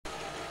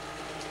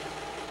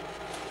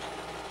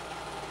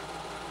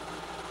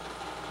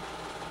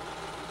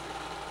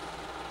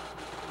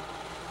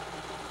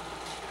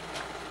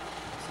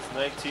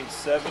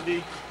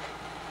1970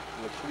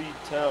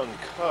 LaClede Town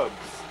Cubs.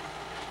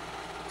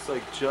 Looks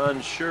like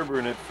John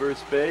Sherburne at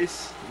first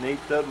base, Nate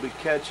Dudley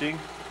catching,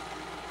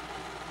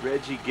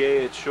 Reggie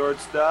Gay at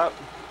shortstop.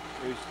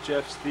 There's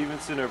Jeff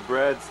Stevenson or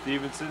Brad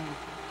Stevenson.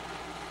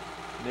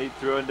 Nate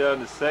throwing down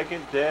to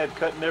second. Dad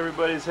cutting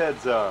everybody's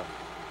heads off.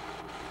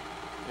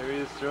 There he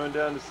is throwing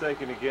down to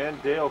second again.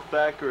 Dale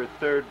Thacker at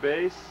third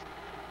base.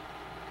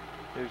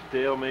 There's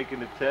Dale making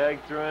the tag,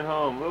 throwing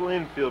home. Little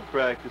infield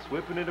practice,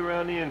 whipping it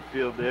around the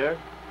infield there.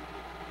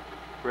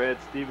 Brad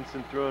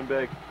Stevenson throwing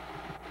back.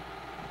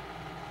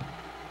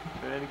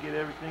 Trying to get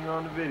everything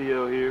on the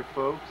video here,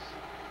 folks.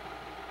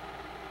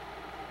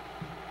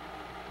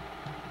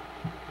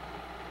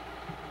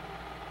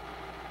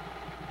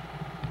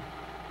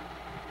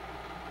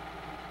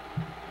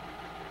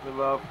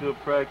 Little outfield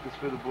practice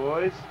for the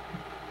boys.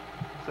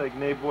 Looks like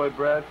Nate Boy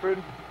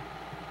Bradford.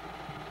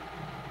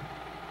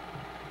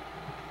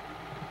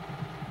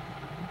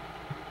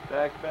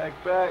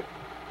 Back.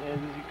 And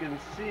as you can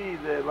see,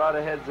 a lot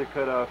of heads are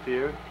cut off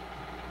here.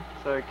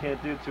 Sorry, I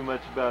can't do too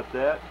much about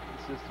that.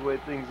 It's just the way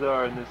things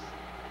are in this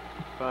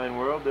fine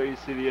world. There you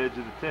see the edge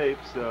of the tape,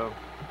 so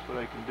that's what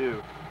I can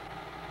do.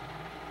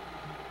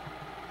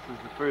 This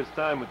is the first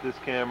time with this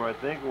camera, I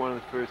think, or one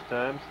of the first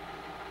times.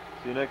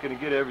 So you're not going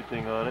to get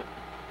everything on it.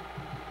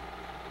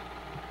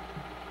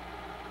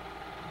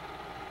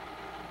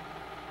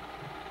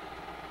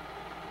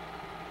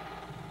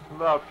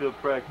 Outfield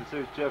practice.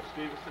 There's Jeff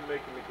Stevenson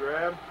making the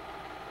grab.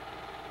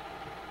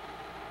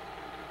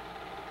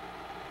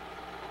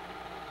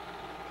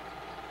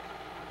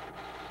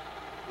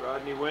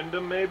 Rodney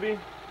Wyndham, maybe?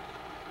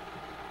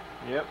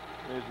 Yep,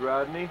 there's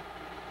Rodney.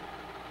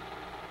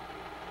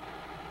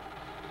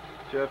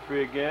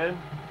 Jeffrey again.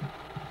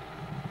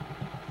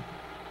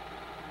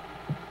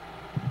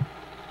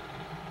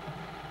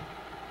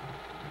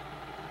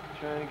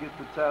 Trying to get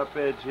the top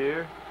edge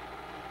here.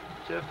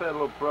 Jeff had a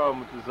little problem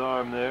with his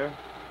arm there.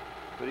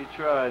 But he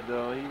tried,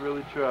 though. He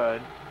really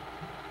tried.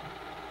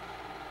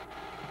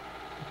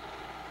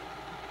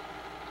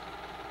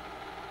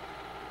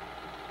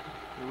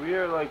 We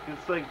are like,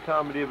 it's like a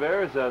comedy of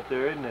errors out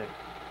there, isn't it?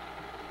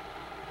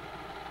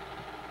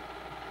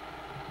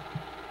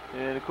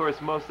 And of course,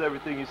 most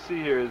everything you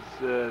see here is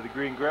the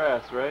green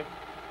grass, right?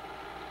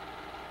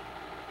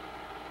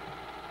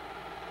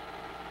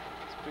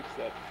 Let's fix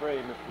that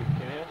frame if we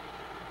can.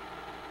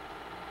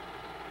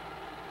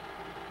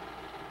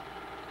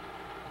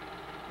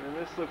 And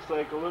this looks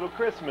like a little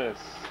Christmas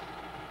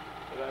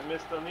that I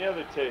missed on the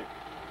other tape.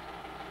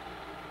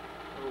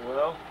 Oh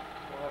well,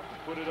 I'll have to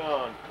put it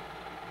on.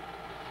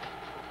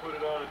 We'll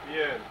put it on at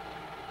the end.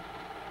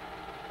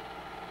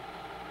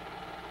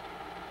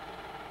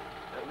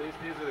 At least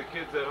these are the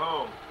kids at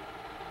home.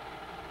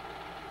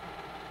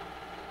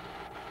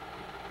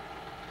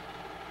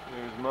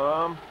 There's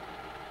Mom.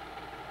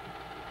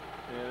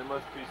 And it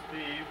must be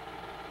Steve.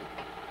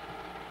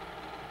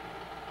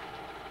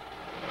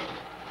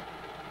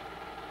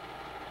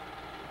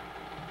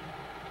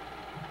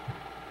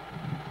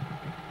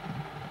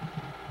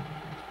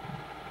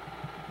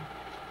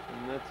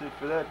 That's it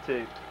for that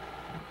tape.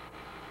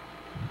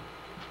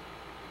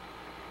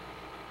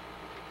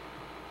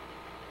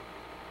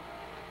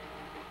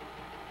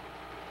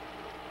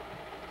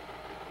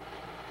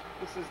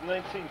 This is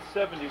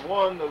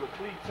 1971, the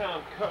LaClede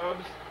Town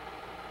Cubs.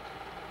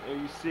 There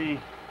you see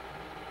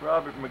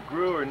Robert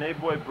McGrew or Nate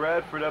Boy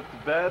Bradford up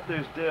to bat.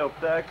 There's Dale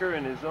Thacker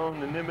in his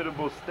own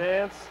inimitable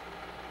stance,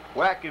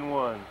 whacking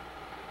one.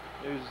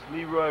 There's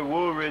Leroy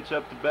Woolrich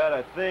up to bat,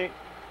 I think.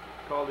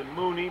 Called him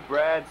Mooney.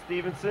 Brad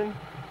Stevenson.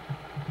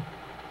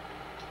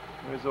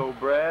 There's old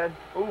Brad.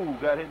 Ooh,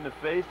 got hit in the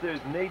face. There's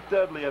Nate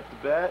Dudley up to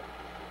bat.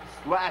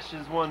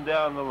 Slashes one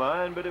down the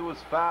line, but it was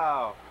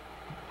foul.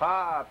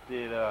 Popped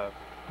it up.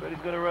 But he's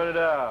going to run it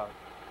out.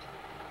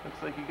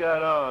 Looks like he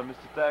got on.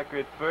 Mr. Thacker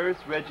at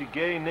first. Reggie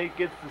Gay. Nate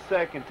gets the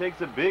second.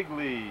 Takes a big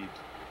lead.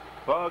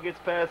 Ball gets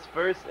past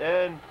first,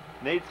 and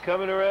Nate's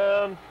coming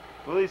around.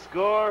 Will he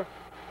score?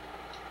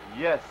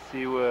 Yes,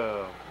 he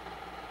will.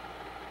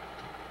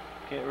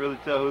 Can't really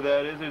tell who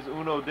that is. There's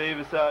Uno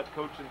Davis out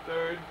coaching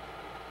third.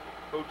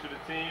 Coach of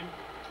the team.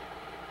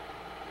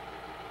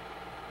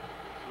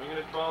 Swinging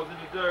his balls in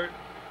the dirt.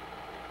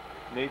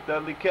 Nate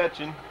Dudley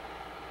catching.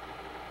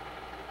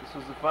 This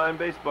was a fine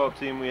baseball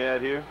team we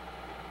had here.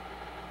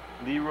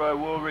 Leroy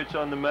Woolrich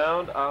on the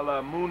mound, a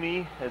la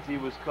Mooney, as he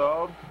was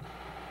called.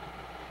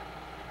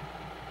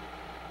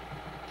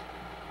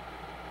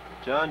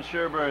 John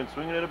Sherburne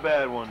swinging at a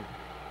bad one.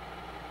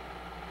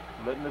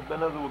 Letting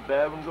another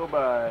bad one go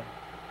by.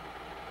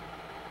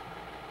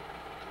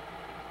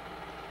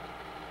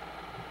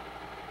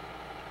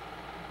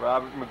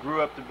 Robert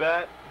McGrew up to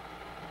bat.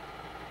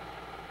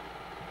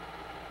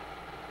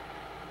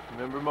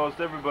 Remember most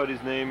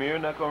everybody's name here.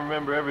 Not going to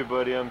remember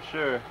everybody, I'm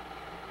sure.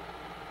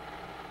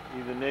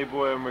 Either Nate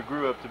Boy or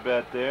McGrew up to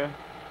bat there.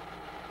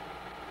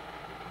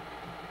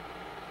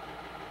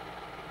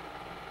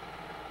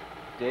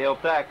 Dale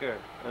Thacker,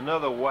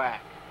 another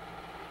whack.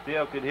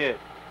 Dale could hit.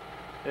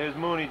 There's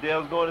Mooney.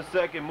 Dale's going to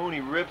second.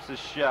 Mooney rips a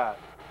shot.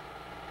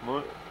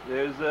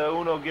 There's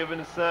Uno giving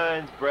the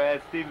signs.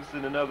 Brad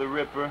Stevenson, another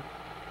ripper.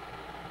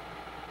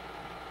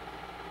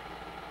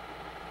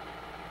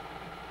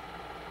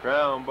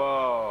 Ground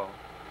ball.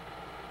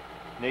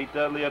 Nate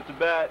Dudley up to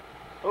bat.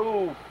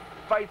 Ooh,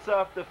 fights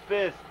off the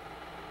fist.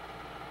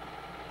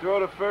 Throw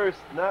to first,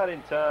 not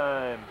in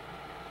time.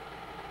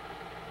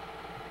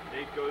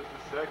 Nate goes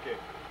to second.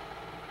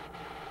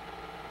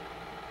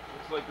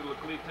 Looks like the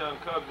LaClede Town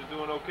Cubs are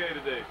doing okay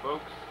today,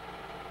 folks.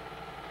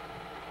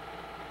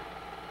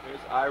 There's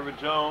Ira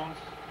Jones.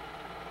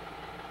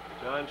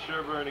 John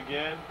Sherburne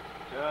again.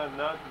 John,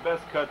 not the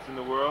best cuts in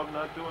the world,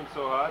 not doing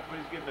so hot, but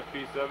he's getting a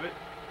piece of it.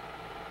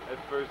 At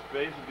first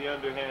base with the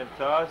underhand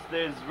toss.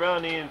 There's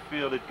round the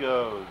infield it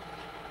goes.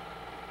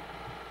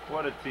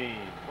 What a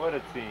team, what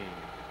a team.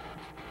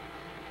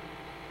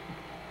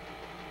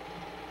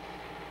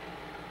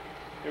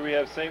 Here we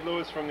have St.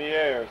 Louis from the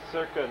air,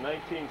 circa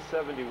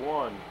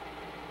 1971.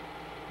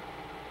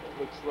 It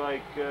looks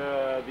like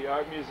the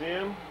Art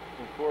Museum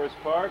in Forest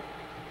Park.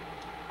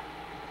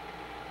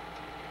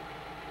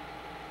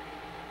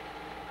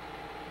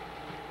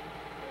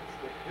 That's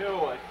the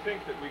hill, I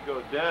think, that we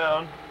go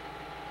down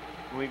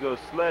when we go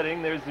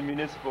sledding. There's the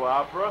Municipal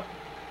Opera.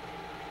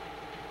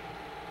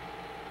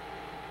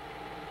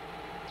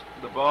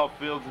 The ball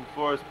fields in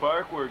Forest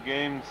Park where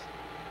games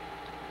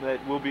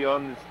that will be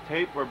on this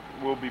tape or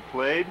will be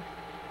played.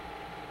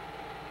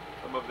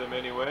 Some of them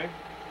anyway.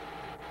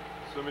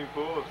 Swimming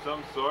pool of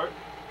some sort.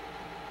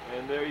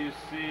 And there you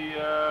see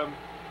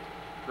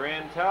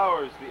Grand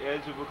Towers, the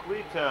edge of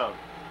LaClede Town,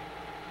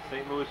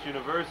 St. Louis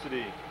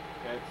University,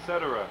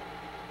 etc.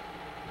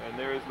 And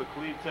there is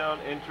LaClede Town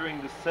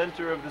entering the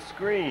center of the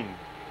screen.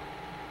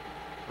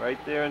 Right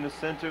there in the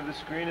center of the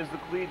screen is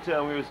LaClede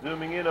Town. We were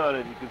zooming in on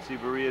it. You can see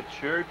Berea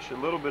Church a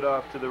little bit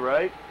off to the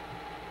right.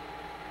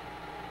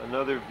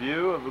 Another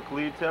view of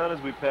LaClede Town as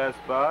we pass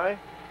by.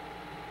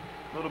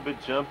 A little bit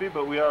jumpy,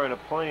 but we are in a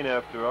plane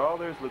after all.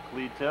 There's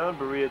LaClede Town,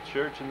 Berea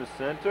Church in the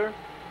center.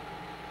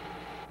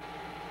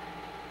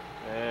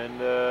 And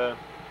the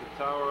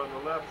tower on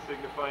the left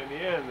signifying the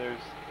end.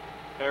 There's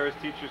Harris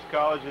Teachers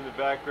College in the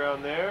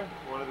background there,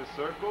 one of the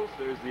circles.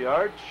 There's the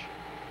arch.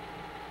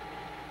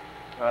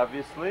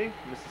 Obviously,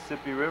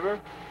 Mississippi River.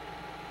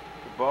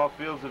 The ball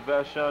fields of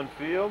Vashon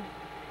Field.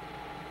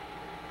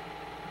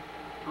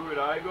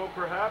 Pruitt-Igoe,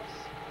 perhaps.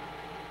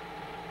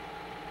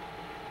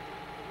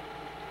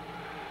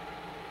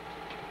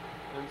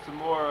 And some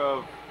more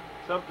of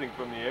something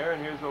from the air,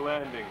 and here's a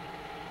landing.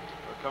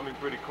 We're coming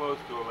pretty close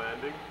to a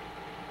landing.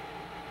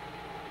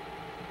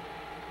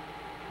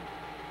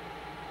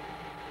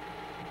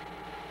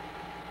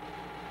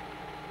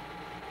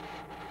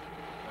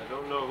 I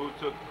don't know who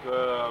took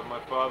my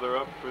father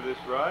up for this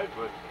ride,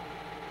 but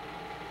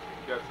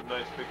we got some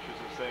nice pictures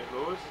of St.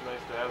 Louis. Nice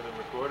to have them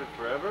recorded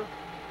forever.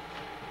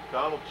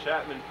 Donald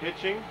Chapman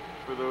pitching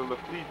for the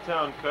LaClede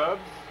Town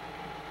Cubs.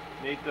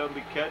 Nate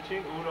Dudley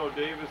catching. Uno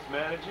Davis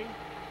managing.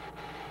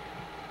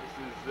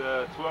 This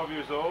is 12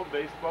 years old,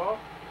 baseball.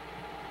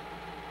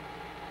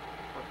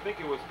 I think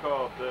it was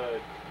called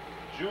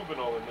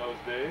juvenile in those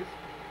days.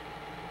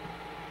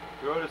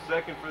 Throw to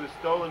second for the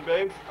stolen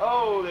base.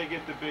 Oh, they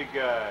get the big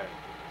guy.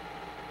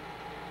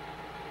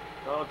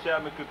 Donald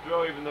Chapman could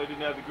throw even though he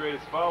didn't have the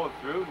greatest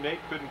follow-through. Nate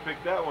couldn't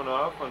pick that one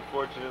off,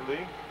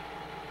 unfortunately.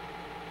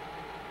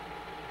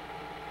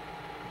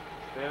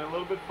 Standing a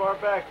little bit far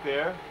back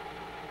there.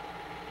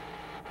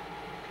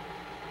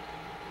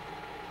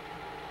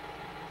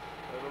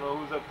 I don't know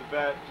who's up to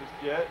bat just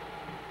yet.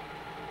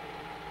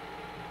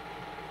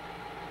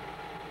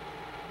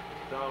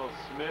 There's Donald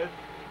Smith.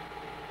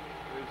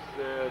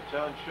 There's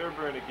John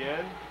Sherburne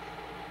again.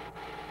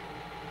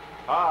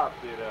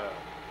 Popped it up.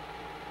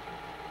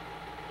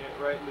 Can't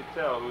rightly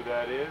tell who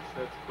that is.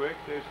 That's quick.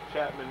 There's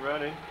Chapman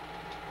running.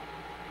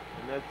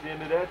 And that's the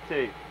end of that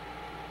tape.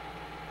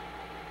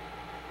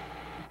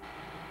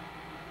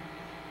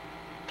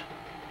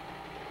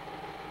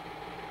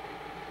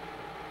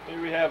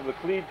 Here we have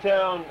LaClede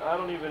Town. I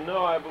don't even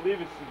know. I believe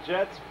it's the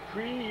Jets'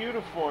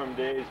 pre-uniform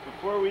days,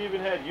 before we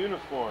even had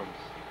uniforms.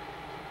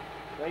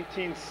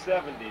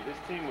 1970. This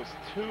team was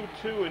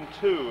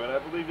 2-2-2, and I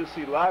believe you'll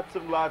see lots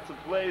of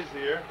plays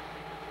here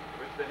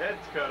with the heads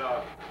cut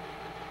off.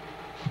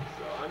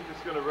 So I'm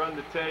just going to run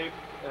the tape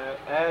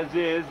as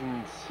is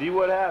and see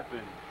what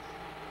happens.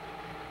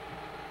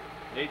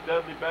 Nate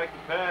Dudley back to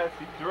pass.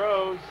 He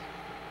throws.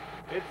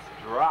 It's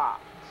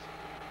dropped.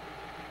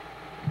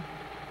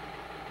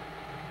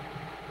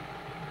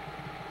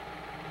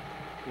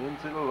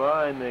 Into the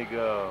line they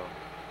go.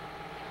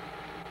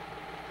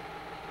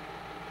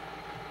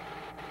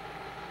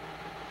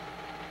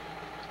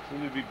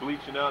 Seem to be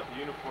bleaching out the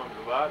uniforms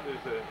a lot.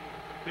 There's a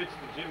pitch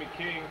to Jimmy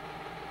King.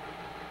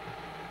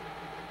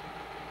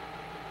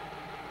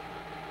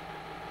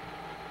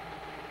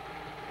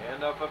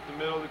 Handoff up the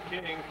middle to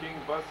King. King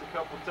busts a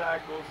couple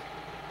tackles.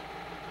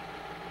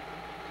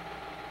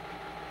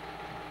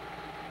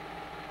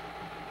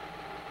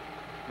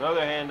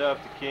 Another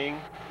handoff to King.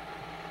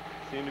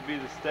 Seemed to be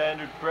the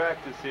standard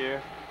practice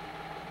here.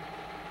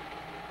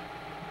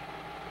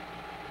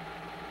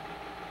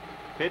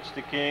 Pitch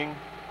to King.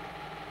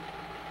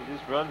 He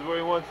just runs where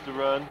he wants to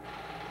run.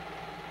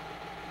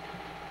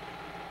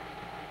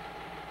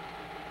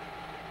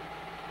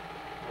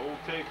 Old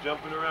tape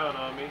jumping around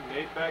on me.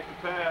 Nate back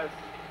to pass.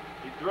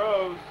 He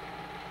throws.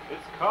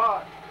 It's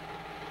caught.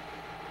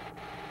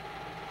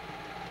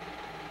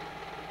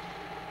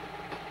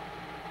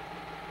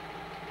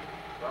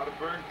 A lot of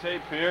burnt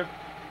tape here.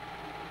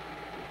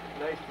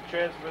 Nice to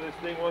transfer this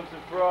thing once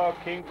and for all.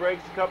 King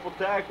breaks a couple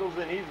tackles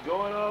and he's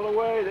going all the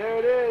way. There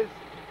it is.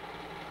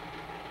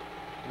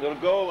 Little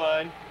goal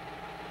line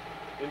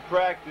in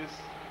practice.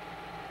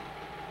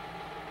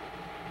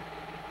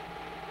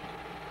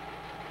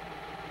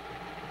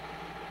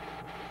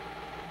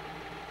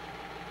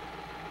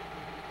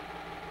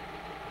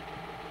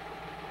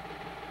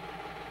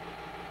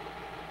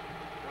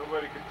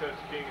 Nobody can touch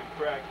King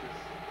in practice.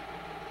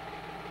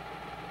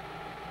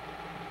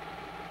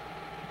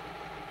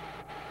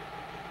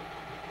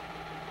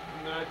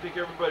 And I think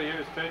everybody here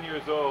is 10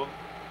 years old.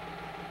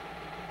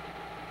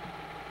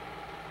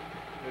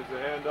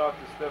 There's a handoff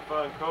to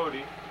Stefan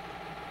Cody,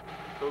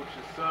 coach's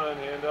son.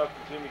 Handoff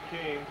to Jimmy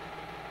King.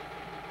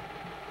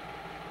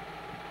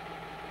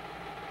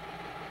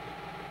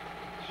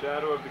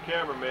 Shadow of the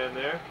cameraman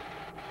there.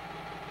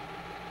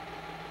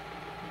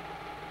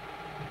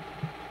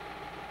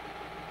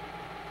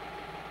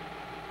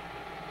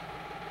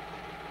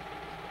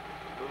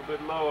 A little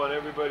bit low on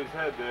everybody's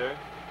head there.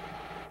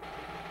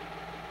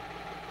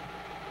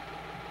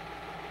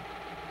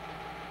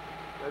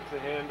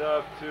 That's a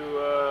handoff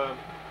to,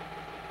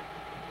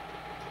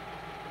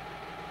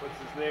 what's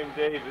his name,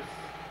 Davis,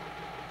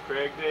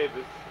 Craig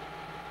Davis.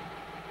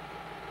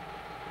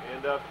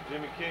 Handoff to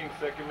Jimmy King,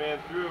 second man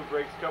through,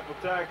 breaks a couple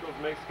tackles,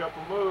 makes a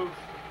couple moves.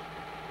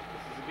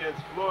 This is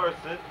against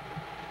Florissant.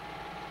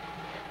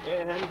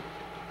 And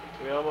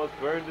we almost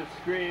burned the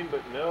screen,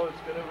 but no,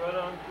 it's going to run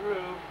on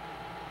through.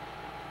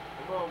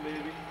 Come on,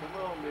 baby,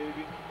 come on,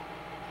 baby.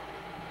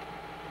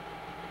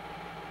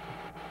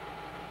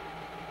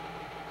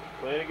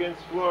 Playing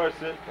against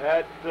Florissant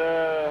at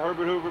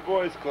Herbert Hoover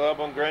Boys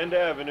Club on Grand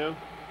Avenue.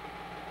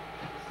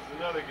 This is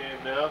another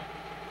game now.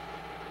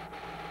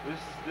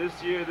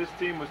 This year, this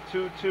team was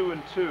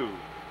 2-2-2.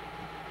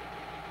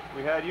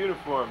 We had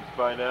uniforms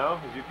by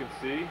now, as you can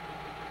see.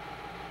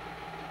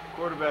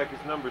 Quarterback is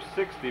number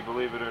 60,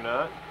 believe it or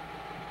not.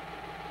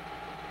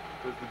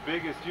 Because the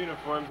biggest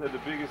uniforms had the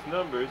biggest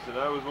numbers, and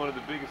I was one of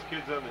the biggest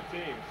kids on the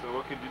team, so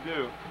what could you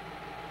do?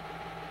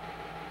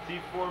 T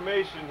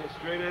formation,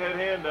 straight ahead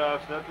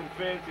handoffs, nothing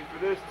fancy for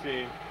this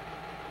team.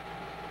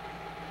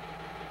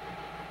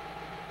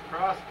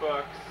 Cross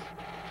bucks.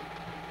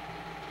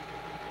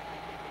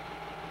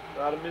 A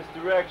lot of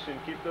misdirection,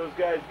 keep those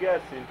guys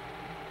guessing.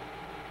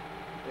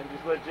 And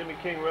just let Jimmy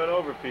King run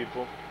over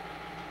people.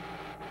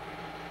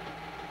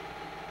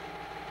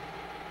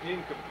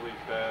 Incomplete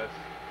pass.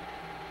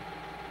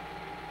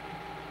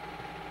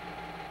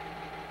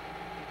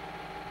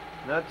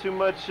 Not too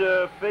much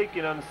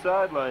faking on the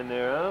sideline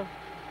there, huh?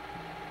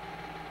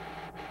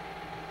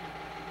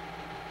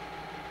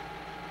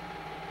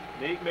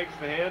 Nate makes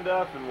the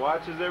handoff and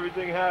watches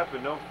everything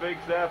happen. No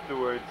fakes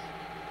afterwards.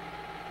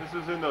 This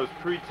was in those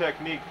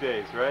pre-technique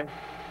days, right?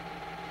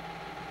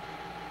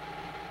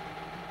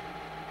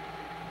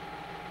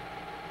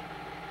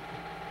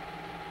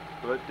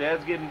 But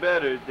Dad's getting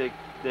better. The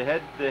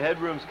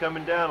headroom's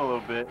coming down a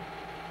little bit.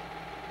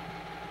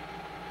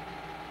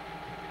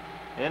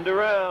 End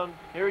around.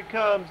 Here he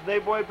comes.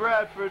 Nate Boy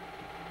Bradford.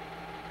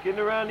 Getting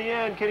around the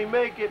end. Can he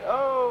make it?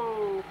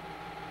 Oh!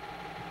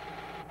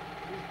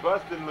 He's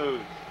busting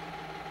loose.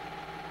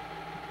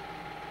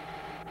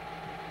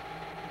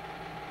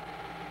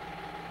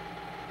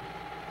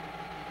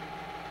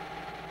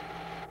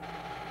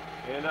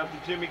 And up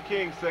to Jimmy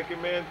King,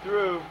 second man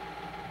through.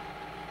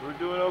 We're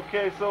doing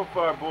okay so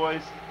far,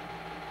 boys.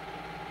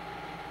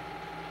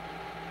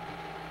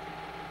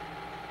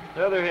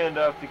 Another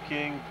handoff to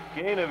King.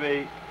 Gain of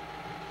 8.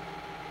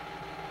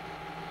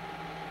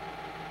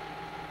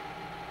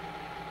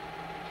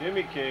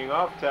 Jimmy King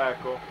off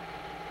tackle.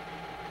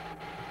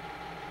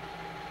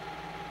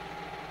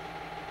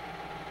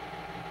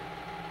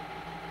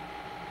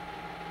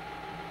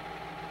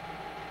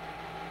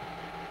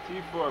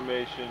 T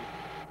formation.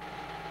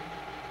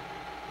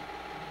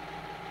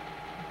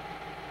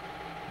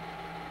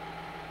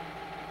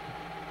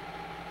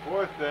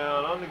 Fourth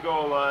down on the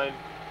goal line.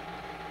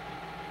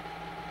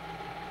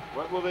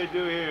 What will they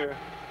do here?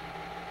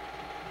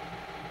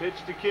 Pitch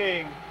to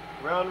King.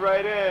 Round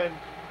right end.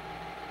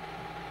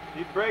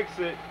 He breaks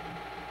it.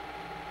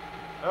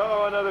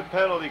 Oh, another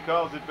penalty,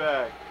 calls it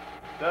back.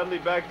 Dudley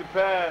back to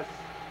pass.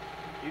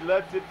 He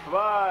lets it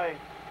fly.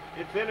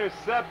 It's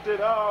intercepted.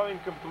 Oh,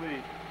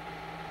 incomplete.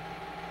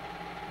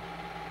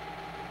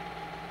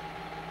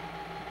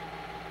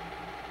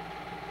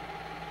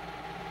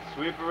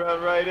 Sweep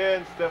around right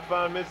end.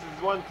 Stefan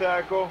misses one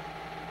tackle.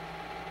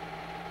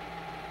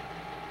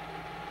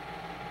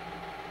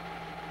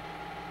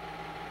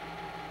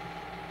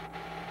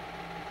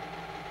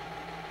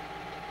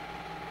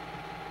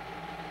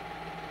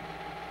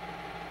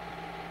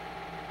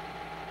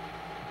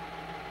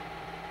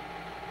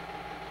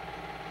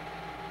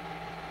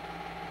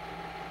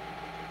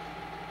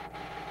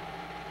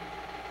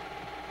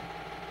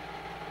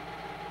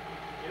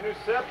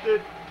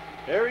 Intercepted.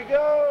 There he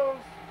goes.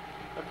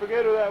 I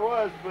forget who that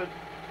was, but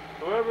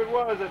whoever it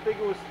was, I think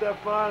it was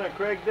Stefan or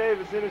Craig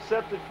Davis,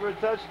 intercepted for a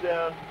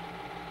touchdown.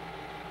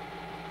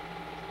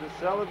 It's the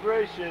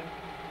celebration.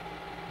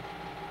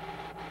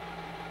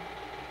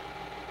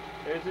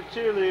 There's the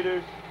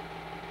cheerleaders.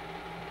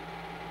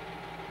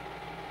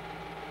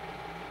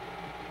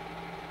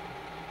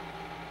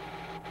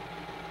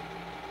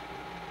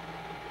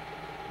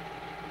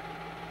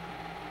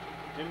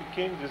 Jimmy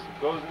King just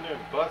goes in there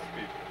and busts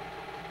people.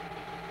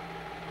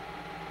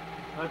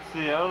 Let's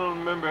see, I don't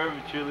remember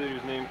every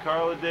cheerleader's name.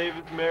 Carla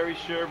Davis, Mary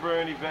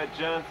Sherburne, Yvette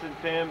Johnson,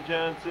 Pam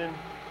Johnson.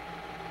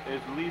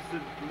 There's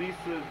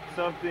Lisa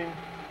something.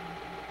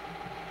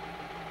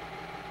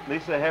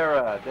 Lisa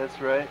Herod,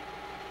 that's right.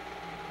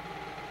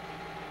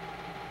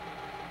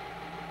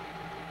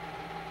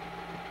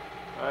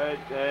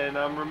 Alright, and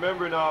I'm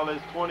remembering all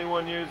this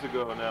 21 years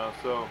ago now,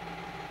 so.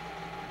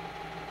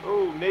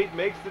 Oh, Nate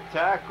makes the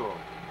tackle.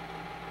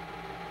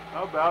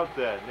 How about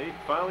that? Nate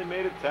finally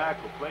made a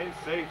tackle, playing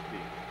safety.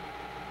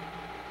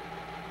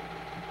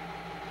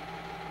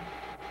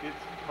 Gets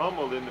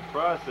pummeled in the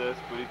process,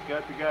 but he's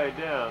got the guy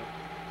down.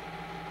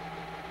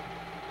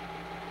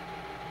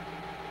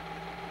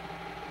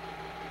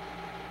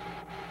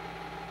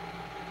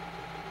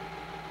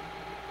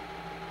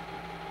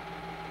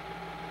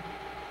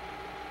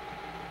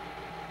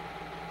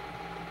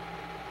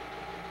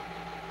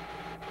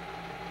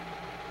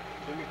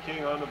 Jimmy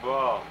King on the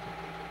ball.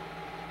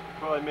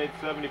 Probably made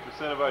 70%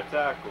 of our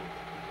tackles.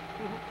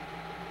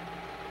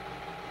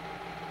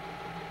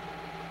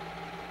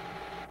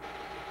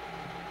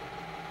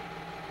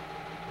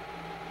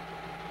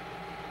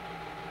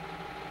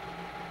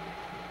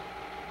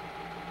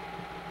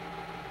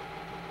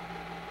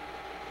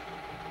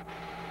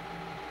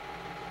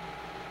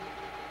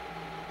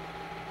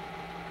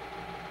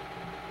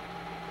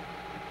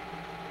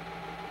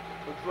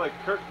 Looks like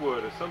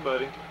Kirkwood or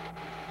somebody.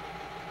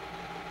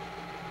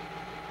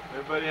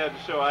 Everybody had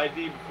to show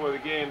ID before the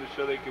game to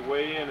show they could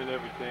weigh in and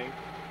everything.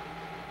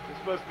 This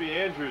must be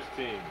Andrew's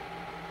team.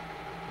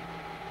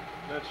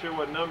 Not sure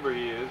what number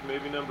he is,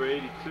 maybe number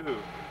 82.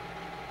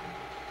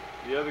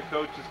 The other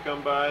coaches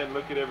come by and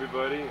look at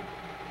everybody and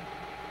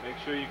make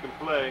sure you can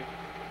play.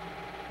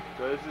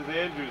 So this is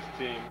Andrew's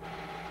team.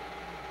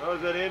 Oh,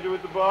 is that Andrew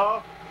with the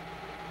ball?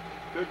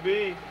 Could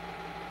be.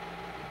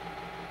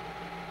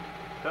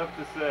 Tough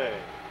to say.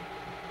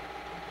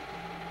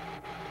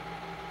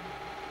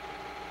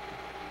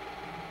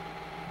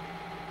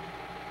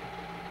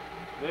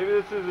 Maybe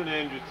this isn't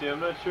Andrew's team. I'm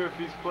not sure if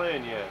he's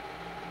playing yet.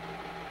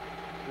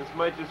 This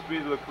might just be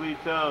the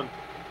LaClede Town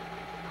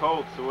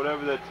Colts or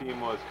whatever that team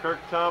was. Kirk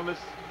Thomas,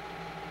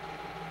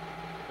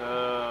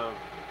 a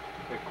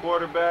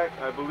quarterback,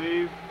 I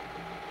believe.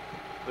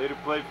 Later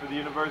played for the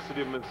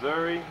University of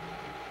Missouri.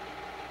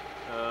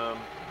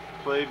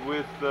 Played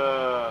with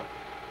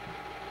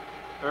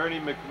Ernie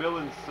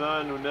McMillan's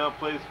son, who now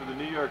plays for the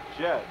New York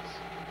Jets.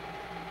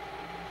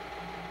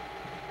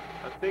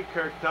 I think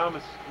Kirk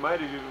Thomas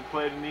might have even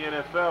played in the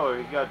NFL, or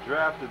he got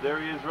drafted. There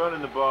he is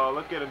running the ball.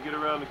 Look at him get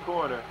around the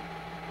corner.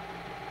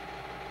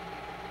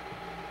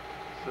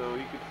 So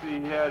you could see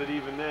he had it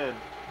even then.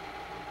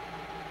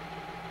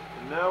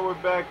 And now we're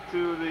back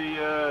to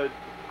the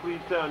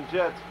LaClede Town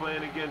Jets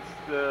playing against,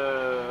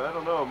 I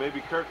don't know, maybe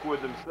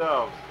Kirkwood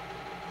themselves.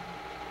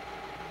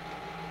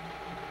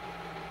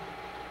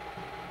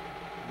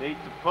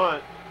 Nate to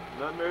punt.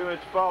 Not very much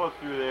follow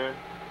through there.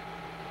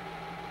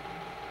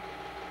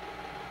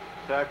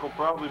 Tackle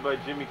probably by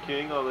Jimmy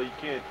King, although you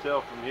can't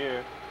tell from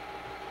here.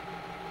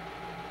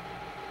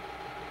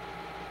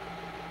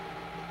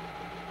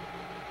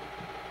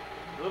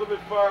 A little bit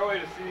far away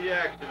to see the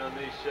action on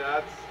these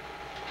shots.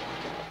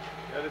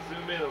 Got to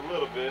zoom in a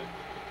little bit.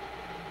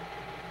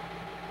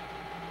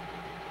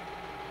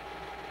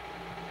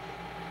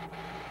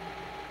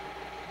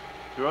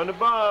 Throwing the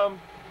bomb.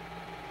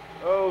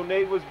 Oh,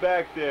 Nate was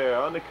back there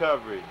on the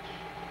coverage.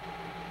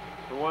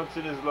 For once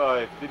in his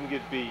life, didn't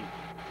get beat.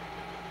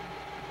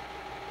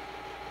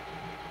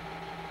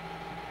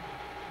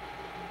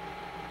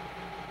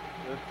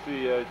 Let's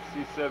see,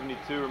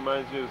 C72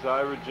 reminds me of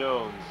Ira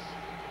Jones.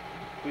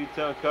 LaClede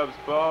Town Cubs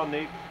ball,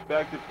 Nate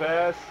back to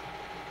pass,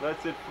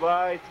 lets it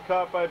fly, it's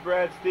caught by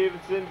Brad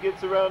Stevenson,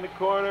 gets around the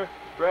corner,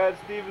 Brad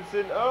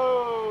Stevenson,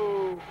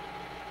 oh!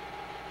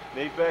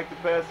 Nate back to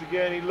pass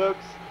again, he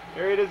looks,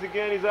 there it is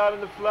again, he's out in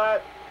the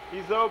flat,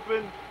 he's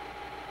open,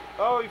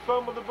 oh, he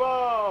fumbled the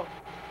ball!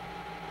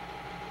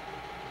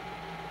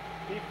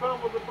 He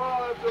fumbled the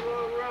ball after a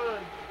long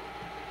run.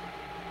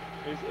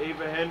 Here's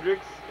Ava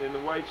Hendricks in the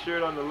white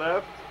shirt on the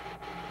left.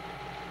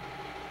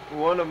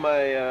 One of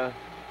my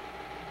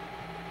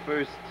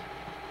first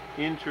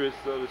interests,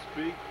 so to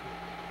speak.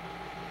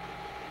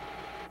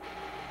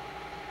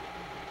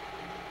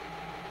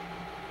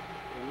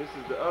 And this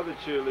is the other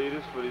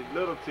cheerleaders for the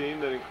little team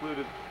that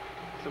included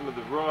some of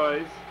the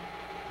Roys.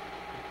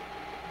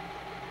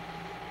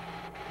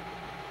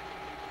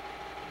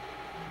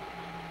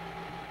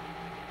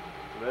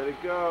 Let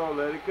it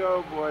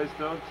go, boys,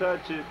 don't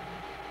touch it.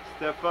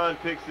 Stefan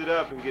picks it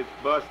up and gets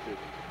busted.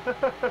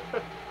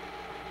 But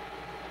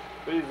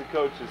he's the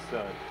coach's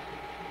son.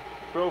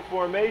 Pro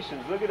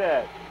formations, look at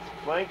that.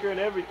 It's flanker and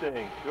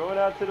everything. Going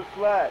out to the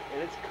flat,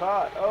 and it's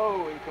caught.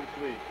 Oh,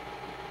 incomplete.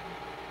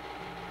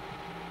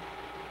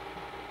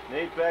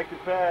 Nate back to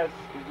pass.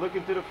 He's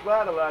looking to the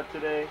flat a lot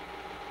today.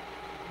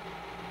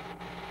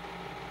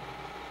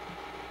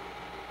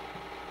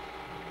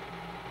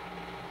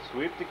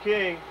 Sweep to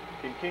King.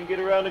 Can King get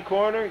around the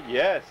corner?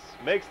 Yes.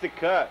 Makes the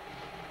cut.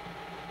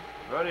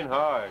 Running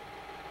hard.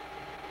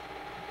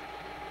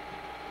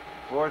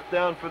 4th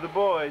down for the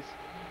boys.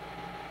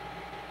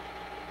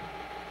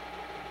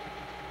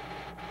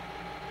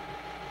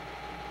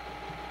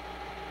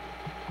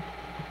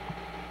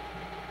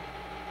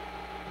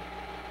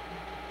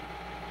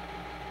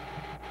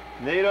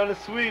 Nate on the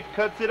sweep,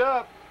 cuts it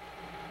up.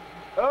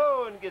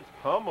 Oh, and gets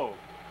pummeled.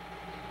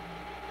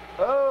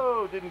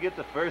 Oh, didn't get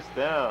the 1st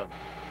down.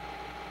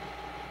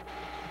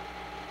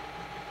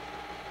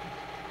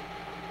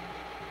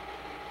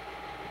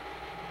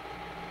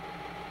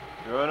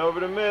 Run over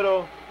the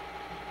middle.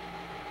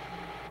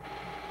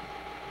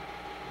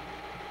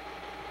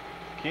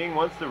 King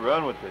wants to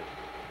run with it.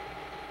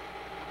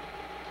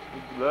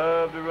 He'd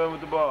love to run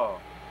with the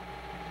ball.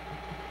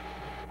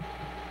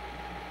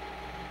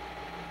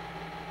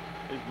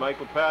 Here's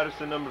Michael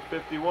Patterson, number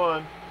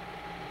 51.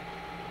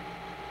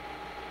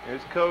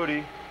 Here's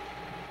Cody.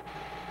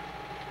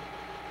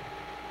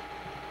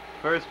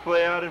 First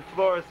play out in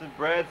Florissant,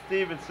 Brad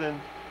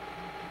Stevenson.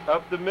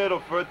 Up the middle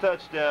for a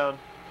touchdown.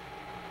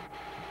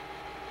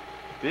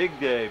 Big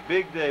day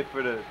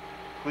for the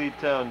LaClede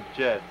Town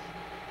Jets.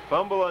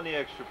 Fumble on the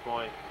extra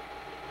point.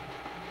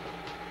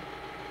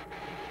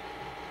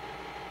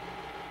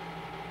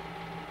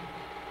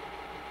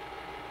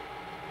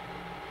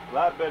 A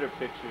lot better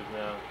pictures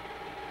now.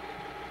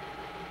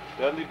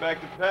 Dudley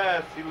back to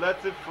pass. He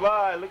lets it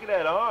fly. Look at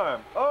that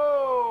arm.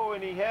 Oh,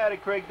 and he had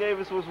it. Craig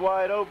Davis was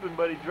wide open,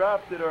 but he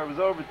dropped it or it was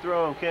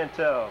overthrown. Can't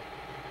tell.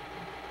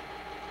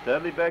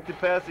 Dudley back to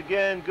pass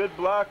again. Good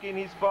blocking.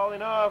 He's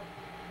falling off.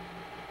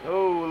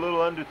 Oh, a little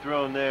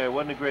underthrown there.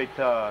 Wasn't a great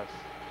toss.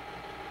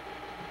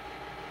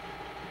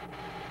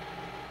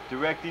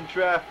 Directing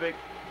traffic.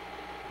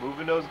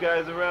 Moving those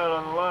guys around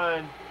on the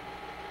line.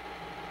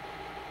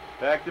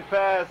 Back to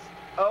pass.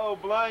 Oh,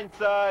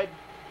 blindside.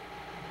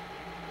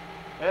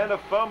 And a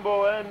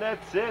fumble, and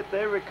that's it.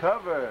 They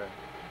recover.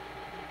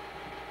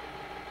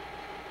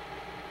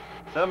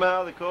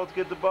 Somehow the Colts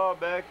get the ball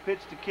back. Pitch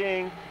to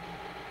King.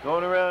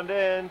 Going around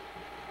end.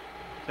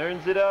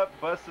 Turns it up.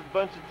 Busts a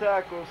bunch of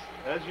tackles,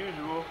 as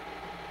usual.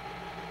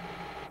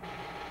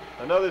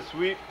 Another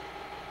sweep.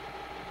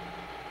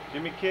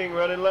 Jimmy King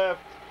running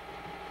left.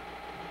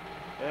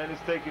 And is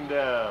taken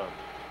down.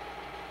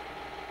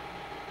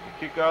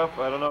 The kickoff,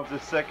 I don't know if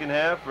it's the 2nd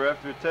half or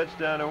after a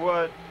touchdown or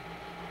what.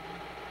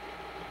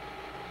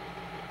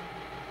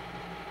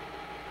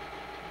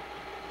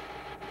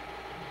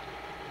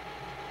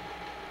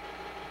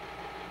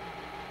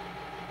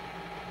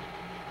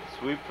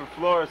 Sweep for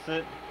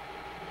Florissant.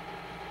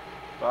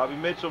 Bobby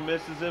Mitchell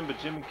misses him, but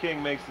Jimmy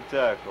King makes the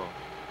tackle.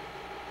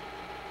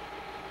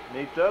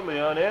 Nate Dudley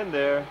on end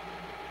there.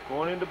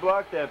 Going in to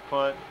block that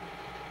punt.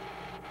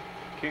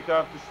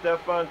 Kickoff to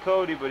Stefan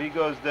Cody, but he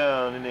goes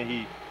down in the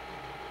heat.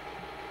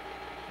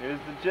 Here's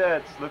the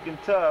Jets, looking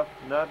tough.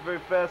 Not very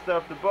fast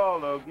off the ball,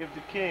 though. Give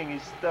to King,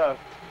 he's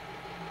stuffed.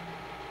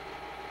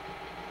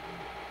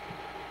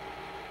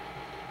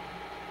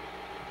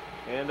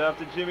 Hand off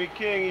to Jimmy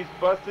King. He's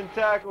busting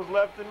tackles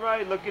left and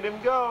right. Look at him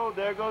go.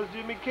 There goes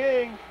Jimmy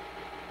King.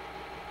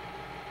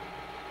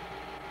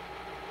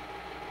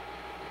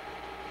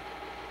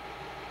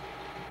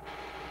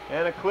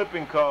 And a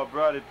clipping call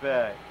brought it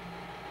back.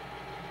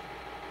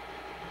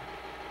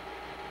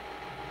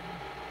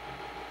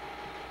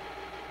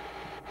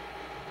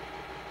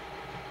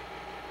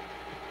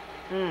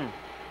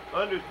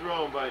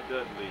 Underthrown by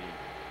Dudley.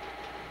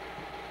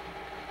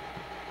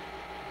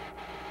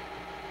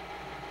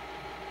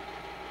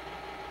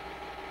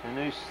 And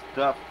they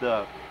stuffed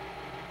up.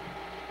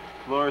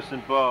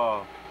 Florissant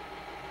ball.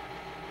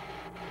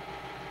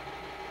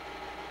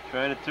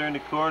 Trying to turn the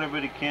corner,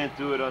 but he can't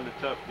do it on the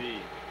tough D.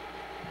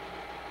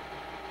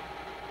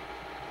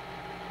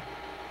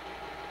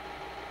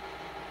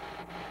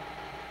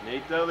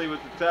 Nate Dudley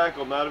with the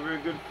tackle. Not a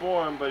very good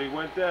form, but he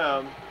went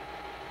down.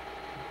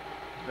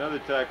 Another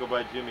tackle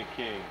by Jimmy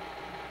King.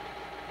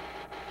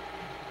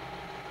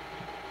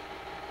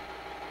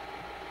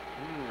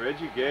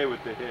 Reggie Gay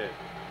with the hit.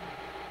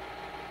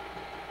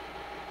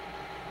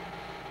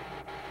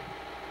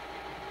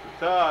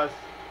 The toss.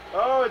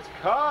 Oh, it's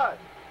caught.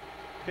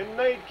 Can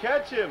Nate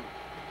catch him?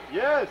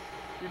 Yes.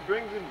 He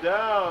brings him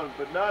down,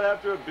 but not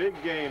after a big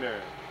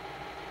gainer.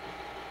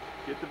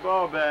 Get the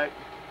ball back.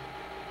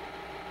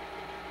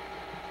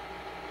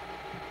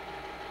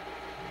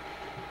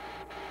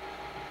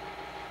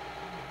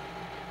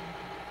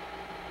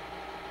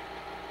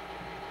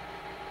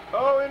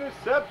 Oh,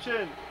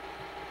 interception!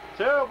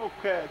 Terrible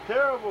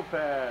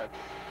pass.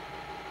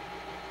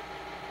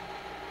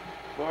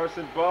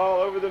 Florissant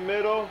ball over the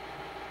middle.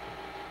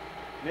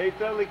 Nate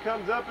Dudley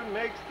comes up and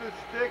makes the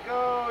stick.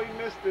 Oh,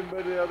 he missed him,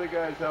 but the other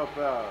guys help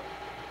out.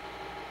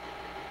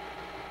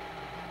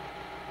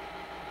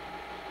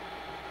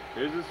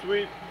 Here's a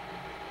sweep.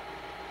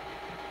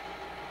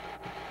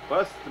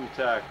 Bust some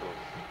tackles.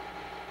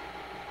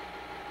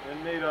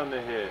 And Nate on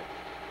the hit.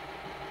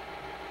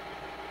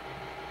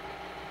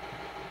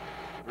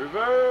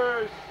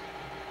 Reverse!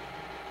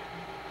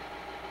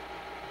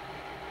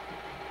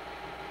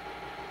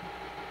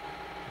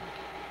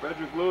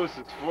 Frederick Lewis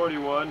is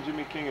 41,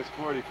 Jimmy King is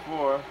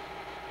 44.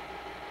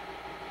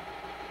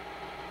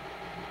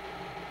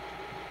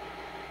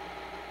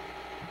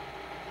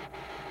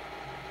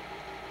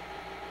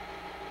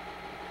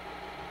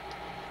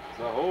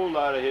 There's a whole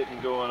lot of hitting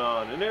going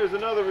on. And there's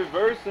another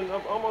reverse and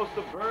almost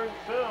a burned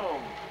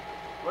film.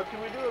 What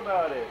can we do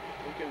about it?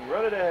 We can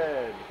run it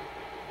ahead.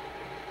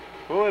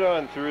 Pull it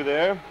on through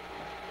there.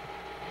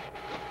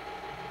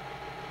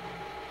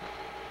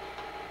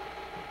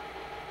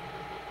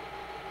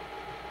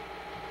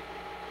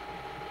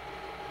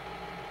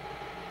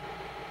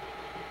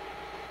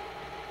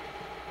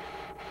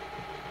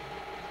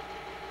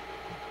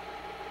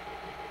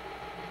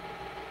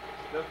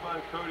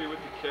 Stephon Cody with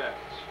the catch.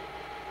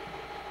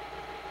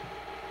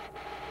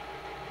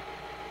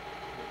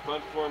 The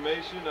punt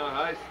formation, a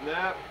high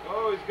snap.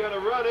 Oh, he's gonna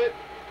run it.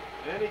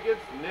 And he gets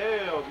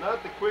nailed.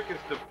 Not the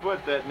quickest of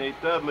foot, that Nate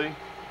Dudley.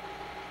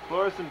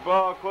 Florissant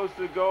ball close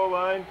to the goal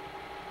line.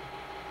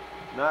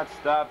 Not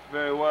stopped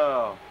very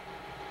well.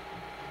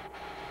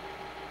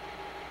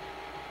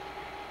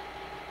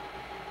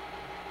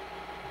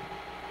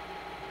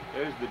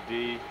 There's the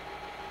D.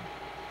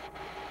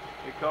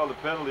 They called a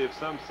penalty of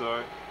some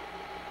sort.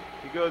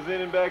 He goes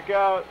in and back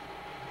out.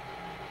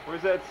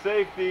 Where's that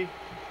safety?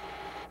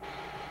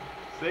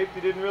 Safety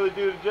didn't really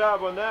do the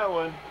job on that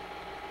one.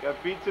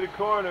 Got beat to the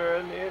corner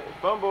and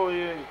fumble.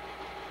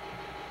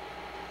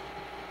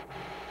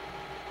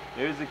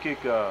 Here's the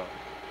kickoff.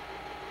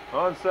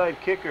 Onside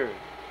kicker.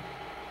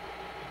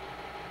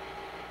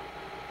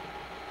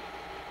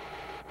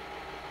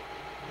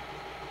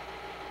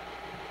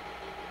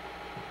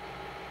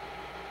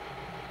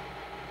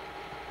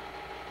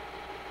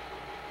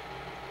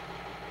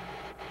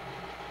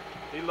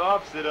 He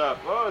lofts it up.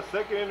 Oh,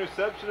 second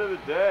interception of the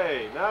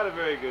day. Not a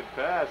very good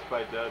pass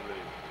by Dudley.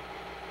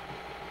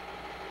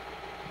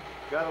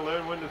 Got to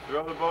learn when to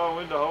throw the ball,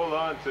 when to hold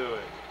on to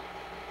it.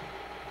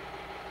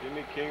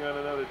 Jimmy King on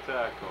another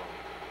tackle.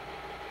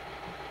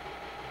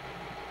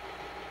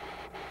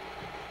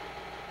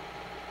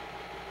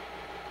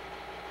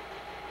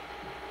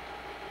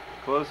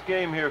 Close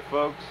game here,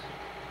 folks.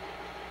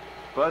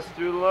 Bust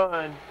through the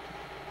line.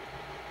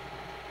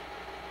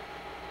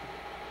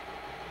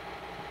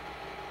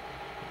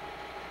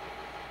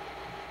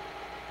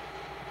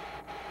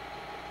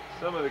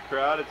 Some of the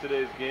crowd at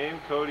today's game.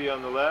 Cody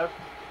on the left.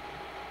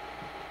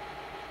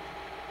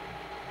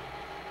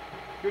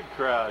 Good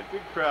crowd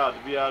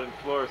to be out in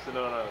Florissant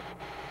on a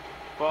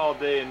fall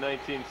day in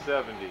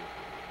 1970.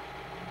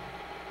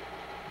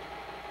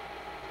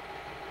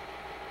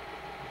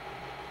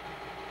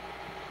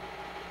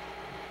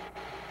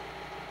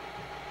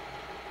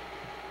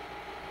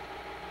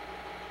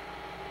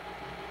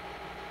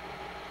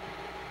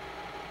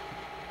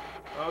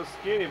 I was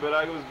skinny, but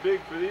I was big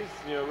for these,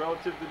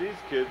 relative to these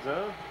kids,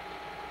 huh?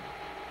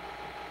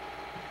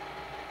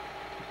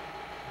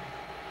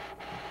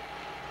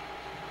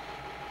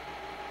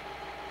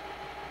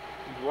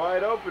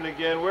 Wide open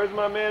again. Where's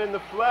my man in the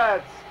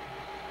flats?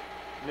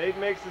 Nate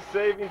makes a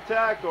saving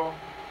tackle.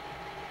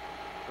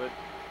 But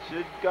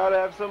gotta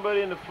have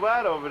somebody in the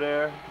flat over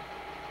there.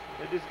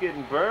 They're just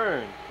getting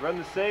burned. Run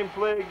the same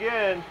play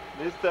again.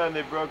 This time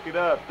they broke it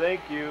up.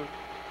 Thank you.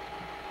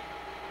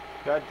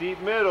 Got deep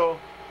middle.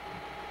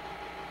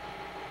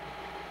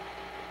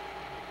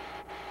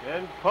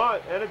 And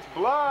punt. And it's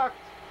blocked.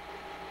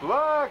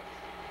 Blocked.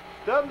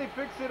 Dudley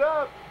picks it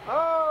up.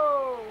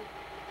 Oh!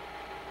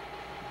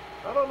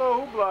 I don't know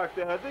who blocked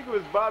that. I think it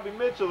was Bobby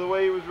Mitchell, the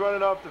way he was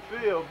running off the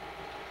field.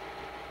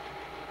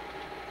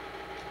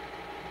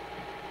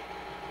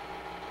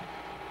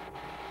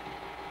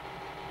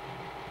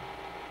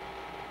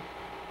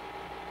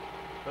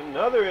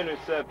 Another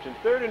interception.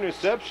 Third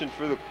interception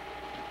for the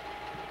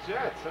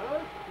Jets,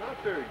 huh? Not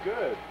very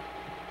good.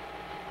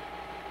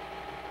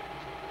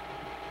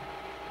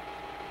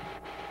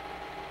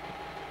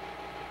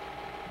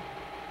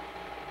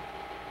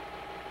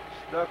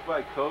 Stuck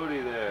by Cody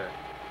there.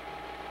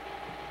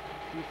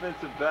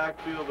 Defensive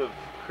backfield of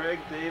Craig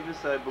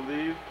Davis, I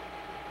believe.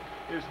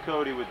 Here's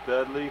Cody with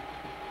Dudley.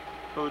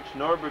 Coach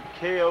Norbert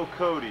K.O.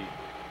 Cody.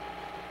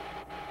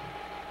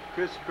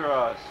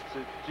 Crisscross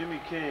to Jimmy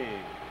King.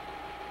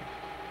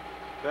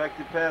 Back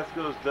to pass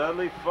goes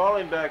Dudley,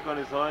 falling back on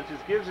his haunches,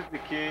 gives it to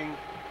King,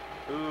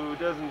 who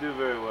doesn't do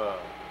very well.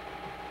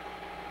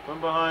 From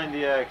behind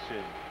the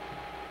action.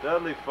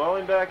 Dudley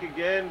falling back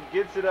again,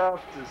 gets it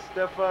off to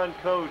Stephon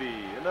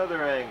Cody.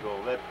 Another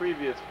angle, that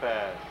previous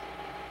pass.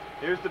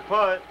 Here's the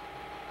punt.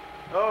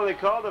 Oh, they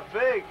called a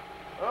fake.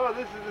 Oh,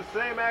 this is the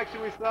same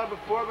action we saw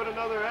before, but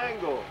another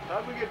angle.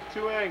 How'd we get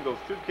two angles?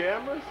 Two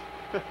cameras?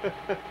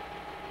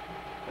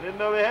 I didn't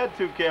know they had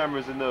 2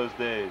 cameras in those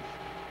days.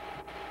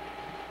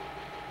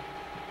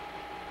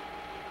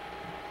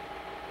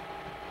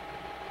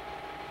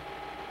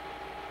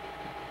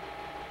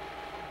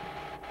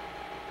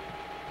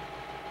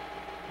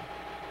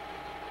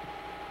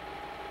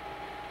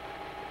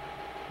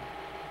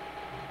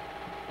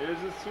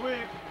 Here's a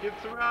sweep,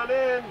 gets around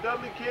in,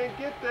 Dudley can't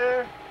get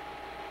there.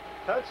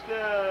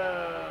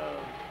 Touchdown!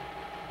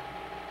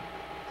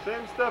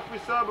 Same stuff we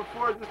saw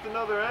before, just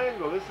another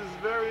angle. This is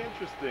very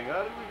interesting.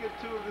 How did we get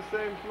 2 of the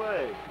same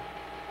play?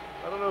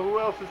 I don't know who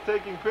else is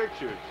taking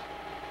pictures.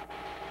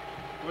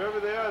 Whoever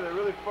they are, they're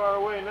really far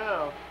away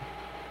now.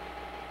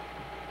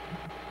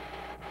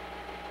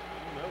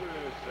 Another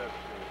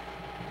interception.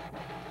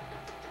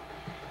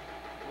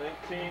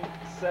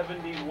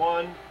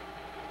 1971.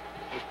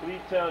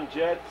 LaClede Town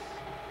Jets,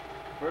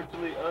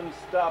 virtually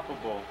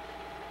unstoppable,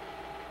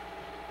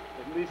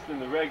 at least in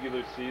the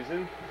regular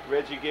season.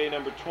 Reggie Gay,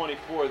 number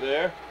 24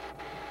 there.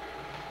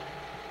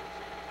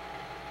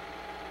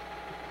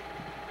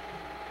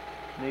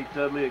 Nate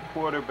Dudley at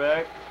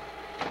quarterback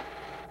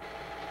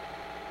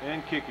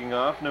and kicking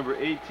off, number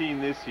 18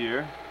 this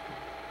year.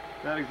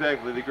 Not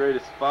exactly the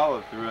greatest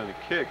follow-through on the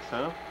kicks,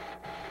 huh?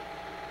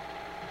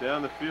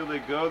 Down the field they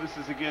go. This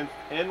is against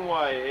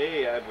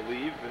NYA, I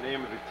believe the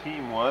name of the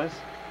team was.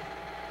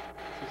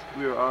 Just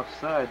we were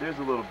offside. There's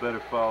a little better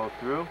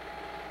follow-through.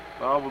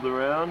 Bobbled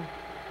around.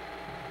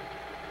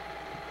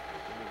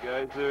 And the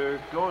guys are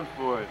going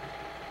for it.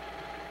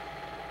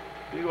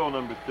 Big old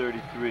number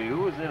 33. Who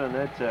was in on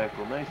that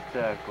tackle? Nice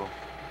tackle.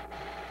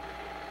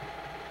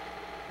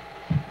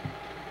 I'm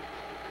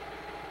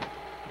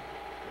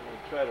going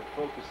to try to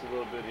focus a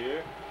little bit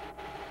here.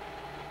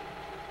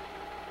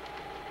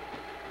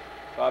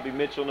 Bobby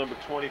Mitchell, number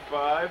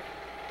 25,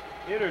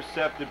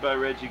 intercepted by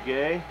Reggie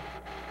Gay.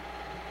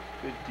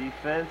 Good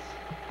defense.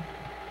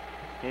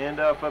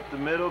 Handoff up the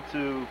middle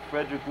to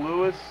Frederick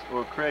Lewis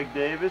or Craig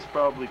Davis,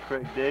 probably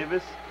Craig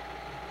Davis.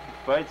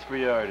 He fights for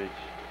yardage.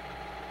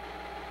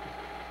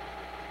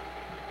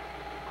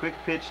 Quick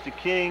pitch to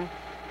King.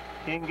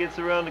 King gets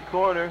around the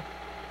corner.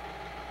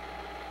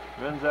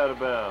 Runs out of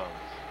bounds.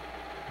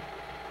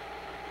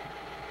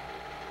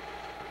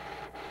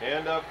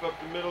 Handoff up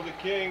the middle to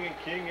King, and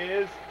King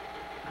is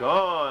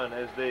gone,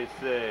 as they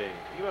say.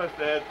 He must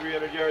have had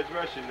 300 yards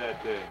rushing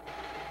that day.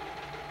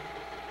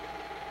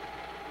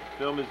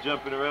 Film is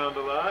jumping around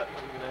a lot.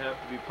 I'm going to have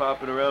to be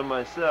popping around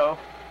myself.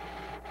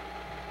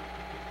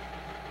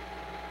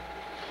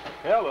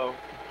 Hello.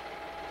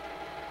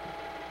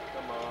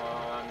 Come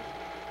on.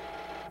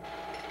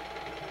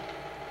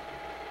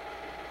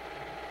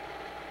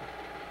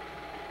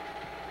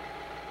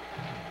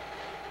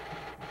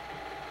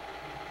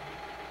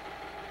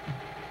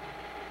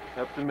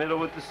 Up the middle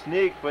with the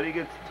sneak, but he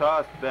gets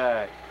tossed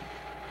back.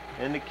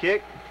 And the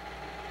kick.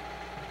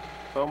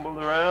 Fumbled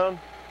around.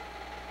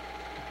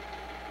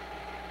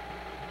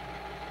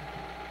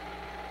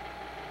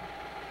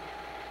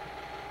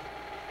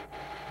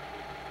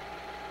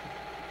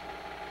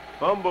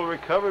 Fumble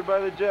recovered by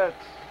the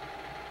Jets.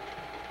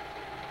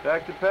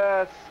 Back to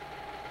pass.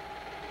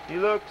 He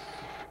looks.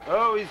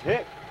 Oh, he's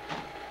hit.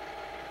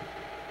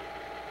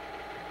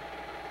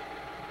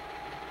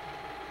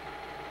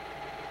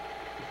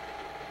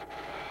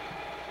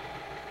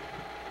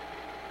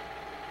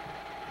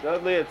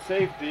 Dudley at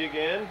safety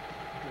again,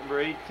 number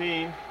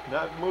 18,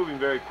 not moving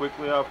very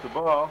quickly off the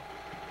ball.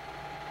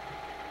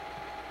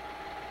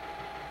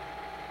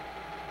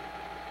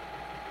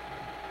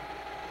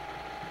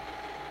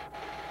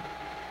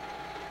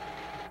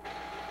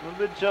 A little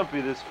bit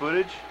jumpy, this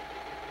footage.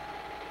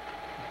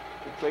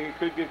 Looks like it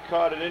could get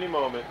caught at any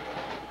moment.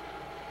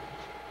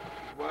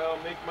 Well,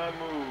 make my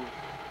move.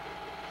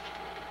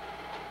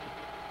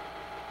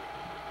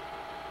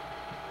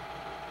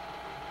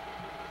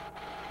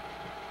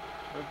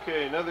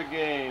 Okay, another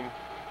game.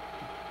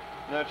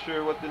 Not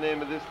sure what the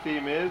name of this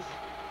team is.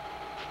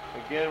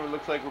 Again, it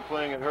looks like we're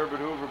playing at Herbert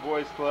Hoover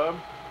Boys Club.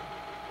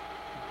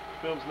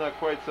 Film's not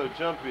quite so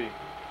jumpy.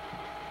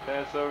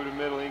 Pass over to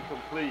middle,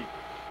 incomplete.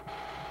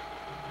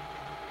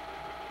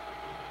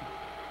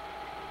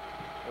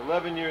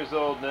 11 years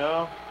old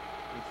now,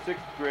 in 6th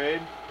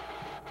grade.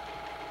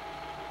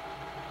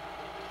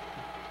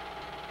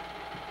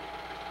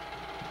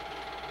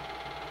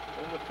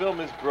 And the film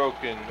is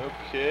broken.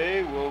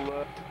 Okay,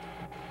 we'll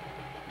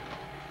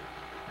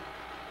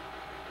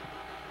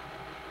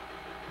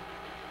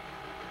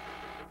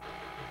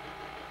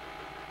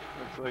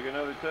looks like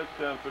another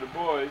touchdown for the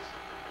boys.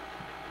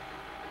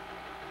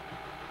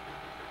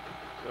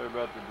 Sorry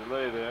about the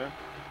delay there.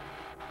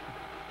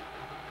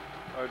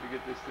 Hard to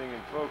get this thing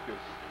in focus.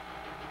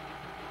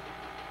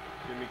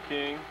 Jimmy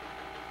King,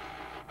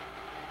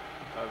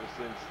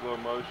 obviously in slow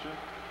motion.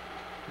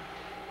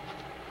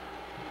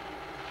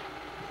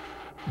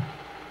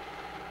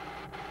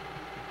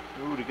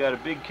 Ooh, they got a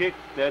big kick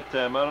that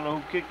time. I don't know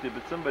who kicked it,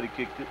 but somebody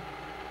kicked it.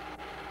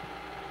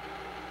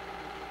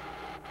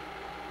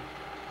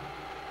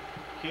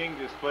 King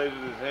just plays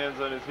with his hands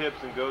on his hips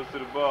and goes to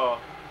the ball.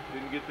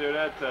 Didn't get there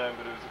that time,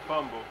 but it was a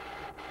fumble.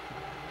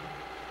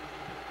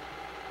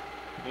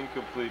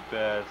 Incomplete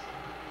pass.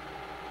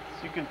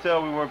 So you can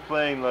tell we weren't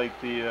playing like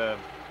the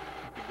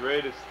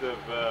greatest of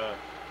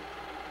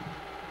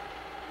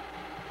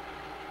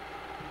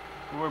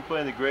we weren't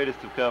playing the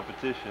greatest of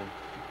competition.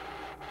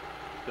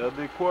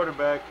 Dudley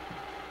quarterback.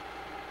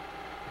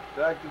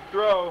 Back to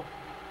throw.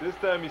 This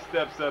time he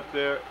steps up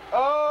there.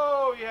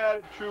 Oh, he had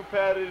it. Troop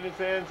had it in his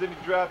hands and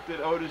he dropped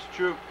it. Otis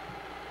Troop.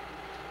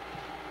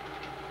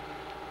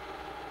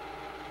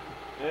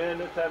 And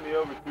this time he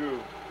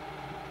overthrew.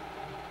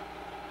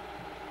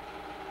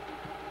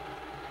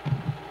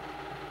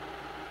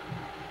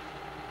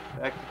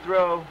 Back to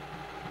throw.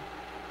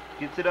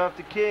 Gets it off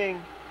to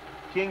King.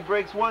 King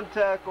breaks one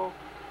tackle.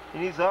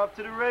 And he's off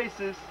to the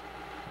races.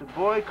 The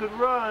boy could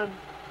run.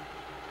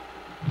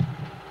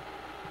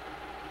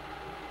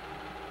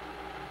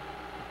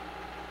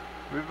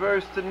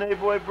 Reverse to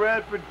Nayboy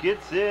Bradford.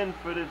 Gets in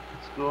for the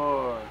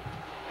score.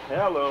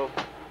 Hello.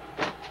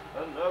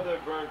 Another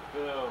burnt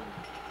film.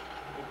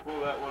 We'll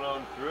pull that one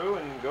on through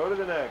and go to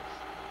the next.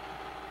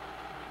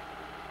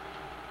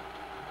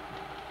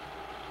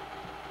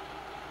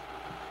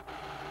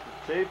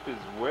 The tape is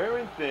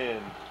wearing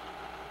thin.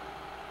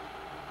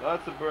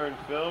 Lots of burned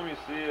film. You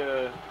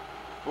see,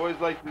 boys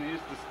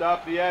used to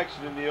stop the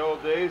action in the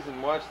old days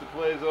and watch the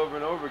plays over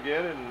and over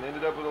again and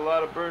ended up with a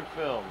lot of burnt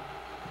film.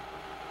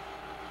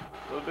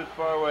 A little bit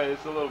far away. This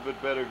is a little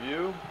bit better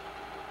view.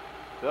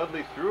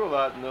 Dudley threw a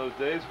lot in those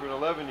days for an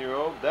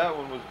 11-year-old. That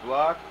one was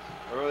blocked,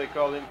 or what they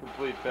call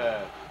incomplete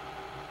pass.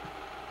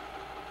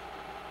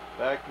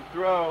 Back to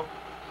throw.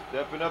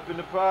 Stepping up in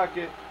the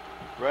pocket.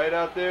 Right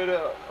out there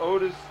to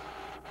Otis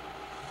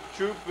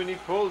Troop, and he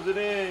pulls it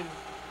in.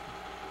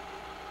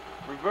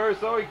 Reverse.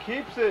 Oh, he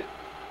keeps it.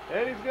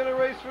 And he's going to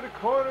race for the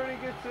corner, and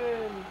he gets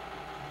in.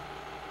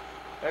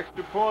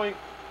 Extra point.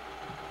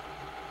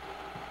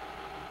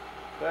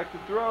 Back to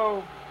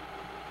throw.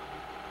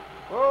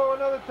 Oh,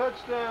 another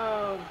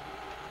touchdown.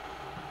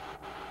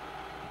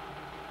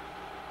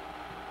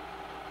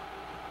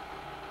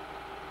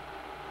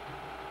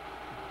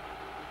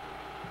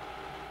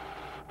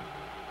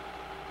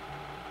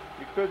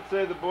 You could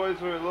say the boys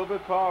were a little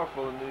bit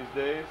powerful in these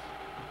days.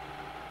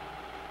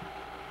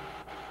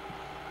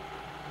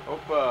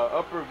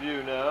 Upper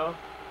view now.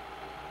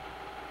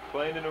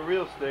 Playing in a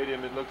real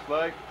stadium, it looks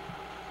like.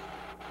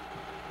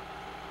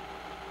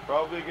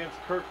 Probably against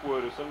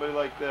Kirkwood or somebody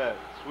like that.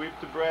 Sweep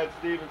to Brad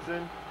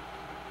Stevenson.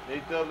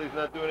 Nate Dudley's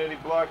not doing any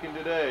blocking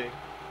today.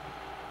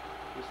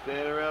 Just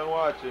standing around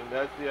watching.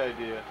 That's the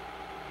idea.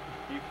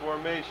 Key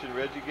formation.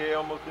 Reggie Gay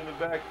almost in the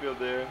backfield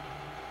there.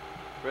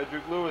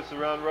 Frederick Lewis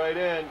around right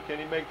end. Can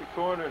he make the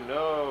corner?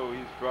 No,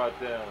 he's brought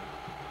down.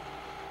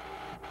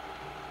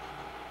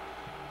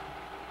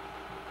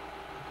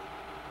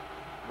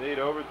 Nate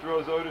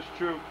overthrows Otis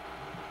Troop.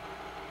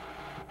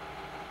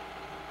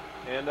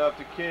 Hand off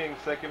to King,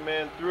 second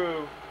man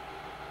through.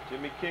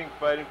 Jimmy King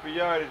fighting for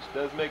yardage.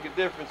 Does make a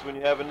difference when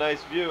you have a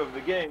nice view of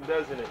the game,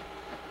 doesn't it?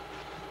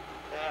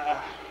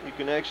 You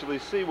can actually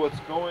see what's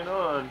going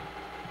on.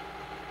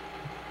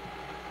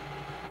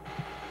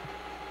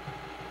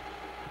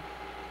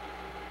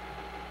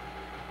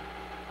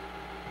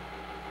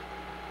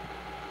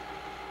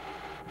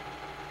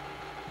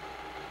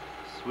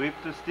 Sweep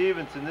to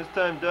Stevenson. This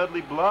time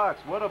Dudley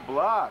blocks. What a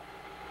block.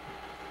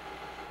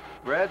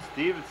 Brad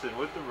Stevenson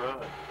with the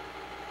run.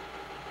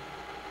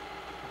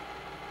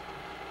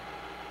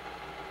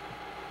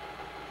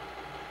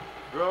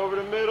 Throw over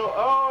the middle.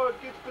 Oh, it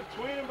gets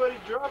between him, but he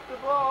dropped the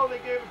ball. They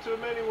gave it to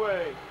him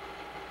anyway.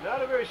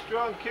 Not a very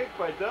strong kick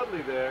by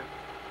Dudley there.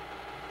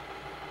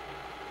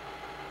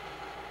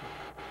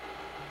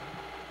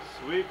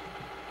 Sweep.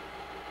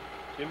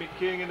 Jimmy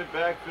King in the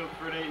backfield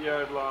for an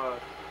 8-yard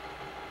loss.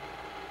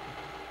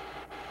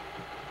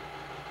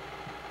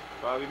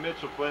 Bobby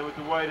Mitchell playing with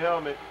the white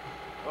helmet.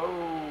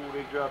 Oh,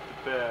 they dropped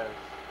the pass.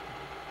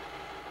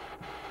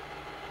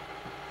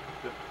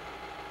 The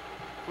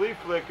flea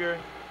flicker.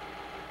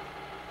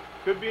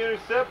 Could be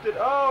intercepted.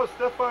 Oh,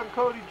 Stephon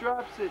Cody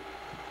drops it.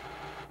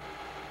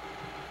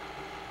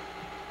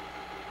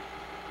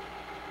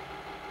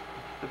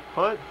 The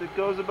punt that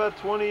goes about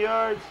 20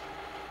 yards.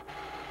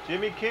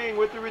 Jimmy King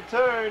with the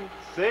return.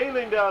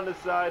 Sailing down the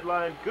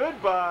sideline.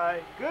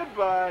 Goodbye.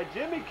 Goodbye.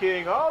 Jimmy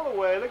King all the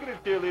way. Look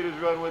at the cheerleaders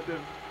run with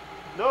him.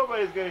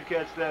 Nobody's going to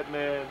catch that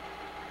man.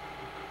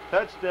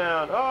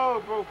 Touchdown.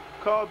 Oh, bro,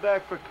 called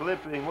back for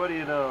clipping. What do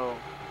you know?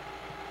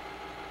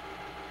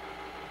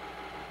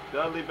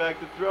 Dudley back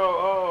to throw.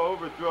 Oh,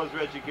 overthrows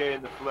Reggie Gay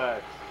in the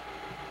flats.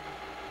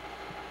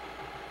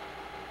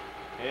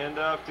 Hand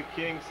off to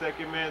King.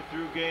 Second man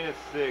through. Gain of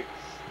 6.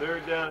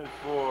 Third down and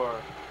 4.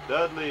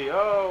 Dudley.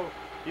 Oh,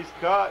 he's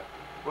caught.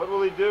 What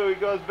will he do? He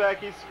goes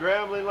back. He's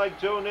scrambling like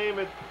Joe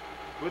Namath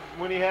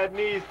when he had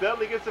knees.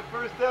 Dudley gets a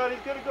first down.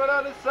 He's going to go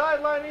down the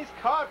sideline. He's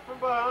caught from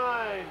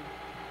behind.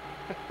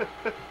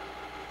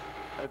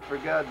 I'd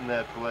forgotten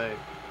that play.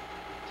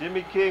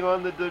 Jimmy King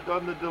on the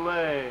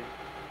delay.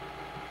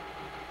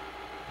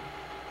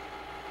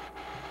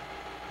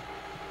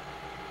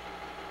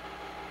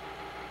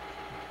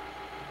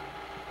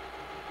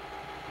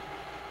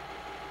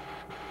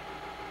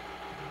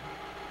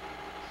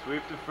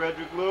 Sweep to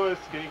Frederick Lewis.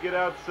 Can he get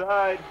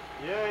outside?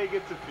 Yeah, he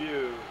gets a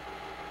few.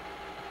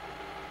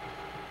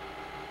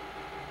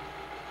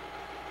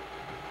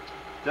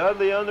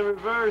 Dudley on the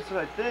reverse,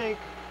 I think.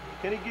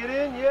 Can he get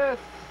in? Yes.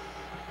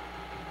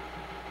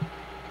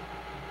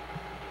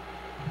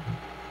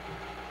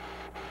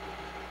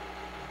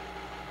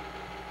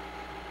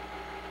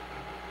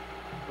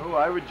 Oh,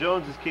 Ira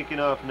Jones is kicking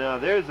off now.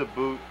 There's a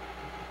boot.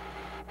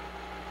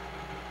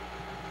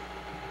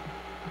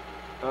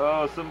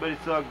 Oh, somebody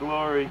saw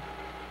glory.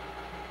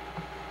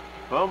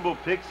 Fumble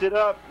picks it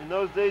up. In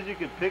those days, you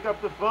could pick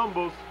up the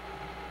fumbles.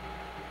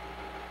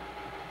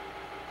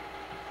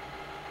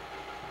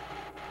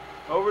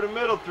 Over the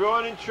middle,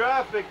 throwing in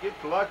traffic.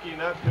 It's lucky,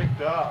 not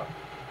picked off.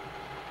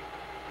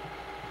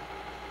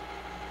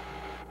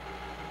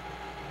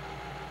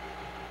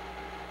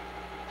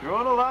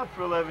 Throwing a lot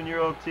for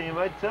 11-year-old team,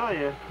 I tell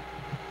you.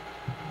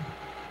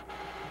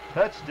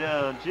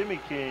 Touchdown, Jimmy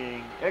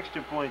King.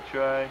 Extra point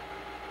try.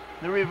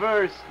 The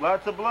reverse,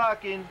 lots of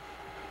blocking.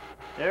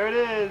 There it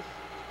is.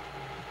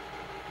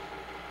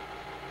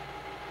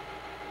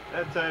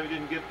 That time he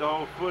didn't get the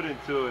whole foot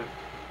into it.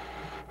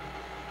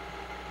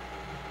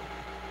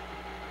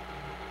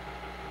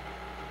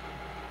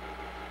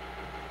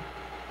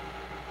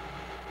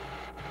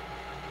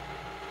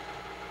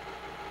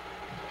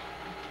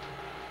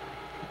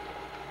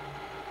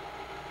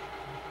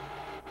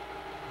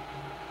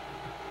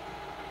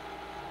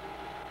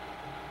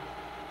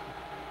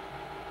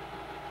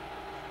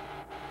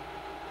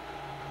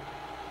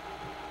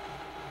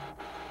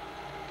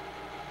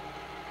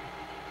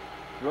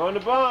 Throwing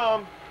the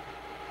bomb.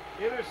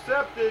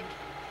 Intercepted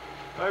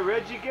by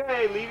Reggie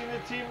Gay, leading the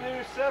team in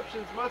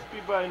interceptions. Must be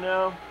by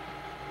now.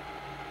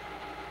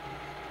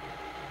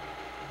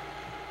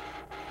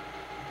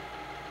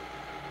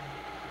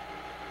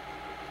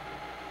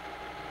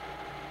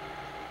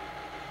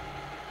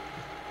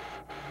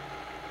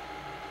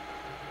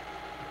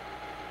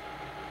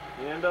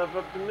 Handoff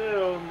up the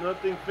middle.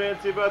 Nothing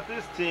fancy about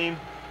this team.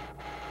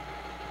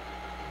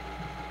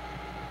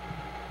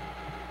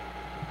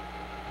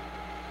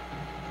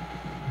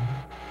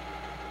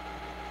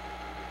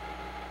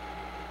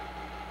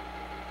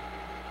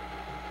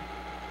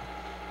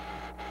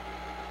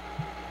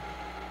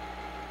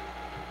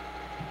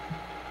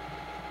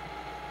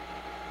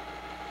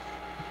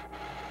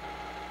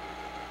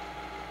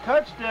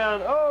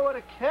 Touchdown! Oh, what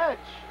a catch!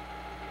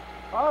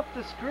 Off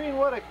the screen,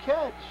 what a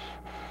catch!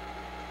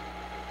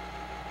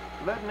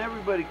 Letting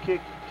everybody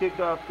kick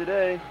off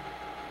today.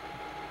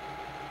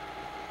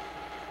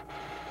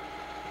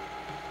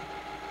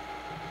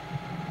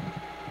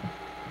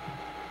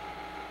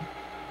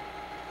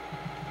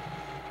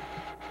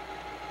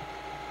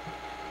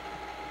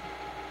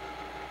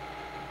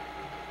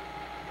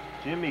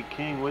 Jimmy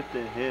King with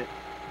the hit.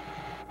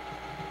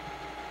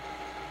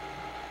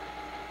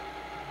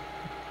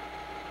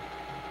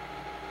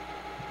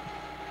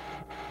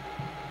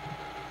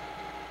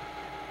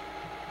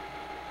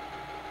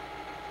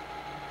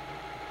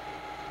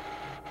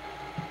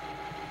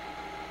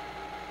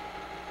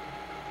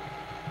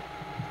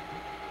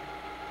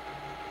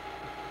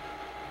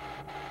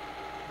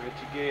 Reggie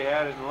Gay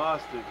had it and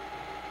lost it.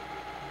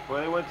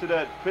 Well, they went to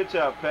that pitch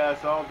out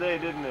pass all day,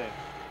 didn't they?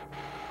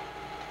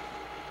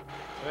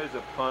 There's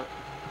a punt.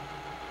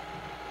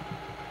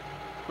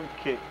 Quick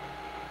kick.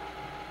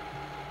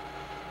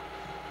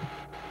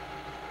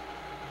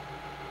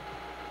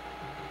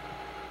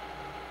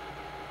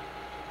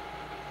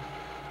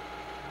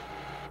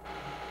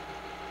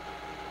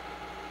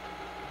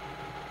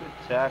 Good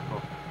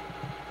tackle.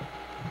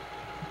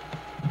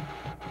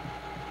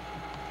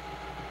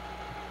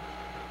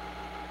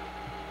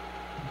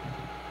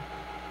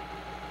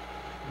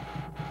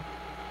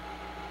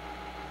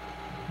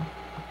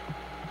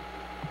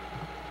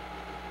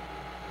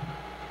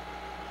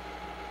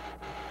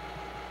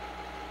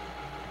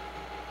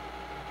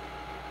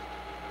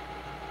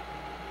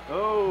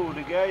 Oh,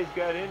 the guys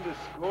got in to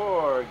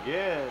score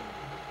again.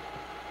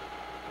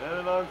 And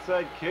an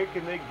onside kick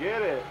and they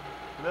get it.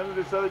 None of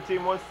this other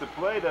team wants to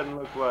play, doesn't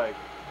look like.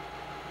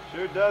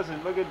 Sure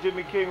doesn't. Look at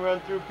Jimmy King run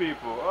through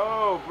people.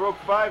 Oh, broke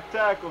 5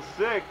 tackles,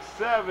 6,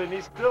 7.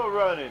 He's still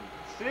running.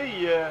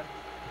 See ya.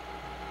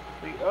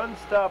 The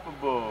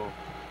unstoppable.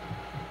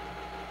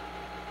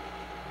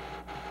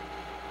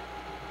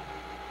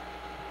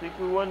 Think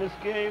we won this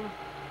game?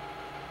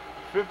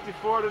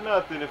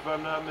 54-0, if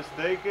I'm not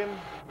mistaken.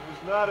 It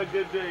was not a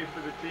good day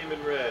for the team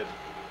in red.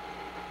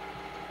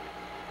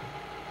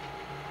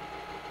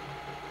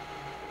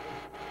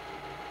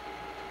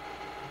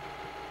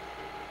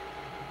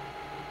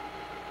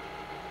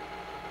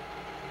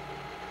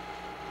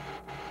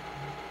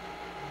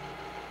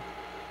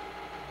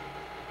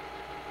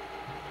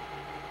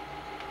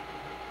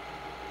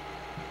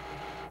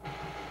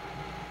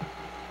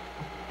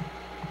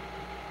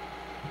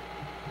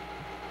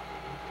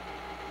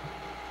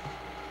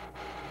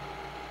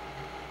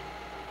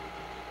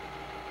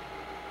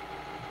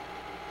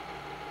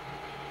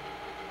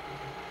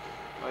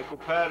 Michael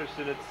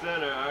Patterson at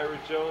center, Ira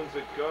Jones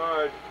at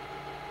guard.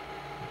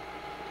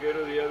 Forget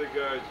who the other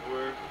guards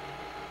were.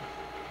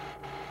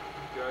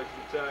 Guards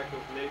and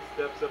tackles. Nate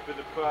steps up in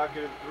the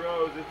pocket and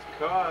throws. It's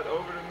caught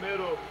over the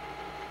middle.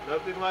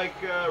 Nothing like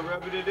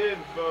rubbing it in,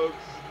 folks.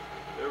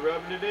 They're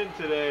rubbing it in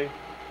today.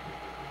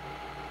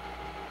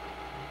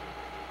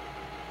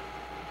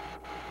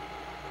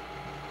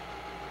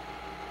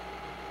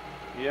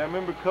 Yeah, I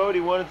remember Cody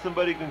wanted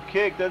somebody who can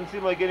kick. Doesn't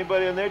seem like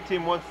anybody on their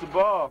team wants the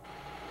ball.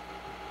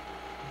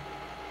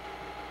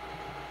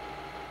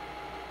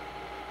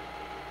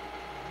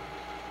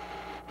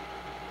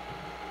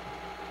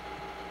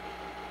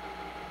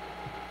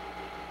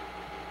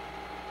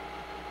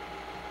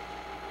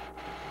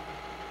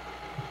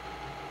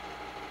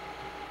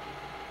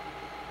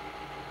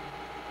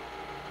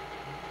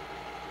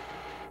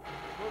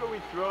 What are we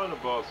throwing the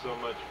ball so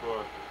much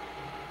for?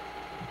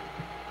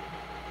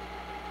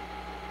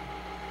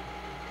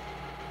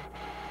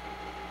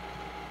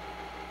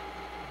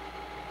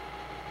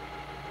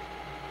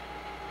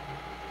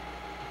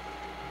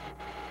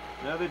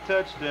 Another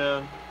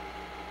touchdown.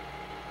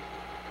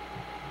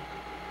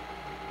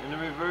 In the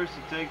reverse,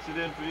 it takes it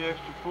in for the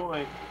extra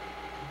point.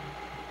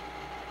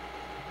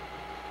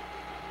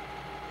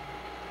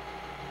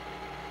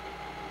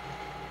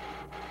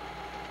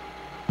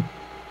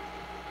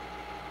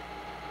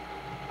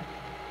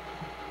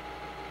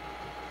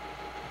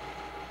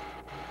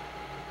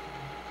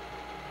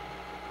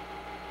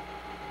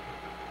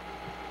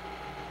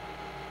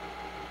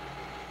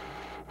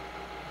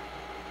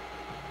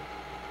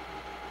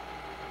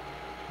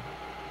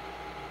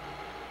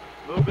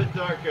 A little bit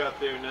dark out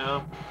there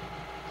now.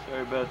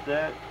 Sorry about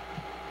that.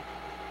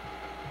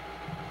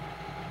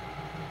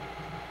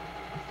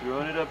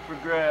 Throwing it up for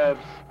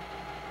grabs.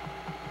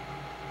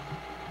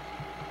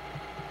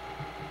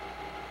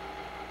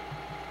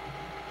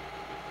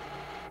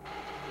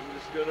 I'm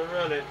just gonna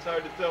run it. It's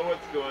hard to tell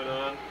what's going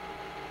on.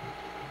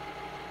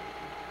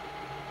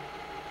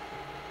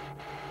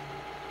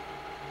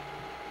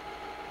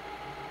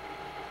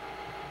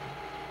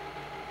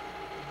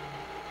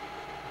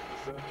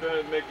 So I'm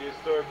trying to make a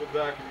historical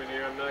document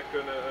here. I'm not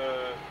going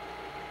to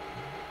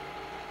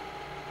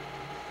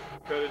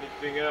cut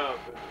anything out,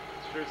 but it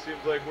sure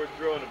seems like we're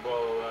throwing the ball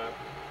a lot.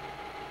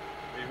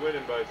 Be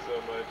winning by so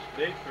much.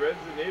 Nate threads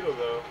the needle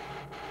though.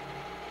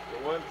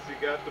 For once he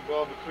got the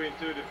ball between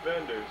two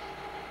defenders.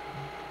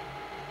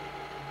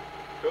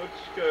 Coach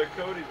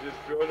Cody's just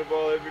throwing the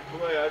ball every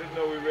play. I didn't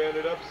know we ran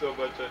it up so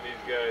much on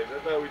these guys. I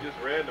thought we just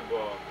ran the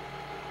ball.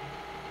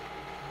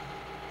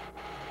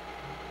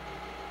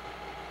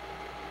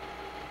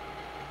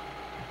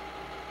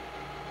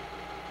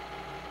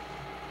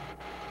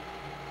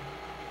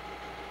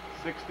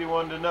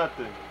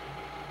 $61-0.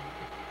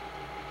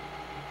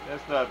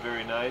 That's not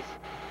very nice.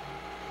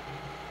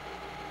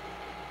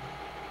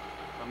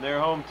 On their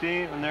home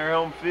team, on their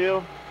home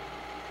field,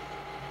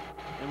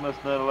 they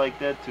must not have liked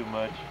that too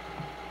much.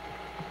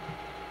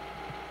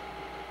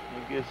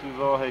 I guess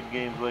we've all had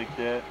games like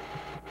that.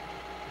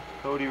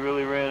 Cody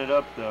really ran it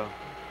up though.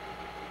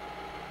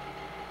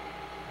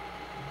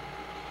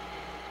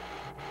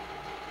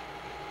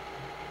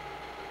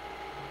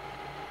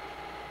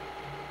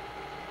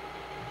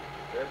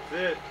 That's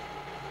it.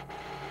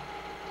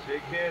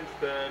 Shake hands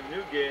time.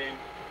 New game.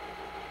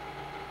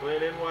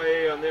 Playing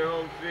NYA on their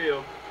home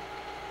field.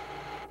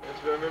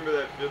 That's where I remember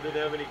that field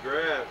didn't have any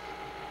grass.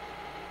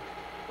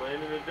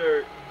 Playing in the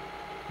dirt.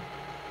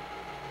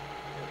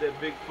 Had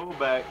that big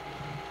fullback.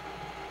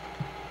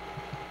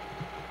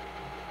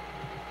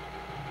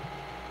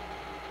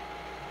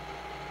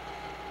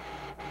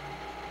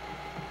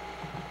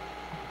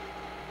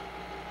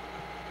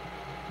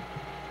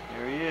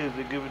 There he is.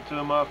 They give it to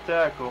him off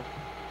tackle.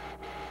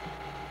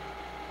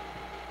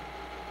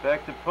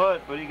 Back to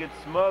punt, but he gets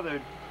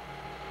smothered.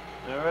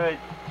 Alright,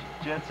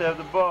 Jets have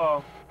the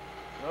ball.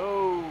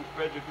 Oh,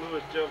 Frederick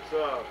Lewis jumps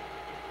off.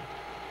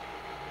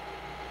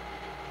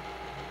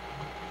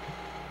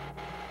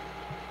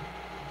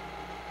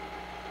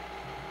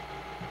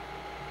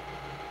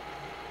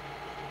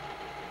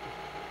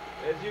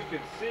 As you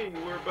can see,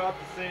 we're about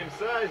the same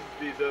size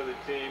as these other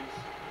teams,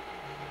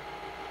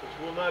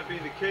 which will not be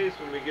the case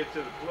when we get to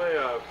the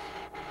playoffs.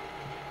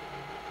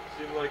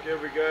 Seemed like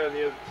every guy on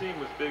the other team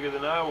was bigger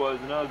than I was,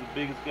 and I was the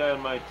biggest guy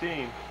on my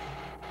team.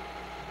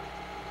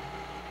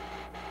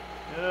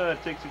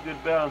 It takes a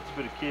good balance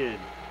for the kid.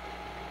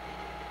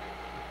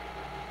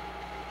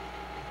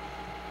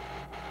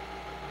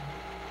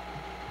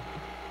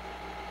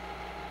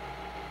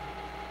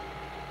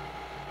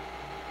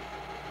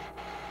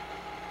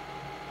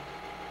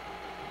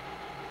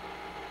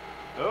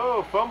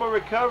 Oh, fumble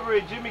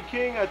recovery, Jimmy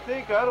King, I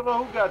think. I don't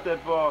know who got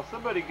that ball.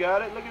 Somebody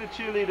got it. Look at the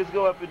cheerleaders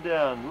go up and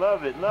down.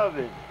 Love it, love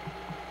it.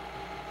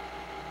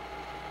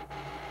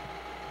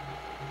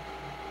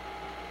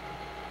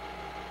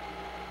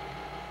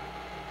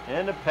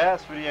 And a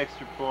pass for the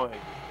extra point.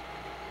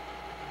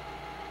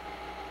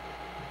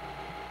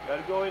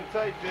 Gotta go in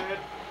tight, Dad.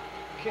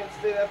 Can't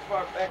stay that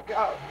far back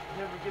out.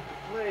 Never get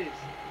the plays.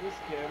 This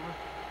camera.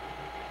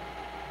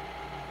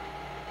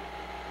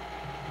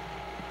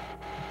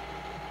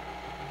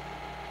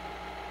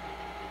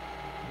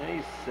 And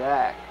he's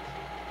sacked.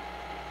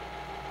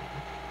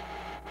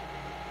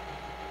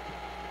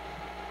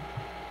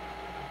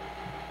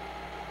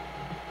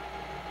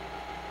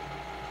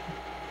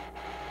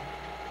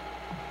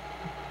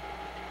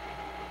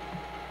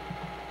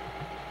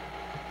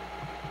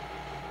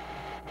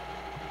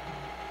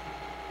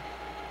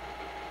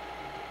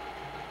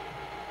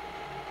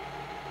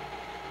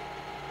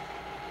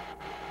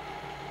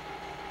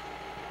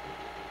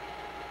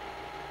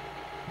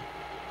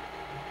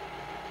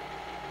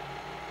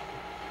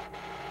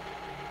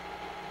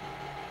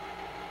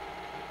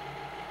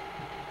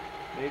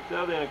 Nate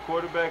Dudley and a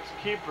quarterback's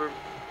keeper.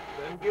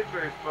 Doesn't get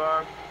very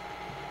far.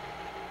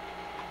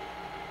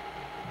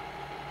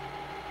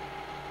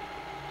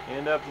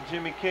 Hand up to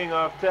Jimmy King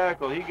off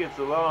tackle. He gets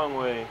a long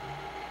way.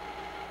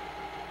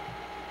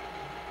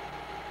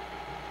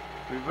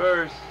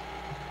 Reverse.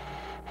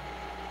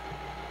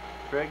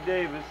 Craig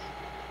Davis.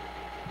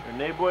 Or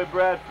Nayboy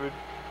Bradford.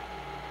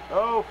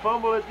 Oh,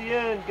 fumble at the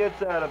end.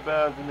 Gets out of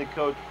bounds and the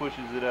coach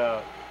pushes it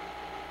out.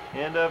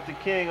 Hand off to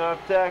King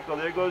off tackle.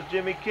 There goes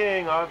Jimmy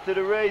King off to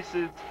the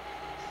races.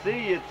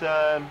 See ya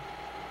time.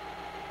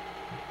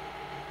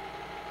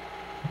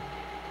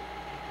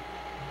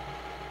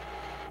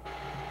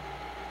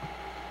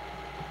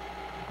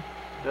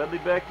 Dudley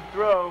back to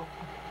throw.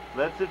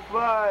 Lets it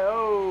fly.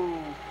 Oh.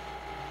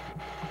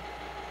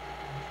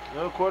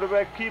 No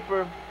quarterback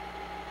keeper.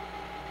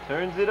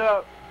 Turns it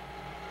up.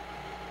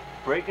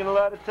 Breaking a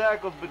lot of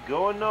tackles, but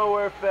going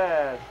nowhere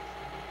fast.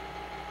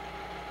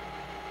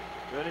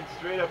 Running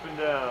straight up and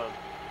down.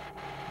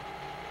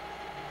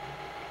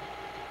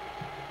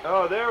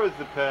 Oh, there was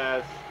the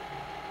pass.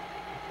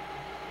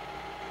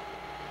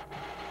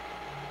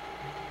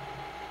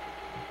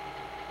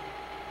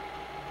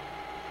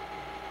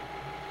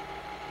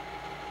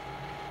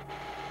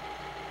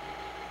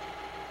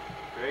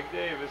 Craig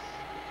Davis.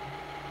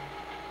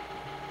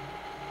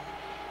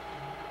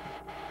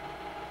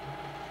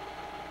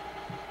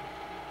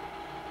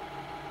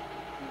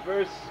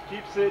 Reverse,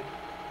 keeps it,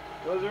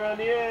 goes around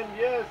the end,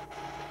 yes!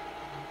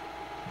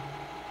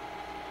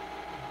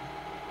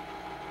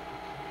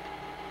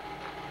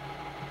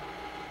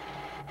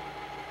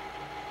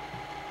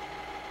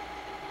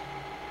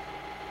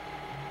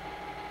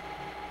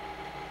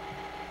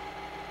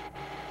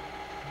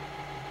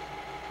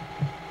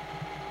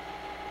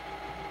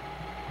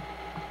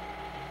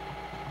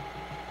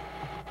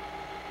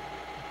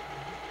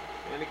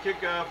 And a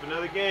kickoff,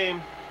 another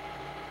game.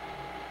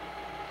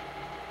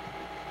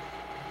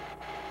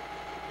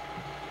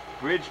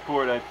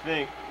 Bridgeport, I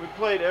think. We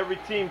played every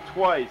team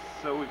twice,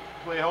 so we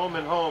play home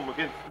and home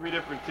against 3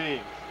 different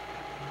teams.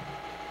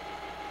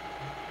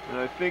 And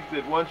I think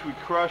that once we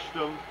crushed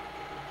them,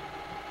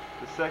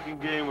 the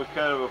second game was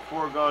kind of a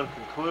foregone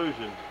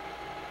conclusion.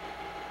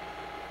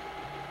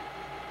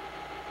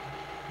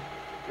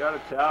 Got a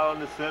towel on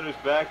the center's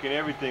back and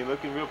everything,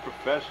 looking real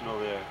professional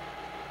there.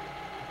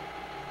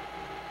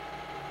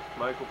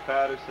 Michael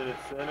Patterson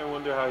at center,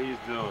 wonder how he's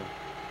doing.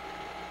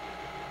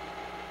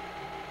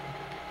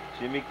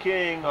 Jimmy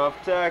King off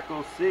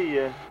tackle, see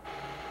ya.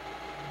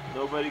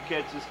 Nobody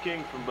catches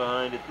King from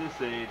behind at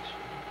this age.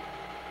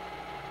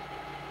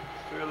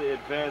 It's fairly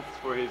advanced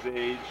for his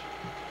age.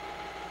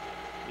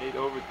 Nate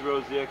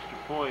overthrows the extra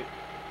point.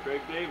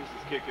 Craig Davis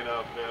is kicking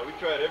off now. We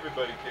tried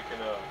everybody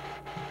kicking off.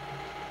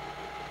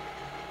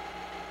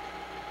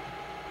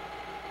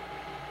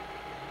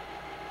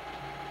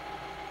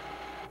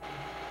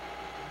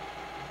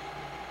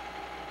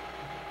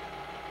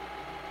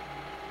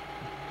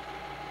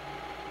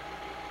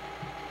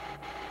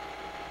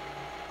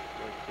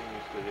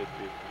 To hit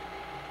people.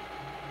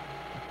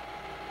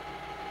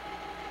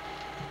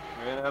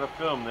 Ran out of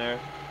film there.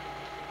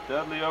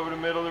 Dudley over the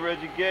middle to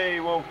Reggie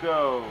Gay, won't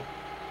go.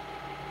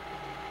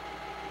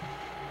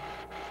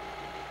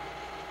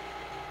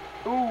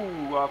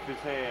 Ooh, off his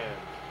hands.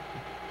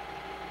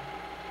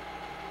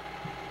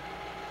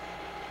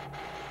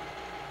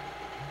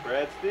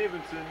 Brad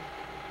Stevenson.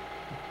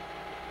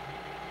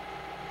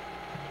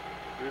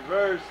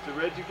 Reverse to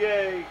Reggie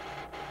Gay.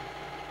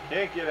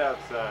 Can't get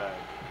outside.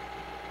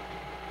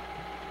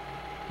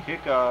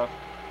 Kickoff.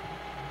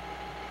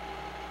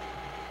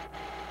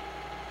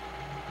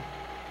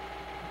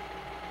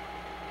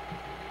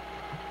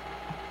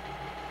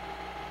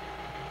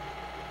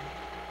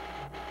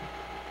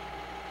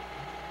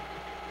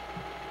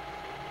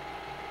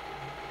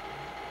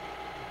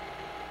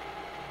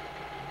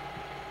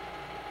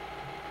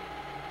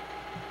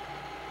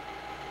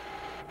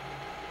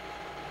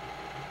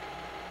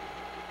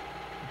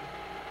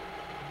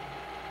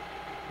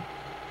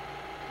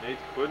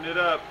 Nate's putting it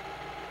up.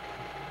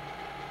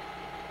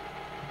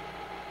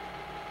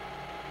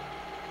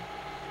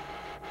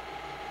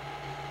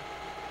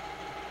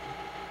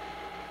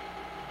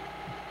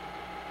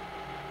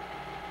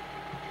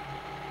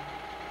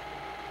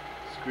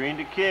 Screen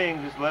to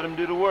King, just let him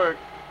do the work.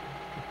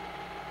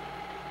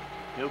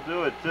 He'll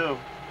do it too.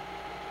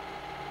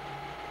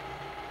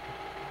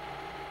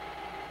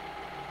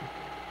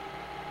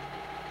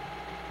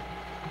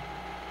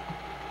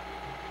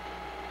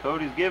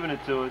 Cody's giving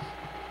it to us.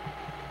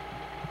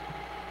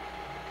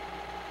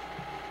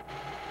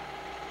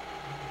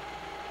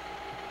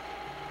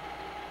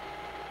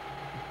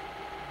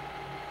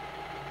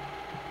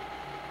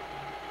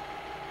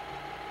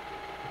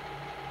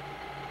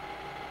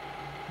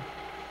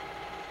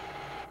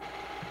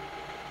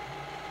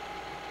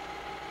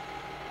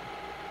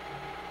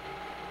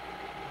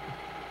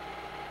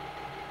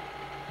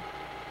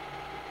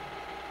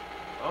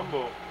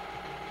 Humble.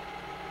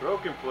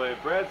 Broken play.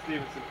 Brad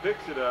Stevenson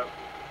picks it up.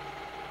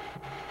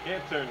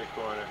 Can't turn the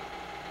corner.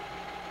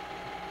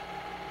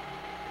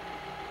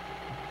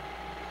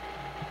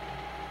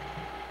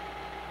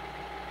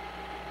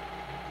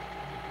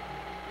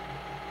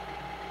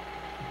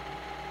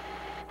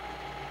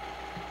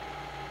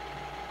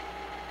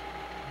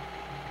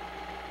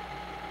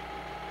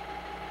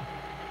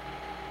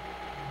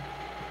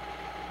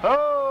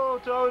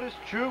 toe it is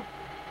Troop,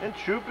 and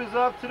Troop is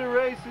off to the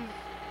races.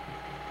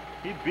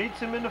 He beats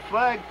him in the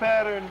flag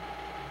pattern.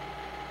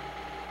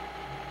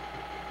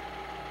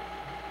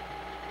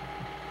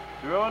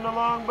 Throwing the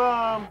long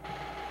bomb.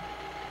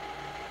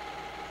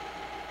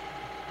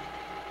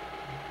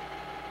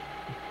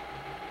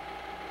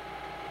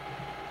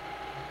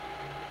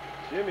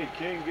 Jimmy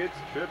King gets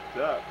tripped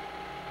up.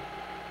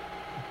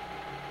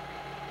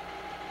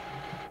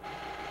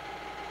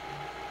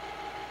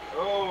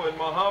 Oh, and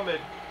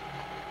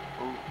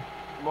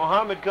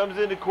Muhammad comes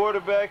into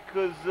quarterback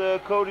because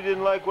Cody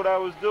didn't like what I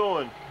was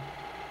doing.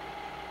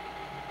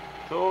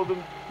 Told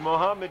him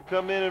Muhammad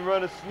come in and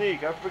run a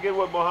sneak. I forget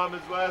what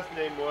Muhammad's last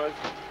name was.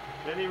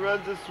 Then he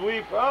runs a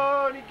sweep.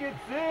 Oh, and he gets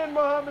in.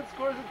 Muhammad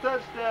scores a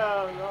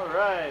touchdown. All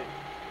right.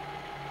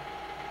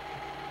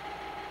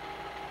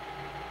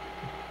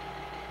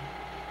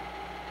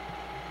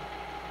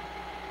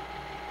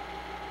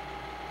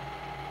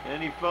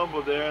 And he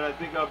fumbled there, and I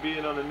think I'll be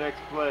in on the next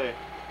play,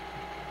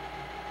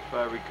 if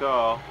I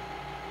recall.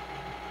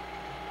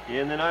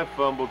 Yeah, and then I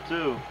fumbled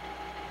too.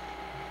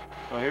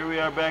 Well, here we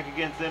are back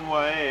against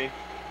NYA.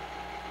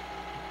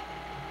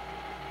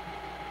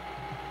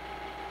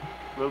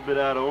 A little bit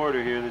out of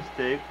order here, this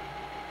tape.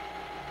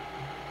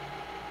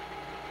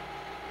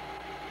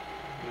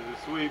 There's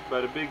a sweep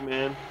by the big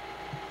man.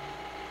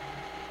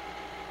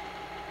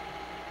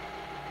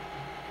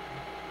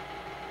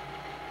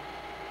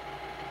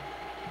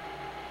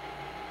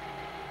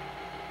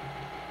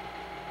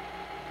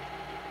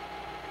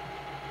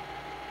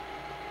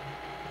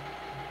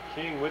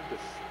 King with the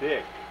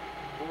stick.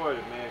 Boy,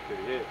 the man could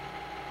hit.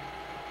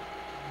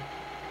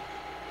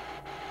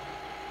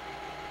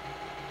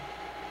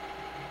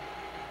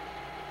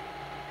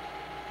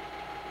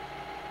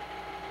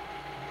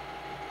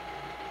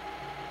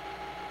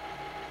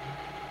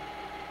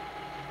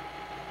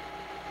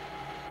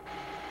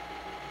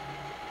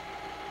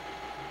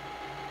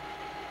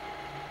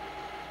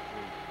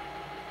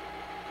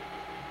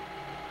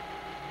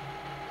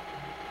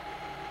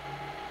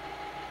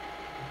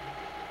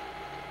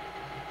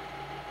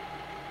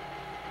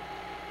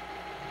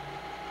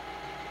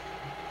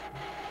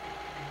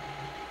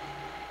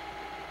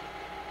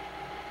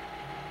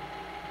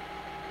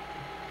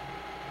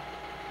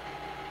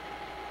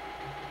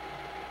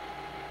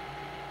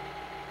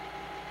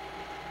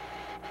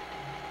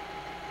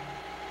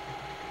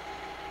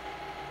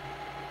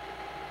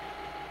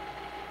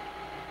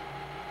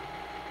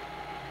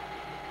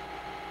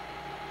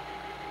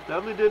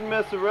 Dudley didn't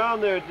mess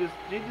around there.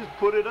 He just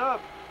put it up.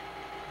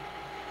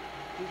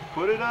 Just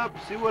put it up.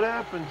 See what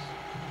happens.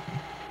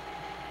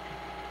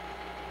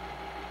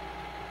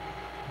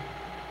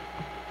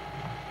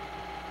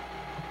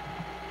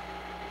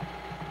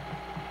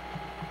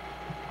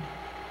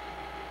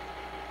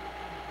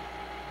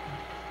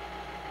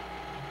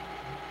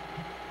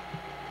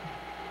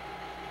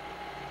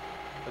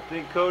 I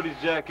think Cody's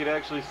jacket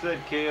actually said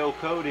KO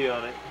Cody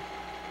on it.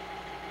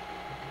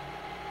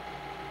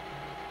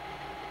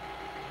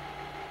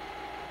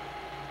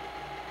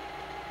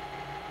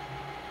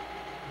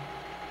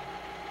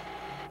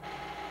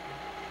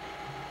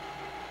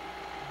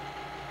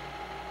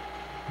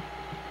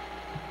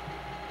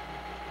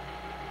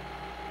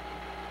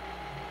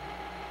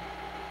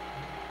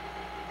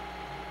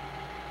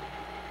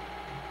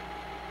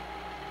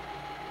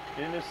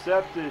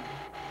 Intercepted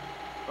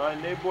by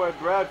Neighboy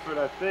Bradford,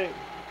 I think.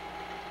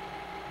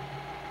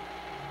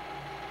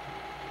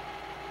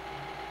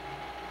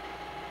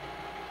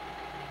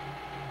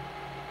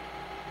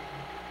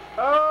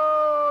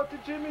 Oh, to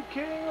Jimmy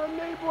King on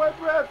Neighboy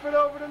Bradford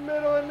over the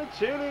middle, and the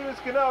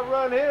cheerleaders can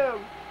outrun him.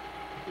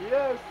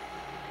 Yes.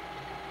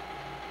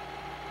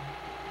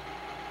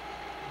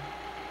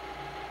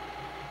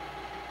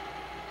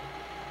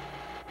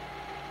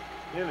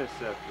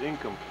 Intercept,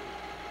 incomplete.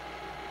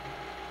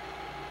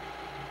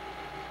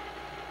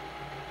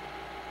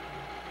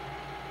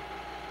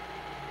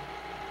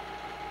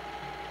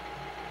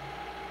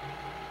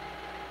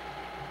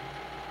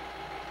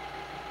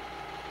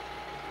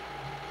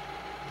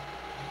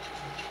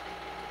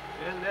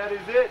 And that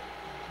is it,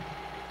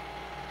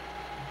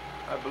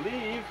 I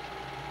believe.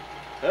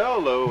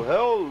 Hello,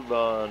 hold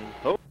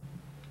on.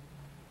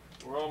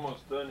 We're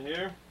almost done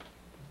here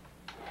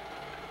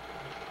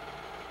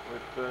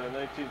with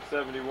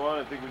 1971.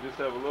 I think we just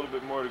have a little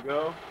bit more to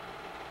go.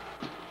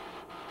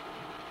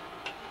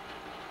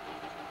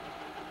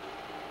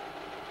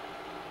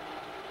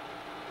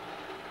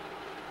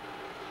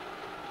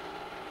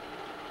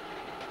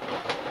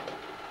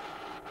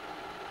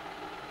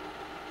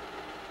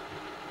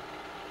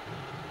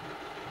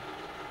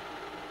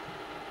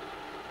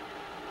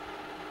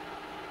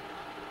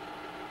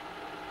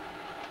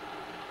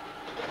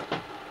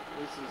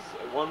 This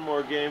is one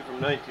more game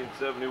from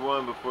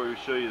 1971 before we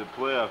show you the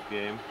playoff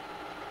game.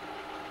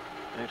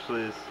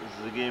 Actually, this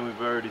is a game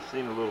we've already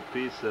seen a little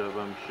piece of,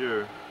 I'm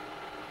sure.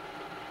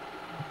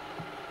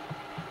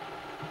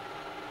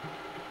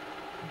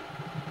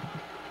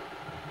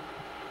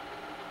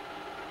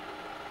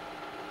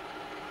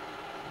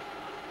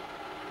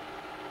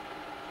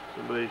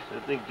 So probably, I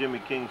think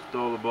Jimmy King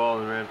stole the ball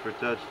and ran for a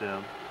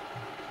touchdown.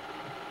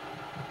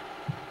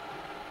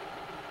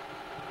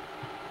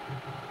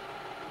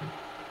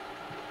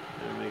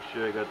 Let me make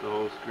sure I got the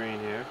whole screen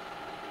here.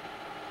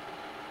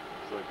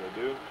 Looks like I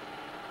do.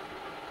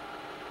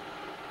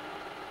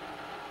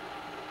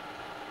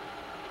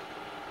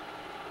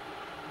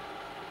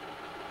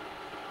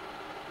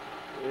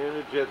 And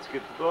the Jets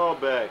get the ball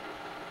back.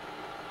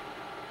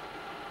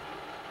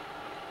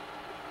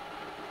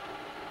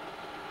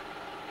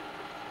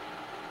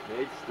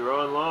 Nate's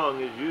throwing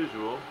long as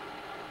usual.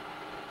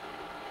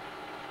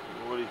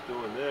 Don't know what he's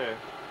doing there.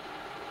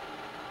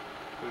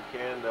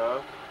 Quick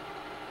handoff.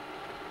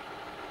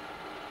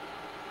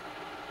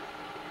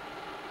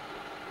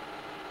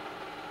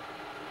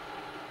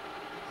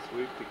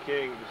 Sweep the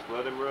King, just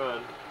let him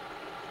run.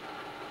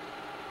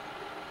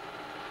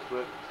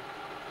 Flipped.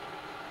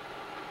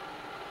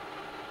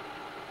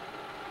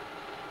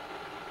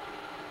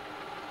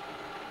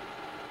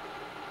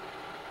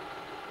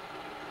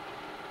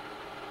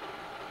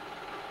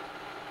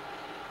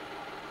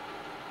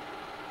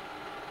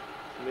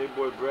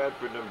 Boy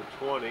Bradford, number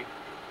 20.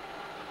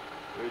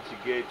 Reggie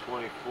Gay,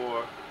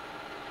 24.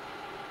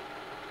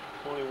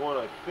 21,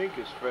 I think,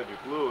 is Frederick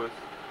Lewis,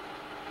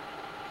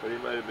 but he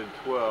might have been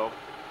 12.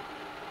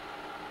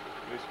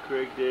 There's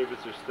Craig Davis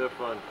or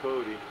Stephon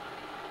Cody.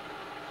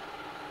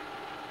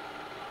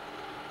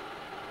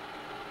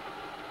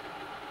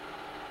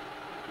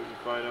 Couldn't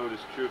find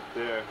Otis Troop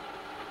there.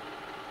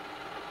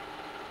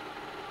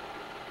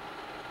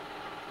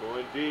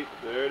 Going deep,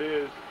 there it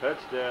is.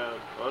 Touchdown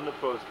on the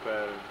post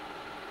pattern.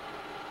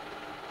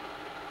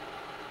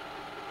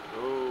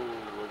 Oh,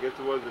 I guess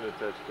it wasn't a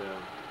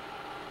touchdown.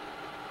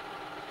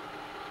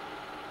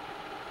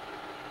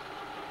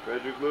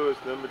 Frederick Lewis,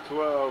 number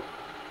 12.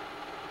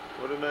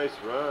 What a nice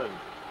run.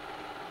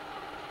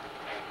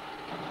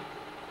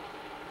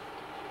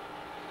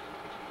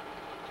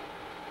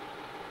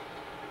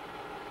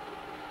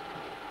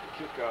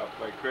 Kickoff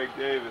by Craig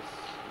Davis.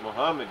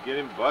 Muhammad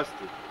getting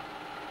busted.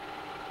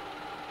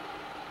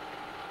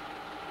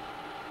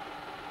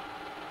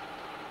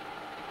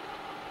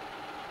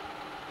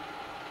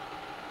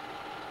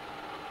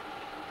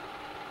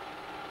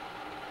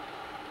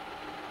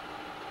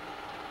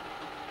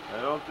 I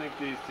don't think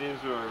these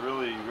teams were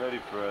really ready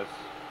for us.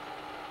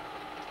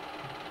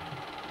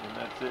 And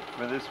that's it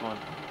for this one.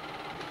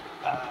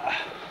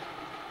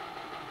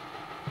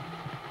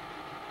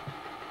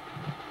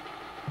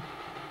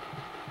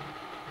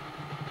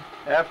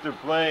 After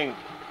playing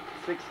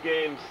 6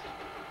 games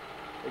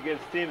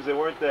against teams that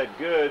weren't that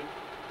good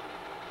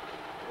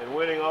and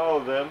winning all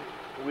of them,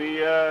 we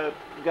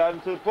got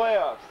into the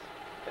playoffs.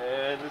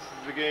 And this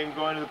is the game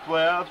going to the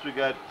playoffs. We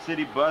got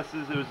city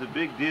buses. It was a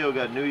big deal.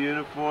 Got new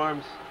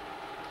uniforms.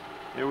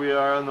 Here we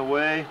are on the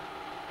way.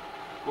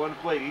 Going to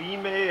play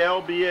Lime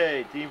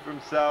LBA, team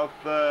from South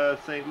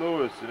St.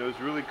 Louis. And it was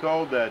really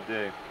cold that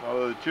day.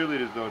 Although the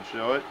cheerleaders don't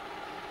show it.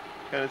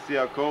 Kind of see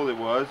how cold it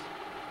was.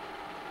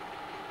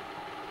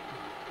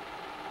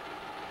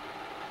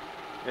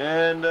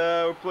 And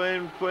we're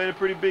playing a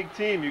pretty big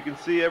team. You can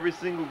see every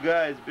single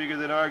guy is bigger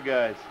than our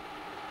guys.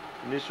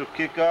 Initial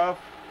kickoff.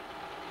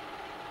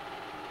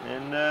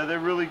 And they're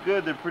really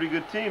good. They're a pretty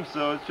good team,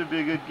 so it should be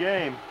a good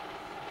game.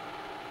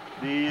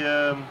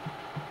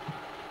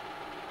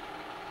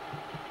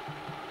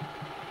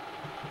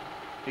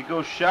 He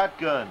goes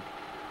shotgun.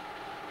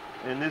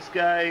 And this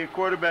guy,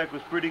 quarterback,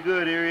 was pretty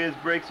good. Here he is,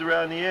 breaks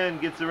around the end,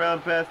 gets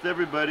around past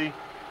everybody.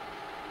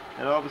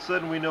 And all of a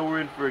sudden we know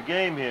we're in for a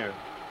game here.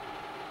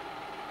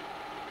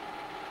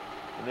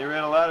 And they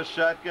ran a lot of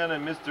shotgun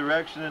and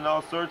misdirection and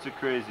all sorts of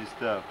crazy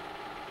stuff.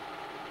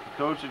 The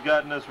coach had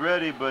gotten us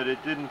ready, but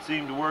it didn't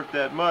seem to work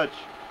that much.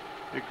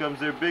 Here comes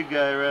their big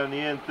guy around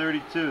the end,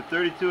 32.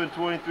 32 and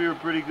 23 were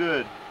pretty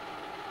good.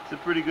 It's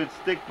a pretty good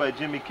stick by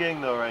Jimmy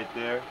King, though, right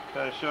there.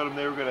 Kind of showed them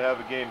they were going to have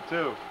a game,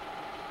 too.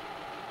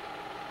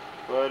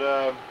 But,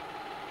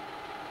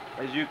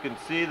 as you can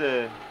see,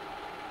 if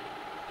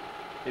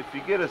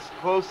you get a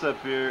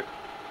close-up here,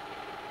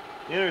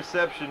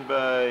 interception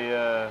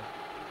by,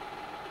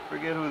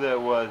 forget who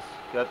that was,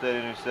 got that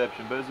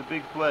interception, but it was a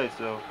big play,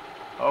 so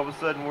all of a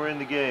sudden we're in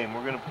the game.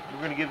 We're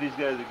gonna give these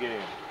guys a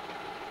game.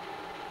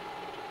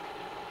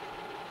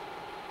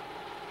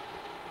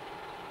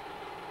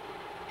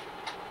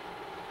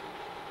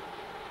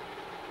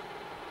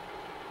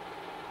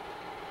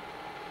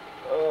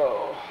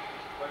 Oh.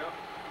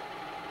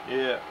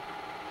 Yeah.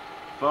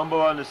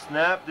 Fumble on the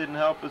snap didn't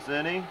help us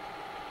any.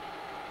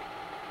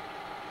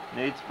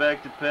 Nate's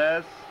back to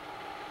pass.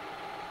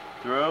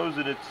 Throws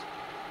and it's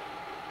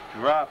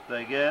dropped,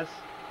 I guess.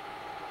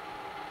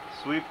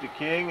 Sweep to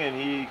King and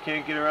he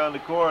can't get around the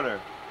corner.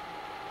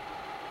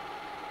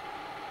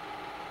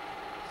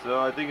 So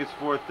I think it's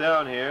 4th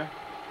down here.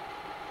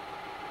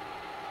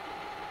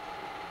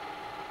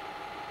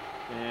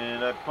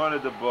 And I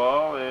punted the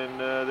ball and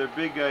their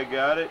big guy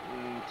got it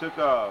and took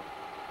off.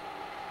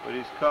 But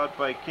he's caught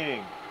by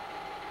King.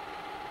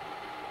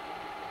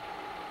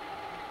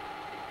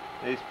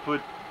 They put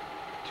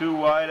 2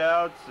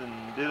 wideouts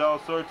and did all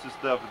sorts of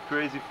stuff with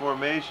crazy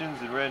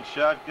formations and ran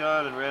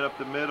shotgun and ran up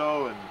the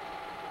middle, and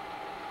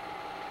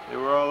they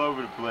were all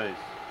over the place.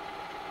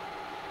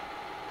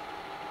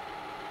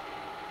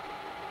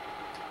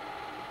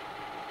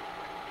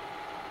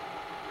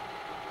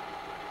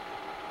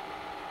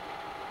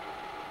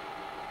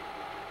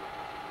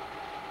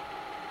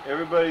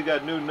 Everybody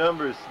got new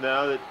numbers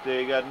now that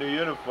they got new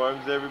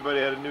uniforms. Everybody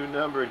had a new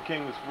number, and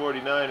King was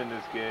 49 in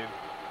this game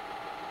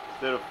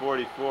instead of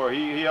 44.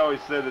 He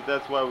always said that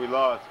that's why we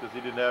lost, because he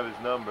didn't have his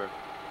number.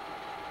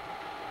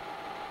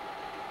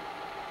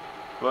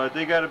 But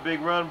they got a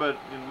big run, but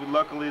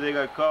luckily they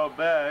got called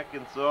back,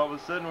 and so all of a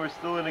sudden we're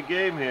still in a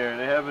game here.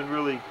 They haven't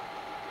really,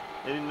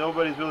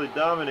 nobody's really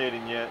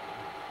dominating yet.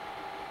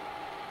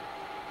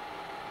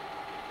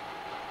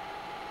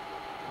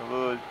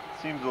 Although it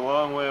seems a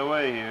long way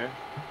away here.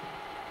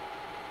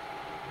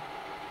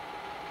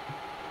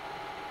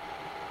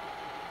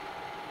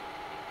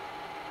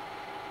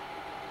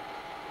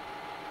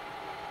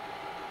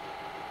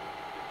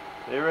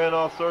 They ran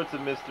all sorts of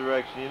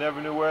misdirection. You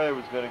never knew where they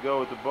was going to go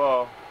with the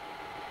ball.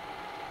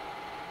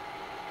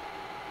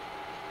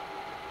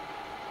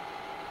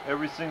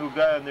 Every single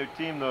guy on their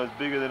team, though, is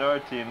bigger than our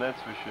team,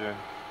 that's for sure.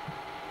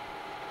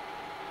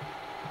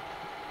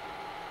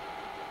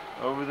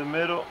 Over the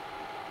middle.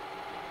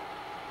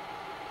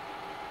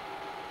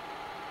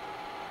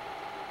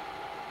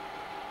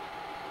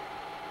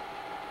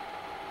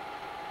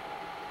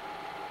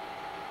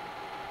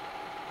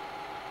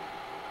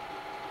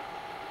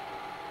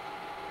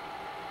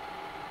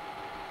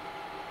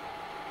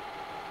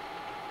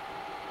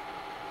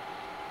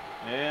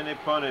 And they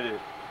punted it.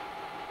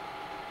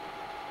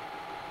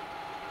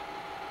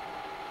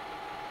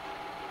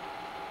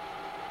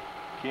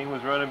 King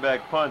was running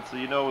back punt, so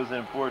you know it was an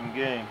important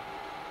game.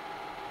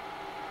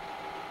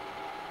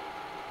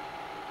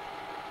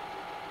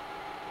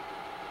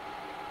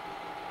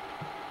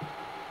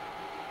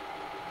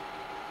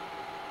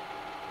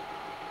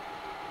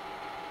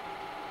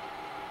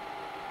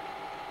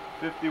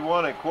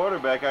 "51 at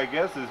quarterback, I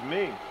guess, is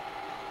me."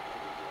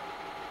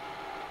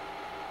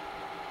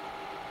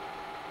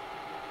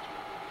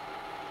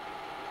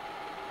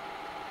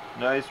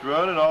 Nice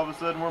run, and all of a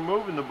sudden we're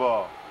moving the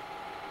ball.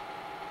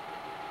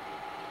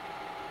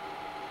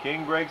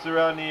 King breaks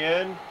around the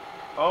end.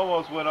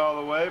 Almost went all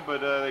the way, but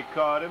they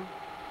caught him.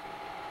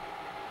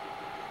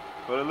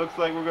 But it looks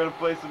like we're going to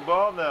play some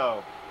ball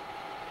now.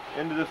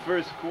 Into the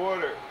first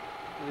quarter.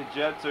 The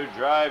Jets are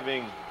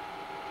driving.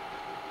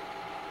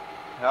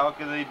 How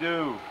can they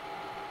do?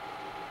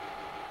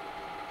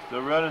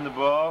 Still running the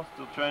ball.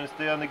 Still trying to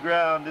stay on the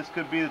ground. This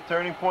could be the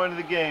turning point of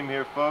the game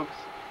here, folks.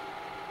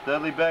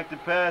 Dudley back to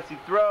pass. He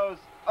throws.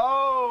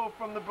 Oh,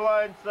 from the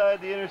blind side,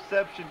 the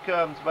interception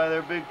comes by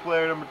their big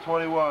player, number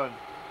 21.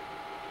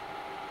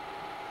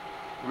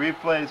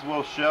 Replays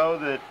will show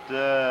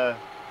that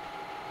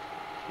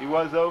he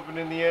was open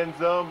in the end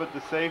zone, but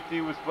the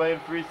safety was playing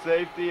free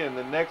safety, and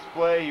the next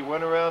play he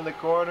went around the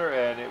corner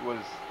and it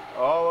was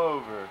all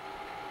over.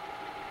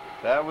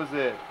 That was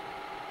it.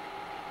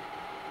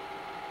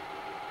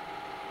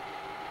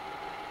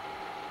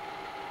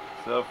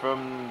 So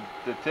from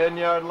the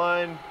 10-yard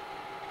line,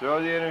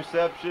 throw the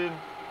interception.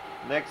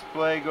 Next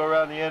play, go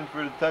around the end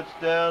for the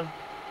touchdown.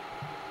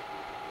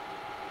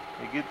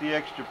 They get the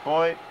extra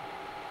point.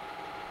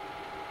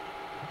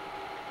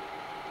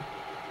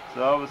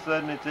 So all of a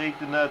sudden it's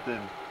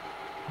 8-0.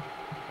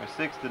 Or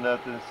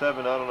 6-0,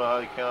 7, I don't know how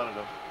they counted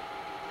them.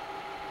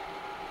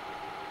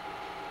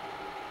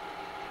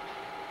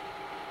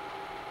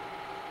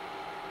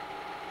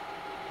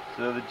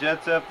 So the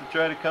Jets have to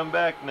try to come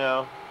back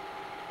now.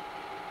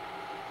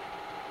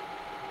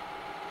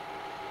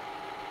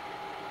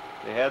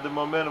 They had the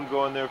momentum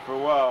going there for a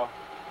while.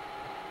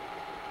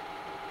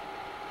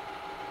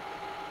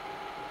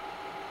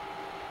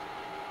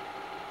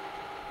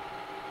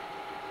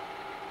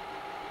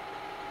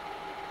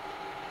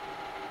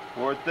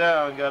 Fourth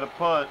down, got a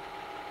punt.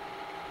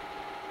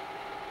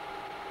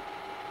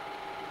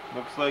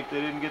 Looks like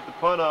they didn't get the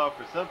punt off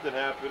or something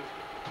happened.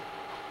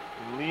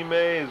 And Lime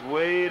is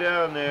way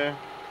down there.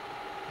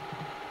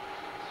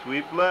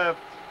 Sweep left.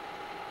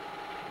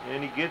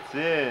 And he gets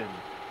in.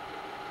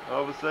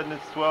 All of a sudden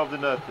it's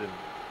 12-0.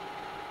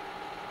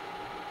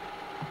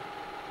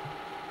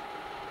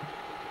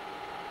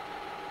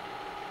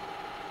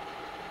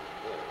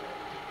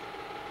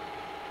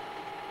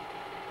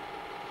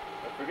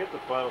 I forget the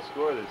final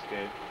score of this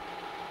game.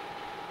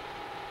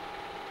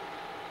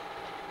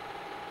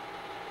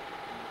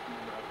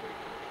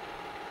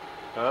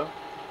 Huh?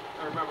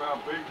 I remember how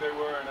big they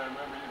were, and I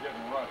remember you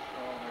getting rushed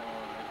all day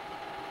long.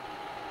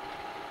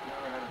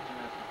 Never had a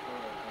chance to throw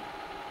that thing.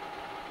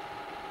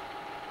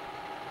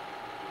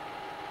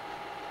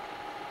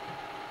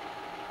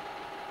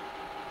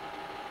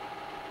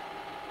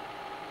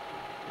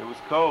 It was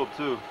cold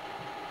too.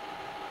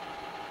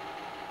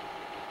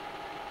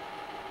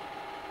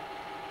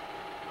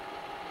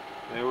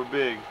 They were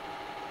big.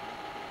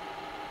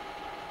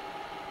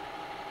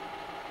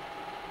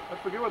 I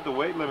forget what the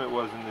weight limit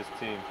was in this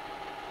team.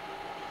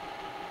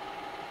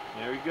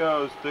 There he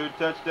goes. Third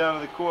touchdown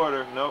of the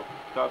quarter. Nope.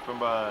 Caught from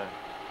behind.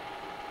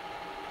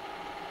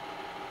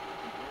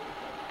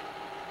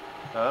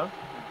 Huh?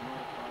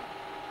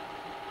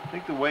 I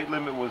think the weight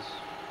limit was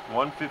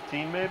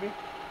 115 maybe?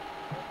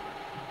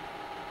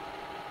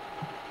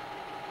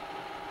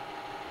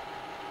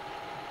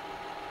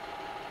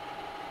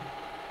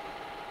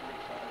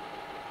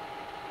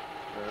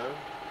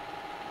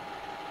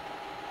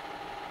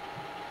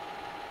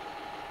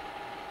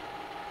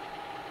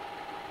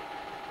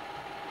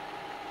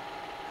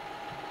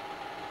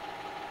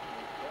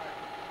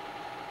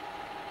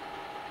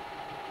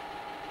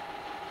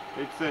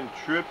 They'd send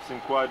trips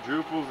and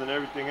quadruples and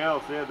everything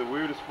else. They had the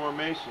weirdest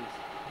formations.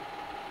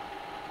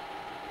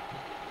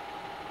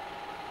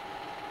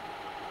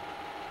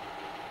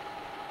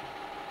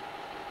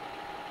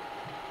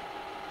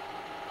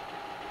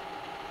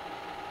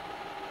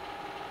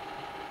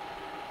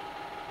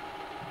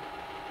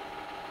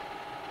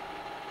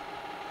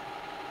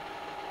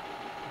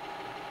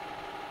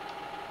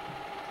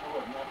 I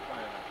was not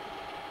playing it.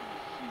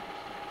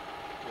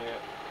 Yeah.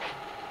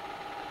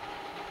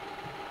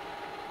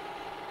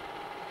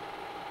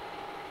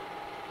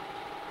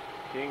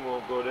 King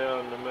won't go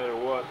down no matter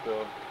what,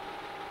 though.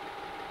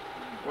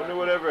 Wonder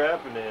whatever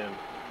happened to him.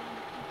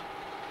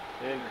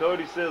 And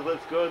Cody says,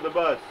 let's go to the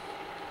bus.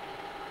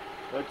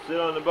 Let's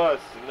sit on the bus,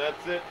 and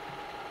that's it.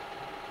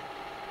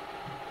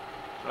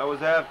 That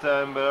was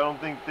halftime, but I don't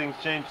think things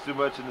changed too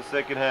much in the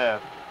second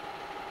half.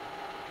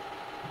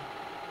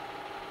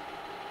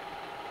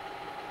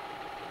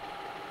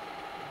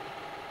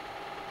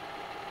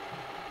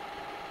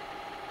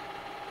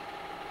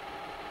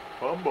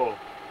 Fumble.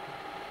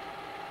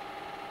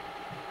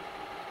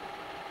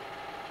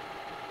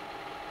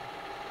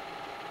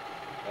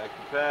 Back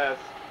to pass.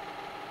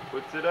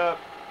 Puts it up.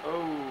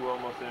 Oh,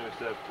 almost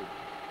intercepted.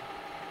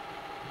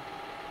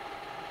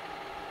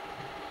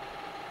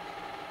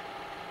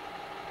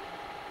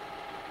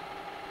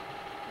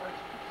 Nice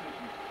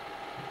precision.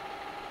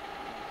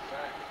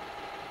 Sack.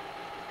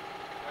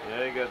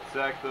 Yeah, he got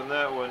sacked on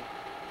that one.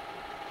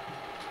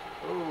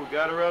 Oh,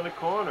 got around the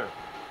corner.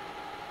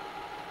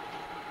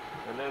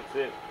 And that's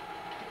it.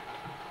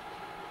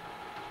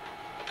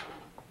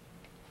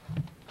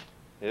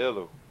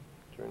 Hello.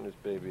 Turn this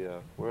baby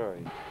off. Where are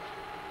you?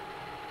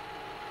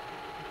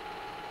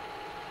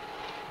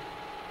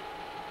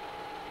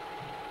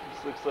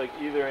 This looks like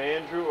either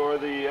Andrew or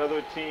the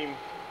other team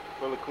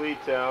for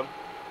LaClede Town.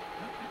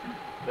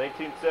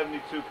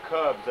 1972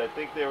 Cubs. I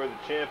think they were the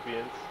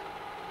champions.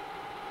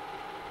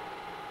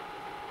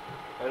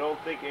 I don't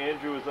think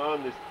Andrew was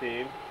on this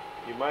team.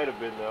 He might have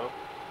been, though.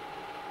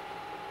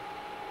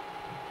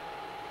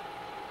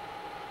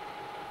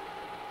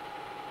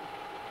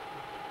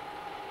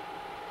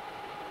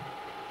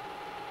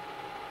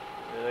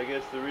 And I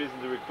guess the reason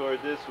to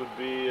record this would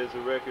be as a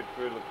record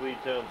for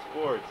LaClede Town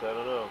Sports. I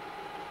don't know.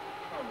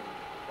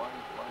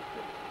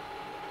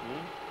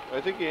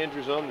 I think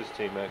Andrew's on this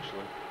team,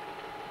 actually.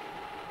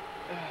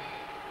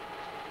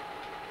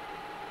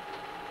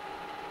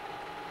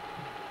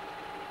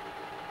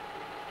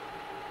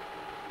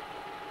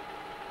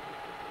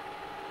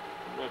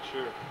 I'm not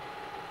sure.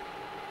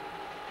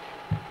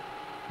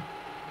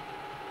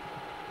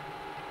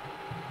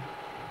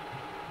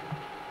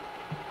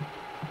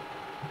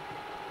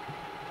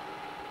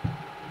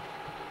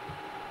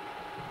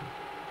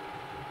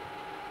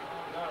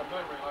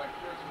 Memory like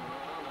this one, I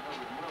don't know how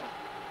we'd know.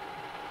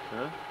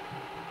 Huh?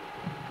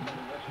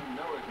 Unless you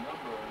know his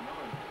number or know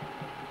him.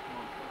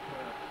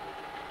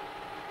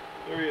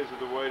 There he is with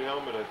the white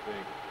helmet, I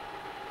think.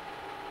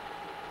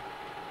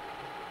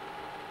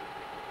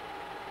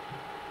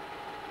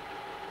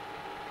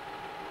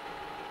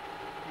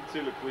 You can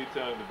see LaClede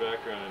Town in the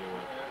background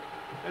anyway. Yeah.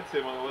 That's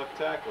him on the left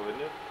tackle, isn't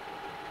it?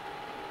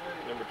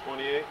 Number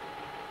 28. I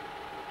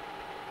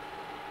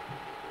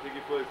think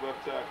he plays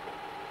left tackle.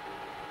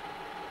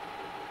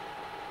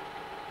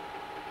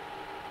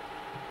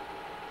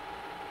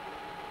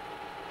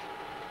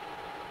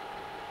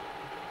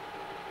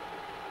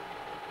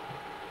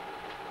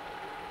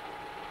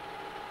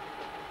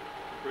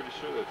 Pretty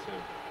sure that's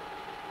him.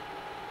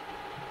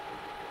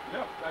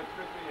 Yep, that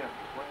could be him.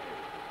 28.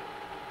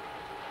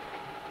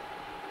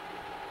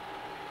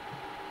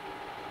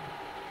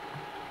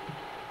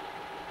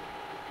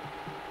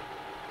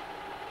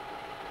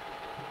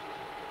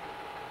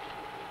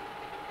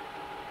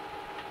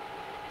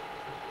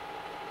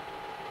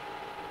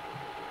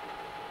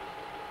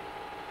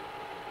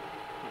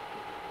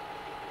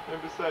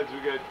 And besides, we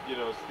got, you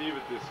know, Steve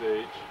at this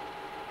age.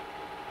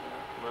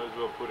 Might as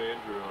well put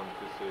Andrew on at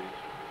this age.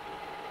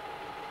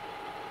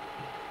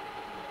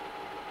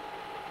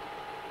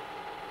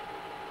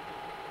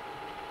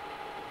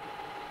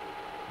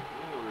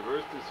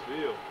 Reverse this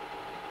field.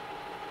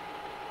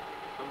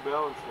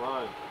 Unbalanced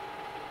line.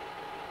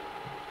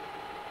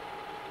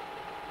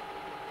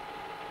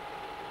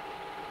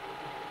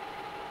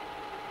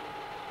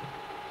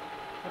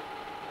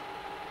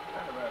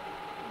 Kind of a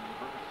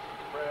reverse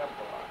crab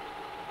block.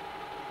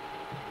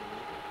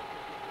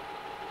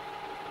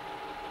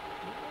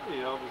 The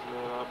Elvis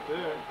man out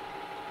there.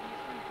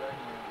 second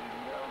one is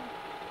even down.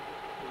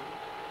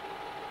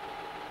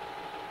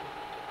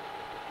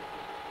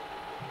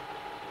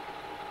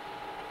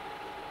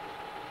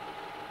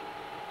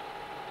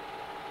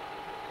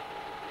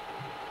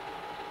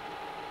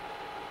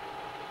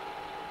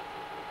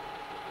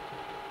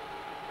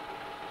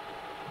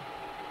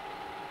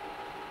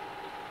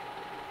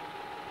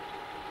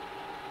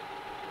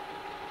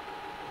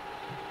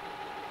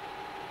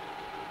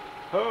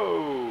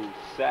 Oh,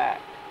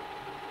 sack.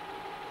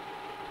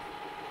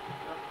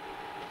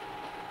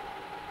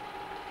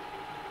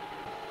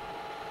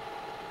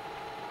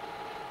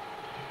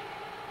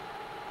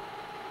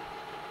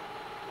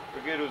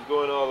 Forget who's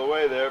going all the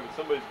way there, but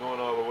somebody's going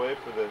all the way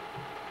for the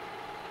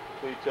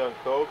LaClede Town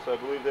Colts. I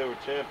believe they were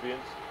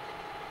champions.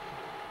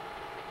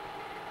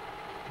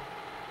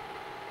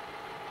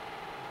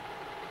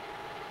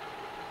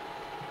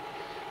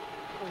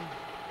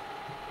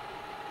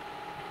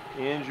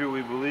 Andrew,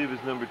 we believe,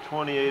 is number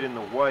 28 in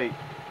the white.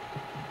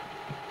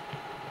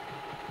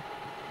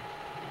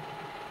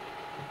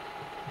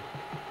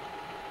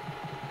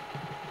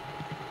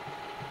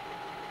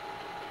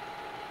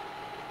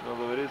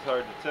 Although it is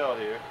hard to tell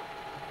here.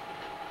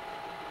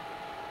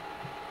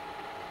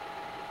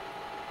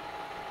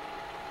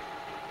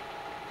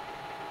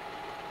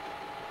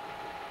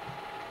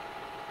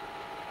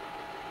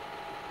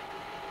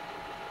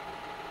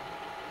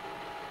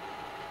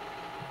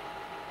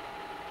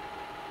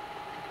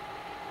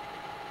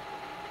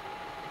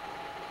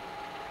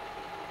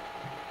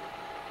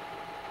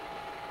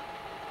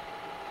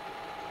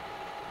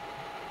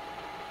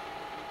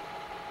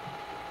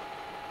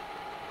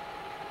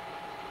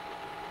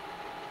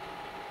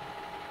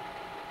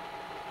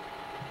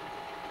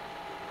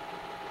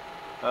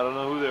 I don't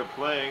know who they're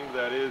playing.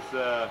 That is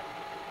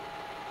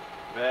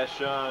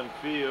Vashon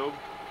Field.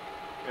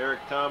 Eric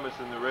Thomas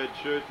in the red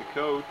shirt, the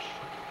coach.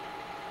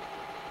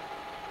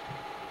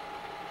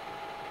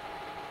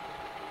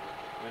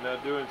 They're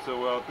not doing so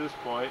well at this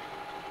point.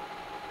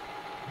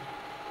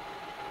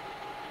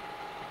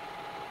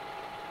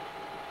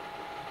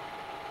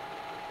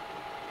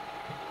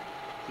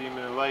 Team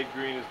in the light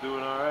green is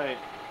doing alright.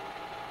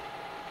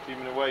 Team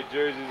in the white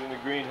jerseys and the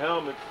green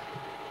helmets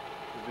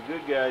is the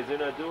good guys. They're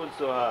not doing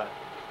so hot.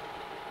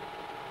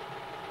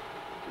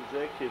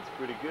 That kid's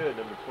pretty good,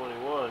 number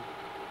 21.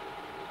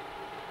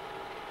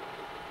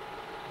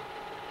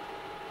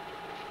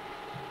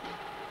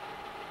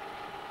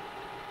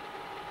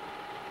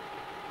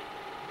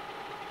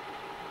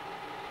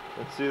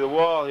 Let's see the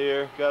wall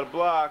here. Got a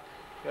block.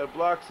 Got to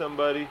block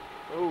somebody.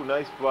 Oh,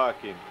 nice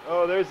blocking.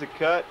 Oh, there's a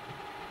cut.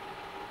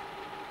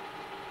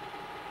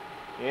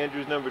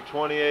 Andrew's number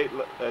 28.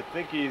 I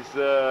think he's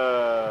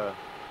no,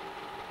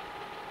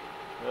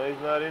 he's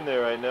not in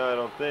there right now, I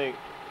don't think.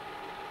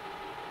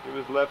 He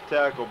was left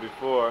tackle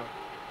before.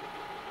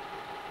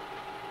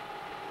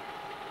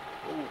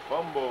 Oh,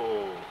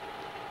 fumble.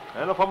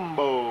 And a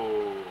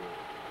fumble.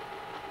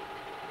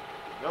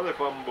 Another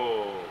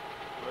fumble.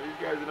 Well, these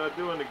guys are not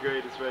doing the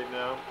greatest right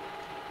now.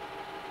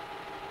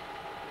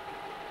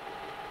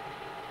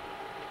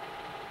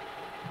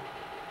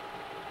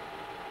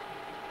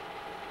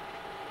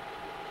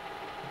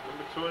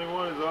 Number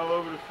 21 is all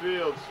over the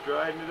field,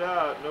 striding it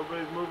out.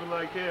 Nobody's moving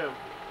like him.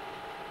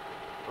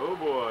 Oh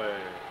boy.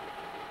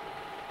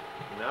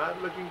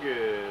 Not looking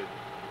good.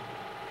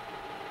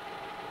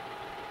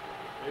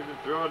 They've been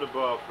throwing the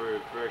ball for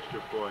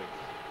extra points.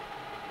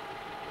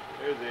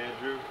 There's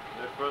Andrew.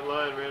 That front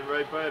line ran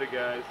right by the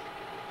guys.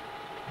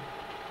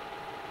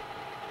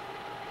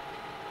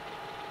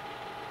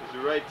 There's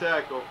the right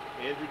tackle,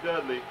 Andrew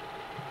Dudley.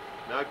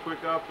 Not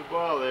quick off the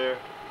ball there.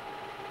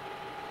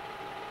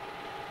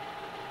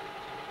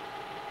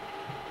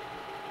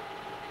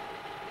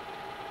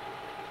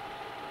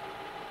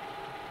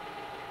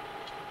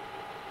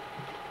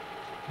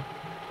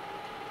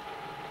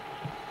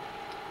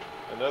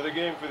 Another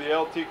game for the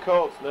LT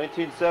Colts,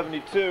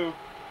 1972.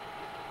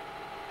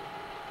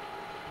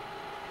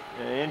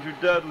 And Andrew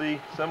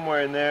Dudley,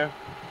 somewhere in there.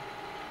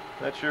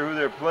 Not sure who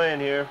they're playing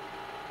here.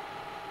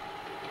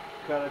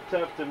 Kind of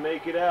tough to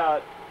make it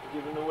out,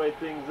 given the way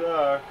things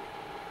are.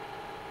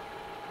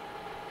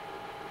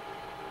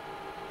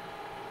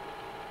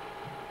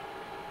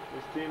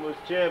 This team was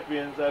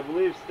champions. I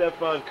believe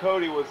Stephon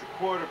Cody was the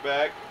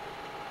quarterback.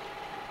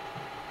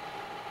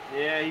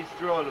 Yeah, he's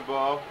throwing the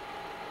ball.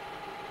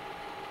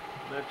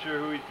 Not sure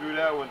who he threw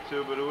that one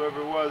to, but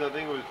whoever it was, I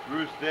think it was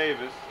Bruce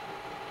Davis.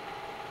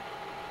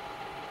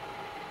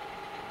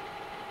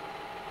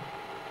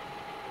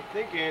 I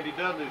think Andy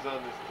Dudley's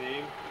on this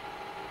team.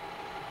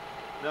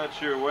 Not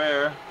sure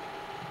where.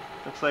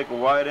 Looks like a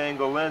wide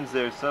angle lens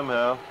there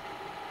somehow.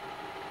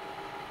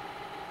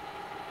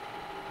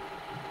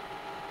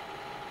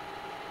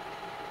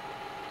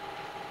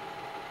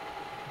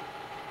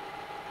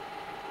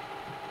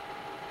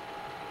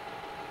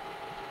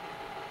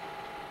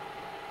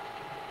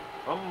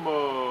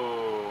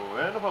 Fumble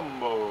and a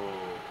fumble.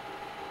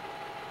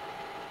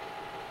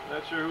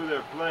 Not sure who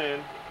they're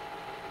playing,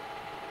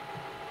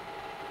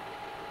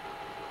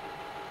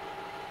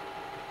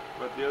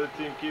 but the other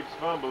team keeps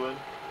fumbling.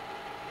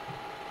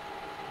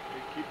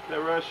 Keep the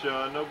rush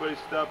on. Nobody's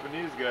stopping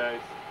these guys.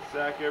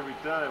 Sack every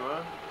time,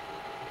 huh?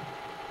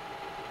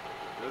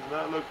 Does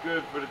not look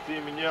good for the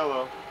team in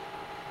yellow.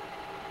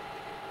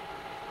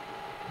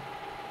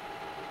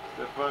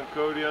 Stephon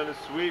Cody on the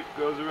sweep,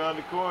 goes around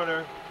the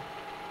corner,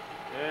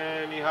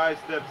 and he high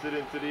steps it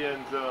into the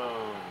end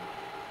zone.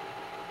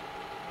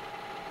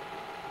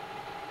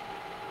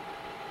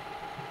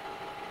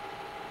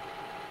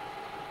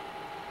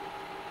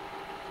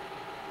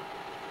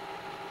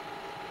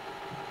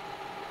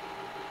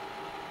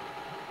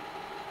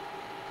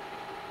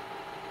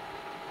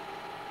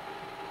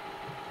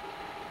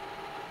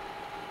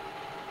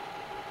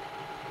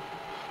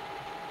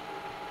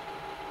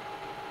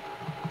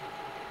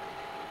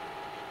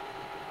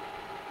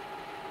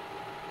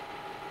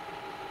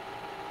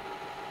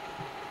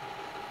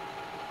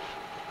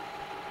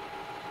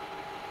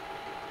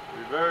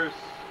 Reverse.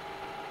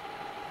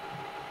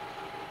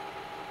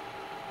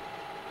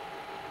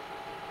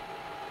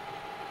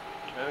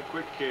 And a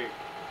quick kick.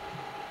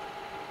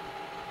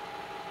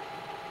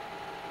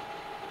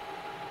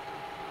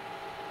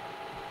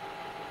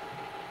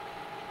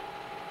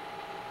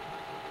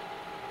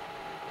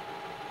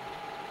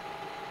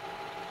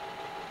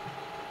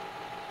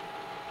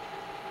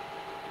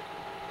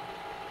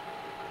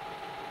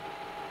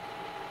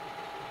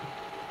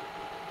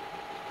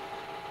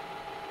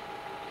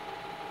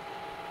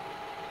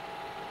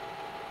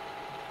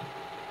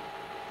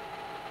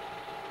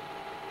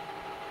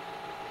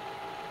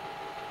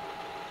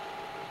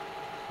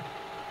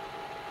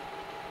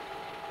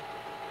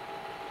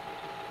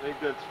 I think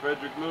that's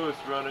Frederick Lewis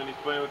running. He's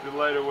playing with the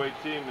lighter weight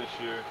team this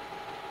year.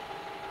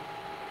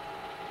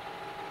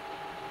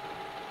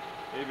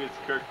 Maybe it's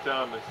Kirk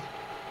Thomas.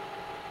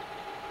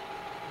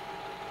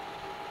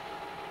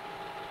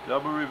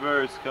 Double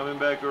reverse, coming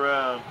back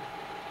around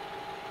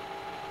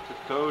to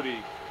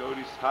Cody.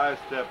 Cody's high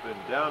stepping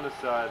down the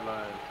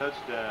sideline.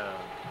 Touchdown.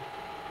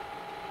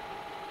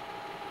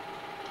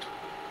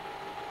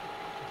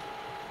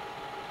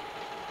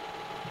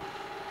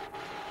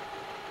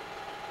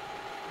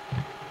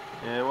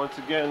 And once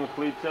again,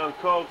 LaClede Town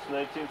Colts,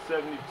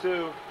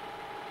 1972.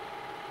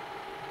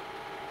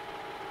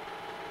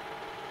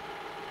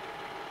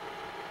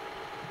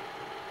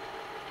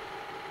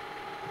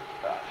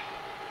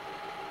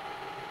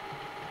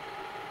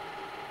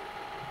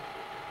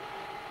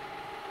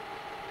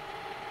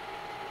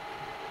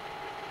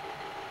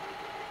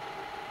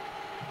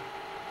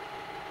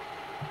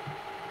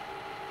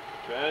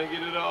 Trying to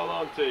get it all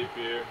on tape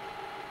here.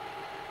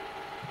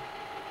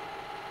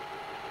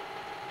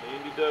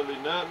 Andy Dudley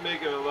not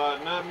making a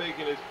lot, not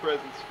making his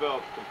presence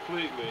felt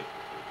completely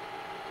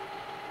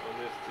on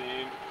this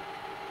team.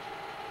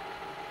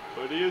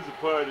 But he is a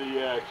part of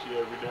the action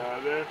every now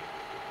and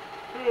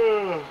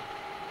then.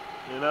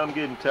 And I'm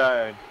getting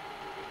tired.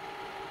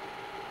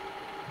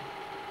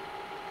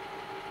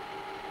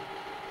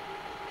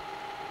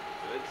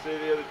 I'd say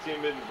the other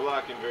team isn't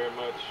blocking very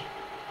much.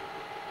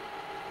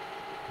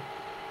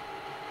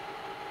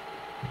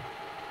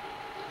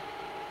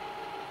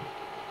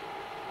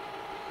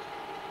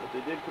 They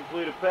did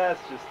complete a pass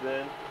just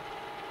then.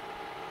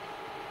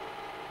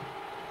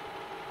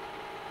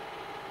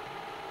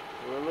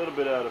 We're a little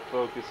bit out of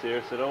focus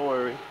here, so don't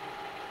worry.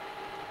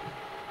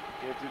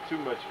 Can't do too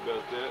much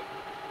about that.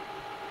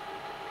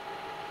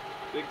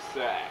 Big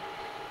sack.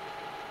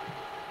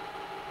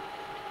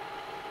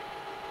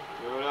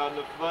 Throw it out in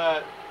the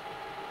flat.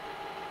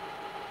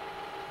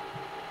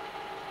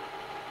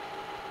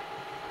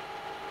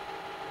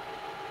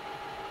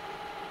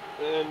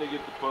 And they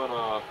get the punt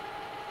off.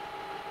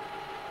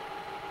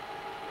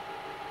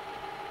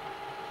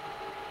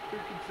 You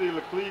can see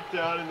LaClede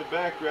Town in the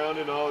background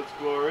in all its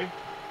glory.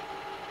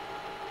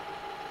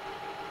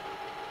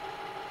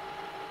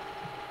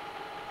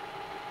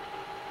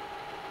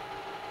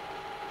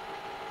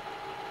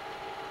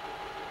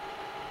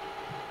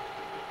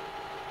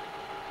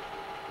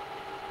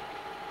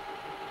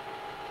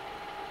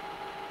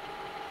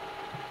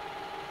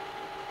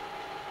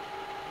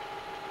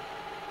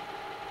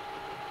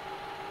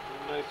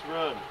 Nice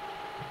run.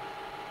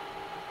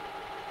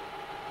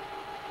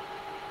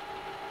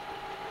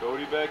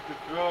 Cody back to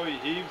throw. He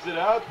heaves it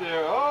out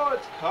there. Oh,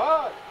 it's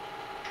caught.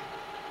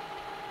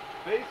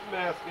 Face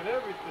mask and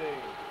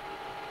everything.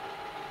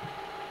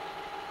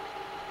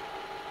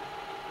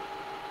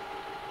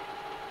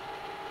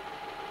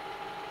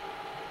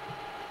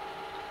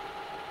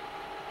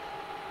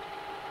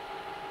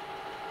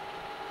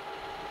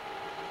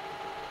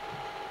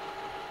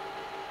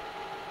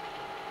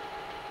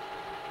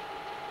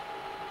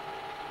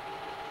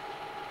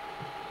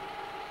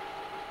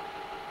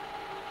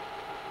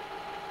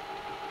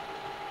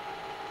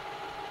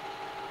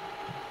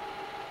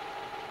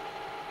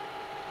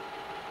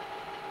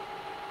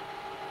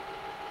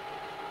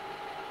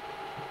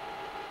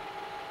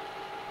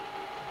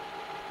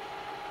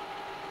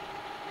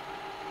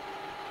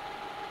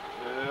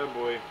 Yeah,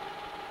 boy.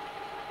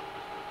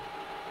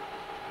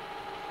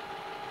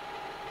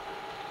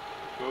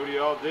 Cody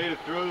all day to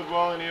throw the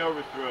ball and he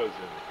overthrows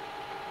it.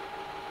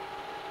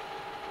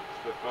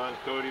 Stephon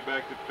Cody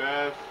back to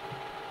pass.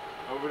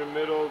 Over the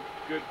middle,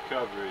 good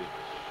coverage.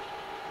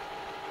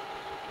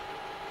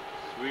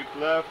 Sweep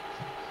left,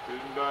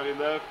 student body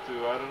left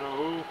to I don't know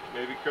who,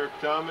 maybe Kirk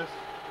Thomas.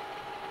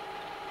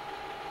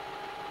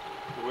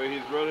 The way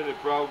he's running it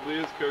probably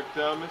is Kirk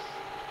Thomas.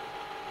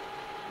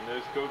 And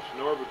there's Coach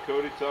Norbert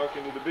Cody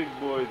talking to the big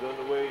boys on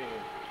the way in.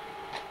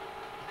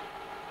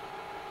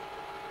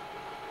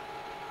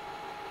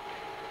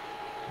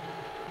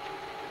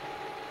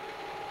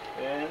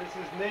 And this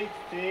is Nate's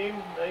team,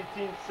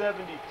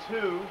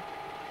 1972.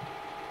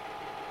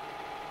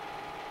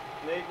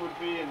 Nate would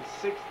be in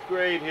 6th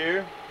grade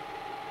here.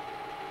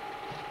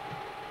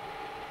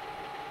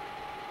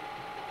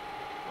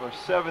 Or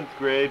 7th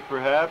grade,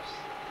 perhaps.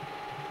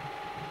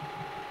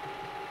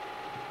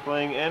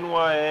 Playing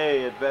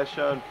NYA at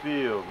Vashon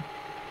Field.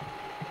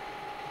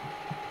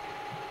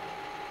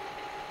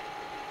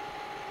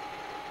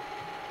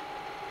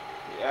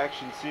 The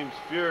action seems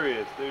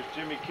furious. There's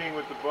Jimmy King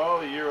with the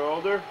ball, a year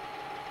older.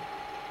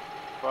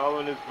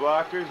 Following his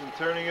blockers and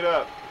turning it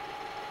up.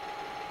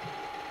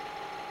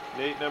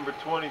 Nate number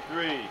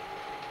 23.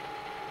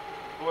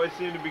 Boys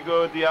seem to be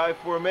going with the I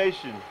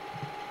formation.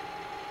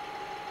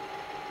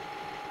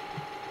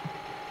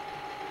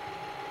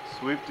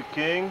 Sweep to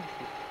King,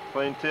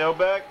 playing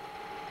tailback.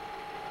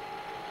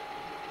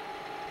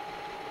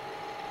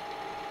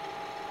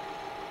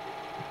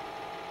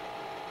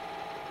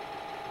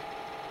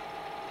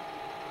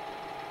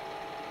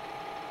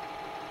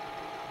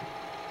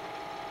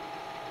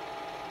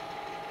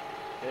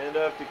 Hand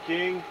off to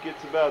King,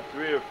 gets about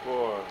 3 or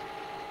 4.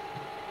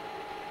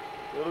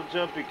 Little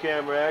jumpy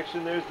camera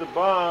action, there's the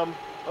bomb.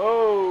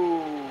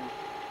 Oh!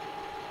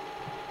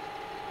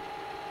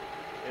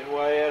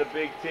 NY had a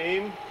big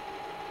team.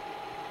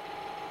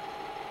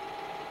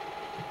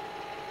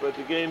 But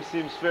the game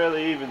seems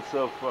fairly even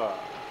so far.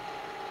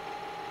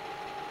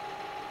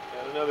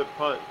 Got another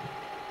punt.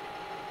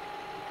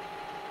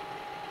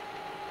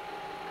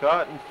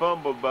 Caught and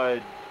fumbled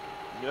by...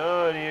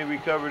 No, and he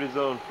recovered his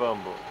own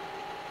fumble.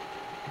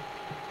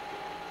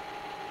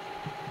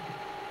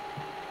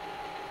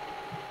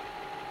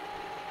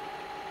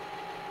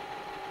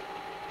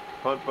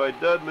 Punt by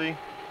Dudley.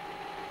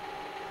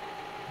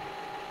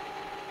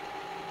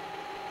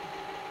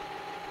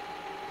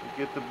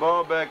 Get the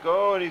ball back.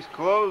 Oh, and he's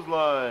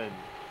clotheslined.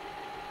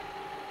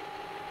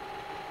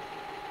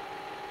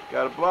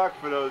 Got a block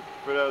for those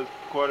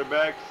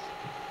quarterbacks.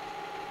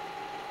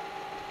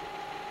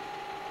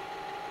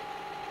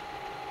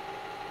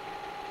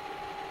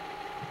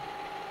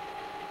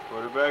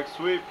 Quarterback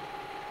sweep.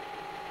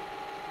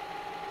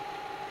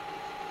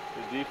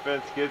 The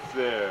defense gets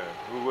there.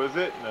 Who was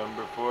it?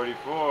 Number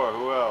 44.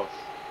 Who else?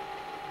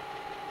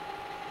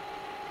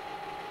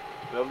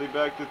 Dudley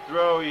back to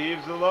throw. He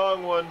heaves a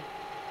long one.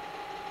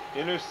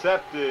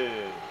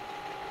 Intercepted.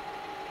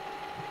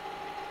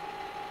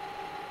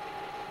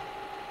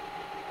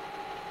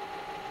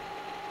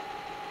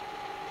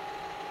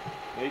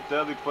 Nate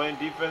Dudley playing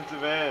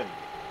defensive end.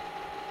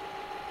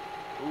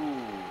 Ooh,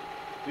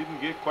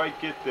 didn't quite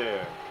get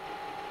there.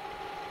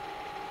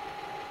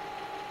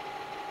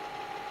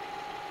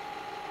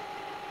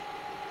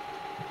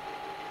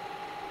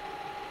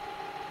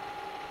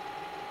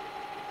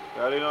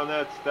 Got in on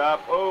that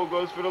stop. Oh,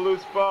 goes for the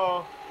loose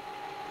ball.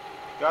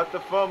 Got the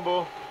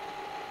fumble.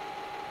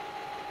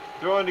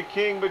 Throwing to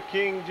King, but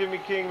Jimmy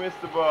King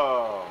missed the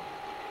ball.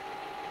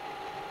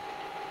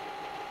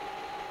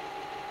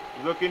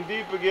 Looking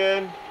deep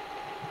again.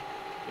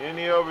 And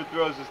he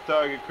overthrows his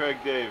target, Craig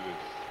Davis.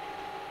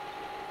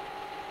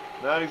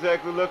 Not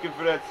exactly looking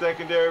for that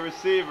secondary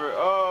receiver.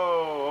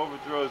 Oh,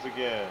 overthrows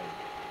again.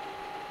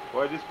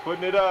 Boy, just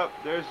putting it up.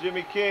 There's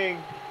Jimmy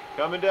King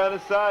coming down the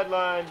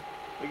sideline.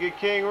 Look at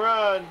King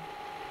run.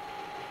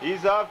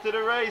 He's off to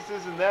the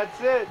races, and that's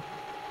it.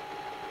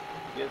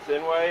 Against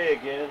NYA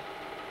again.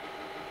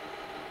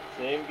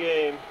 Same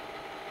game.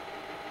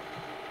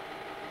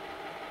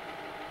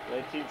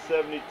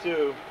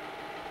 1972.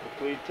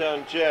 LaClede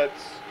Town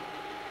Jets.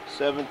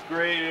 7th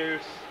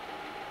graders.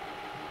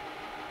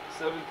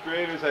 7th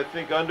graders, I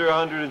think under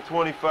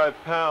 125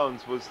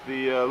 pounds was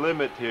the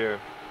limit here.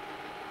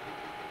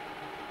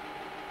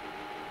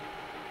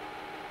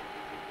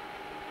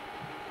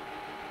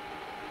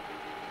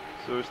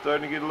 So we're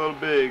starting to get a little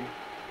big.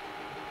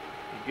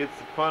 He gets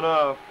the punt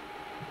off.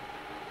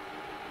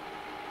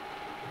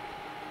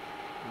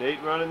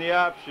 Nate running the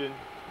option.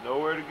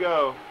 Nowhere to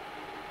go.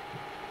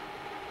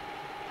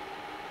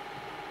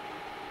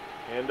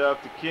 Hand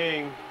off to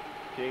King.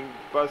 King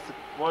busts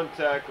one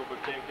tackle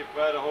but can't get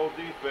by the whole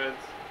defense.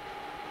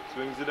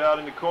 Swings it out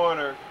in the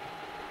corner.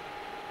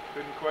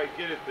 Couldn't quite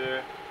get it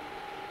there.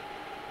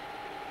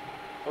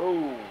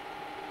 Oh,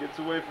 gets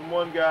away from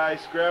one guy,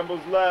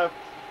 scrambles left.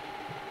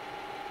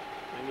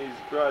 And he's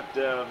brought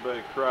down by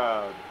the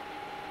crowd.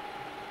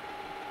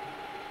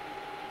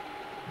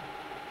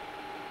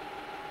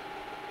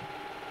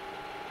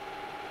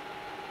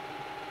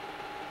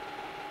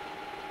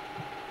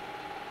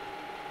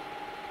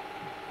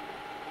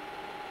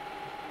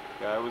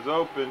 Guy was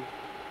open.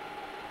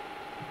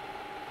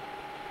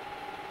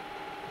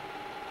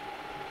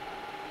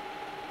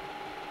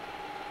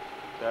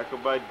 Tackle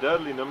by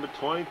Dudley, number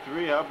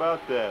 23. How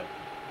about that?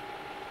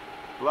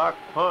 Block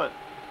punt.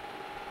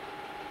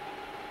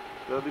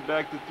 Dudley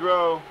back to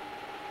throw.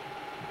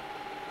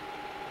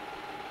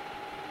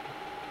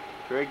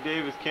 Craig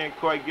Davis can't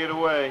quite get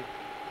away.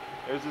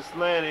 There's a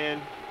slant in.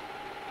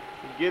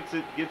 He gets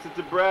it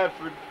to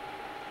Bradford.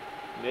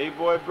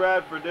 Boy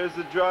Bradford, there's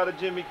the draw to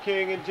Jimmy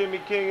King, and Jimmy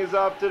King is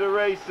off to the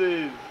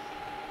races.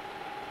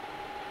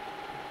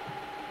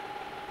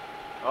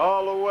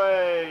 All the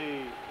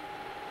way.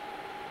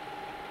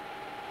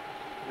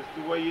 Just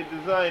the way you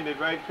designed it,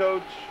 right,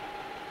 Coach?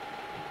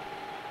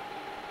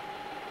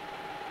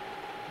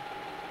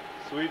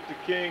 Sweep to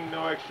King,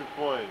 no extra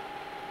point.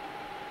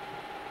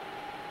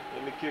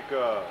 In the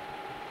kickoff.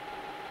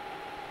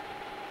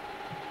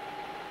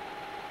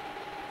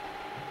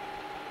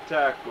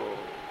 Tackle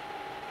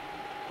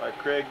by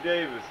Craig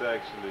Davis,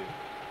 actually.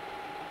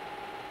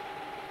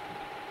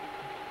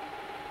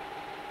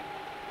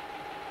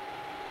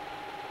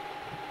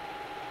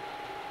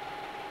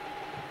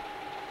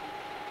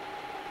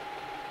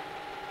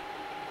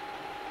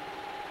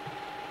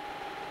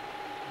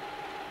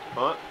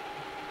 Punt.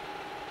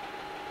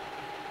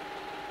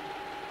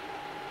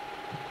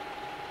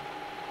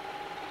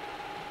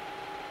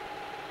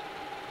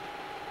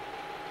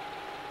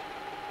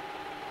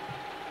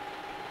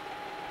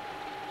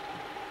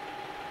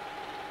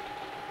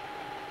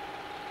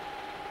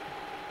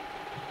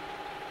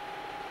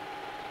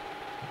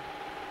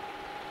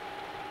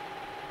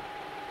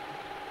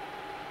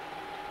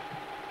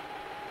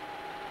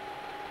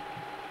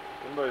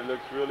 Somebody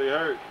looks really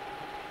hurt.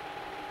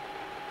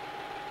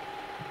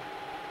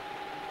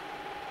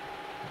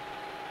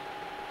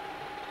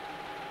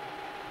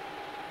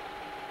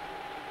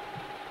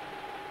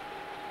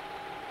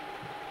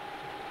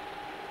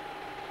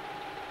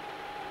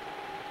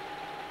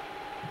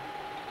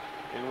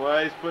 And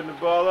why he's putting the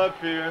ball up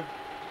here.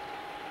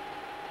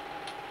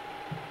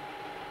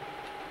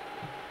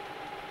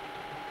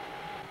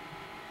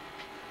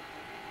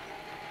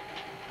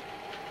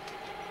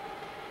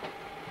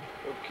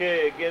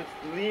 Okay, against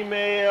Lime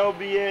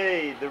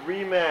LBA, the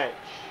rematch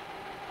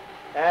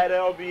at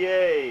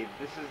LBA.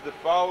 This is the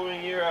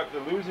following year after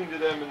losing to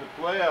them in the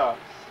playoffs.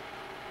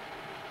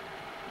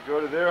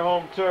 Go to their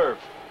home turf.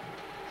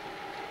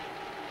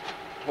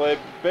 Play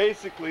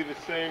basically the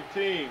same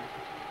team.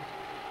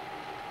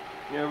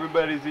 You know,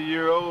 everybody's a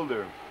year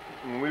older,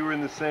 and we were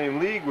in the same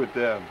league with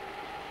them.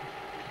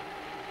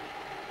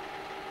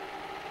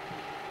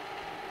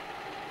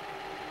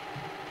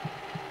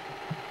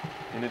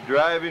 In a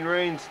driving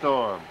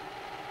rainstorm.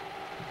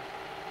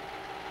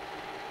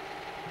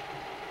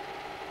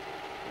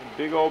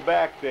 Big old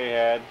back they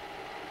had.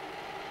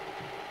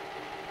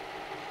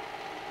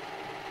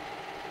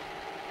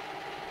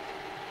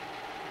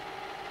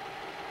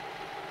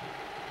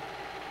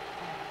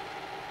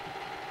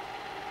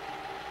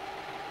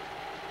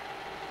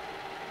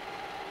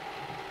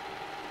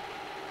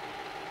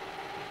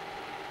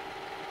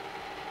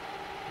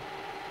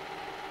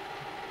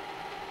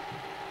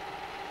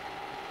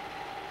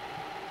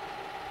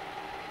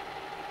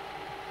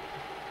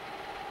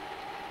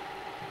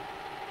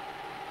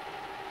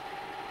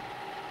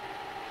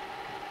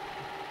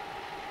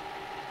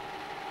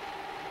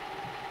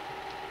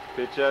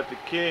 Pitch out to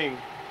King.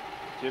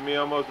 Jimmy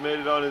almost made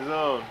it on his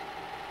own.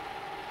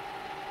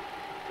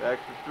 Back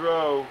to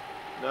throw.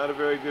 Not a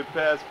very good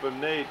pass from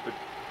Nate, but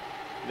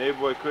Nate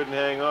boy couldn't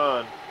hang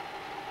on.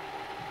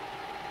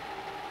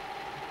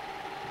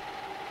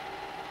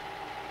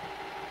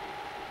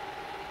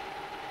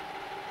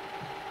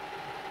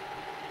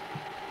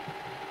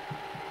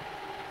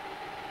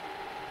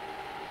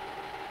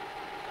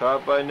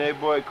 Caught by Nate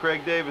boy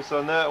Craig Davis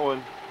on that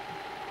one.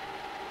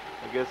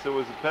 I guess it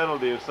was a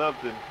penalty or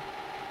something.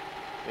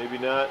 Maybe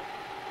not.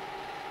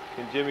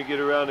 Can Jimmy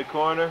get around the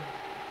corner?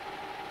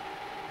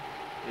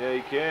 Yeah, he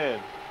can.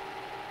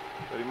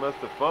 But he must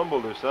have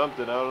fumbled or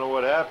something. I don't know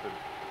what happened.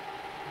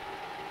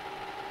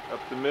 Up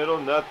the middle,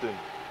 nothing.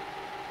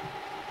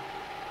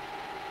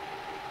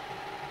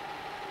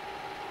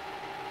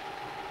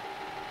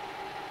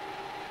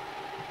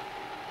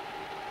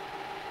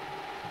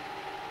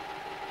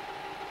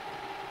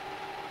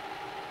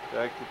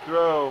 Back to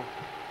throw.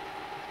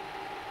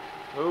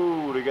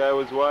 Ooh, the guy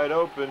was wide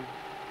open.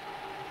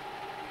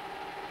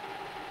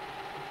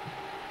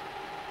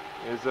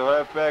 Here's the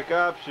halfback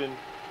option.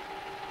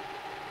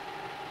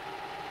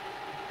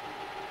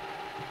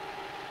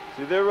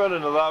 See, they're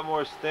running a lot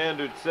more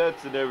standard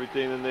sets and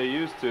everything than they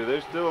used to.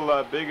 They're still a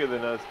lot bigger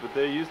than us, but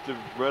they used to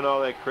run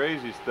all that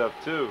crazy stuff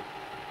too.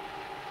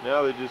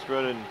 Now they're just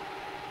running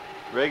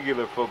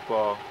regular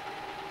football.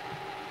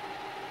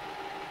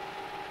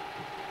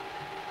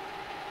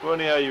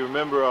 Funny how you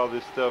remember all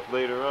this stuff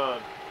later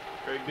on.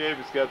 Craig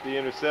Davis got the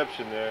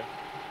interception there.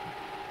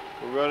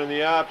 We're running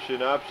the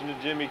option. Option to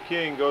Jimmy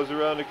King. Goes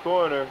around the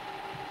corner.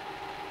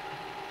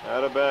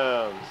 Out of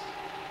bounds.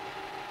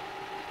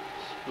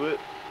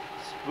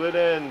 Split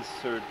ends.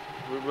 Or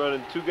we're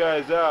running two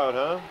guys out,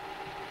 huh?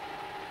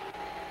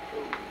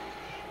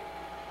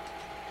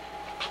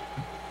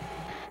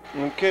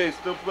 Okay,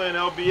 still playing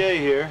LBA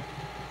here.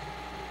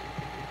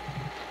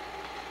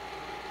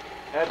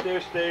 at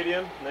their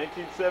stadium,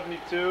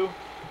 1972.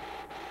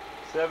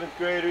 7th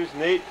graders.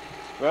 Nate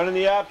running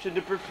the option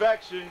to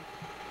perfection.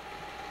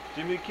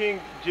 Jimmy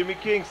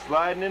King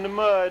sliding in the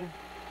mud.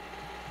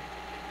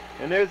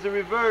 And there's the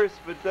reverse,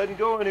 but doesn't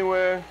go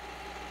anywhere.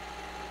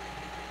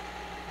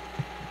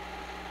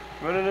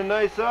 Running a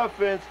nice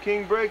offense.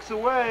 King breaks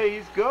away.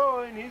 He's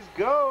going. He's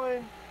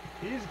going.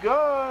 He's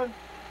gone.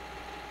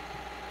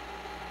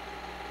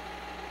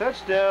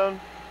 Touchdown.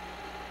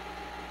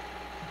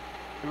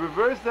 The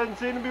reverse doesn't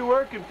seem to be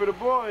working for the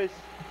boys.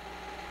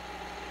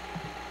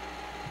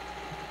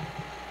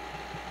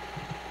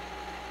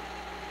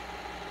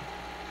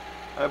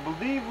 I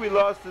believe we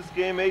lost this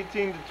game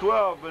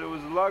 18-12, but it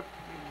was a lot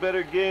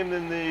better game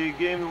than the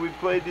game that we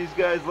played these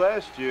guys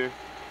last year.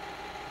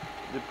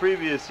 The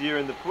previous year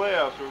in the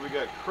playoffs where we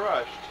got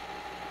crushed.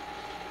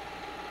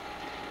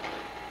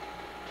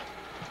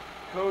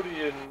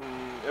 Cody and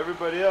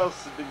everybody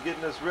else have been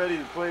getting us ready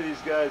to play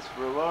these guys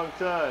for a long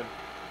time.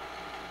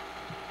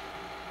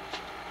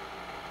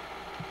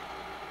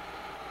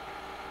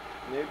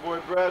 Nate Boy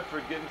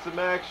Bradford getting some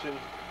action.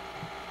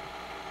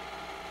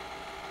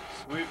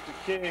 Sweep to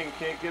King,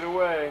 can't get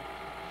away.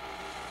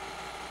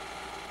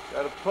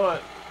 Got a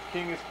punt.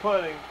 King is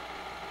punting.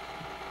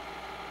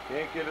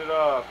 Can't get it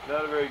off.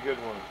 Not a very good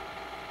one.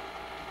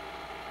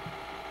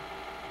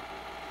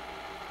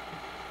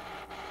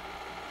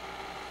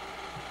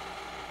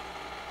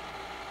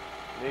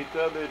 Nate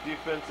Dudley at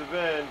defensive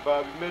end.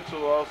 Bobby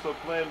Mitchell also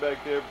playing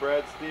back there.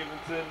 Brad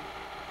Stevenson.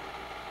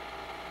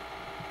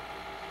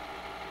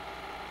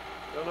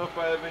 Don't know if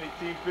I have any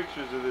team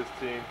pictures of this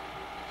team.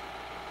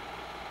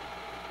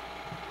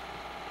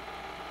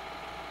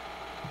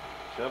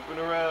 Jumping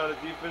around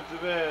at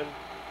defensive end.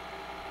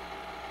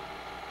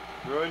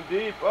 Throwing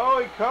deep. Oh,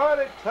 he caught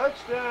it.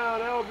 Touchdown,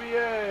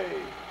 LBA.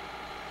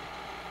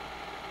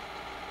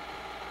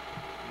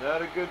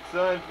 Not a good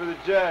sign for the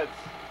Jets.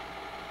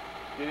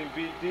 Getting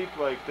beat deep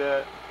like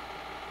that.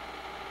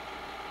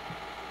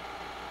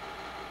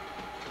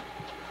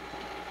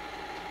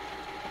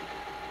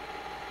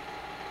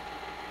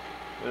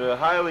 A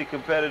highly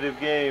competitive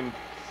game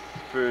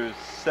for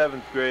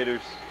 7th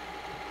graders.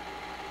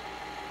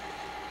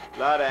 A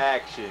lot of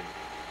action.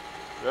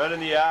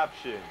 Running the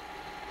option.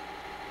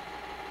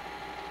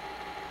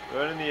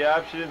 Running the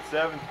option in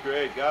 7th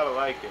grade. Gotta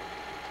like it.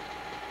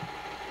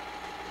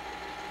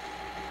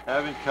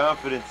 Having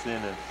confidence in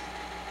us.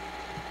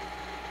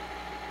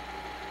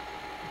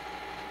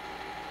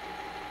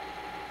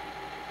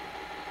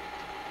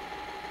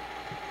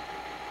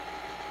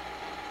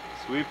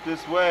 Sweep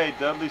this way.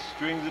 Dudley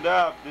strings it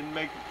out. Didn't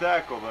make the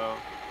tackle though.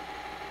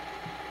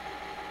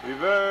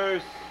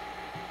 Reverse.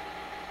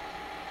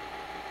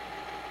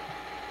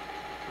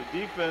 The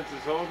defense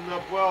is holding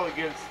up well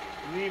against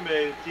Lime,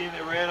 the team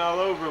that ran all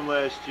over him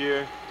last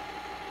year.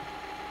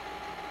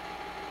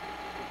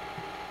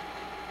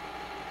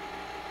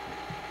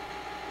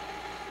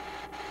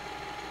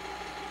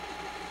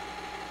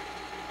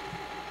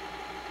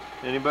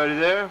 Anybody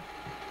there?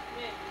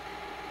 Me.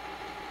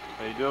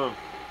 How you doing?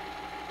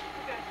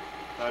 Okay.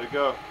 How'd it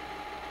go?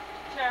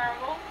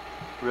 Terrible.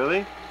 Really?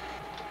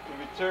 The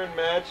return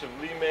match of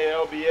Lime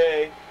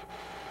LBA.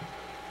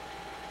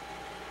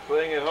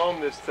 Playing at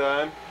home this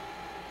time.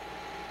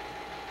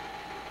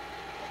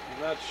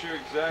 I'm not sure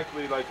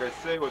exactly, like I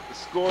say, what the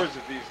scores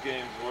of these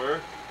games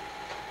were.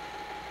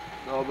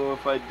 Although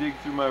if I dig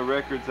through my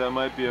records, I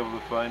might be able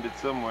to find it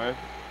somewhere.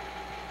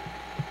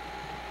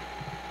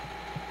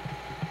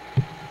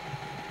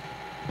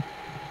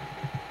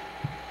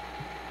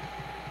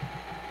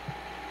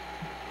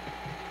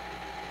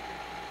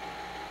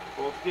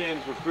 Both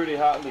games were pretty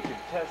hotly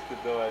contested,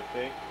 though, I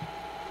think.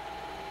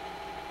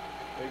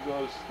 There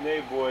goes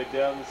Snake Boy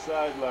down the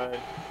sideline.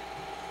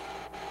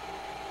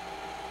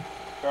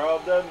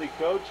 Carl Dudley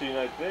coaching,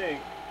 I think.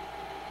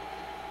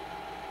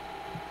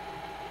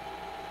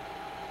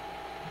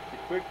 The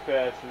quick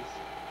passes.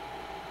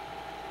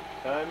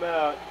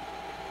 Timeout.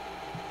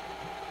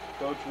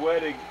 Coach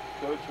Wettig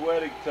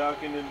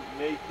talking to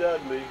Nate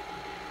Dudley.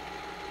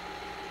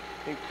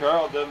 I think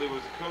Carl Dudley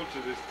was the coach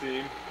of this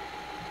team.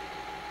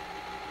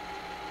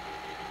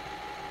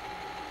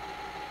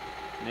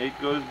 Nate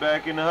goes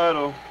back in the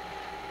huddle.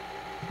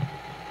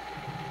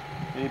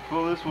 And he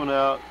pull this one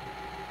out.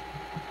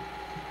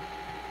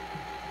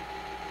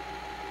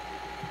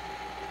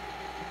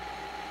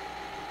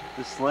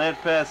 The slant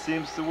pass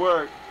seems to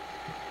work.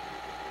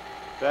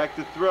 Back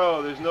to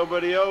throw. There's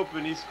nobody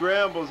open. He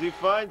scrambles. He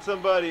finds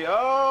somebody.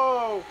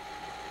 Oh!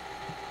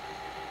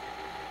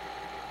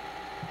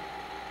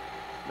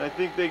 And I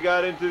think they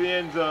got into the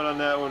end zone on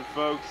that one,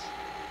 folks.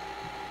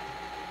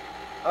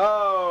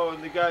 Oh,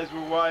 and the guys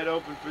were wide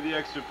open for the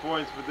extra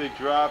points, but they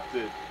dropped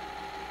it.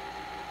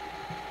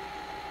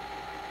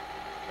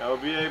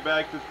 LBA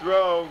back to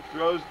throw.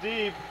 Throws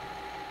deep.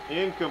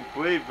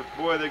 Incomplete, but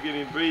boy, they're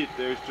getting beat.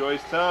 There's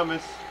Joyce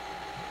Thomas.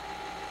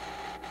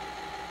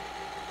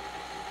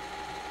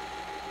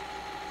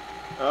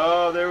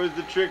 Oh, there was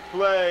the trick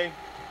play.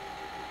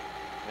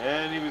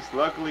 And he was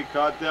luckily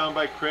caught down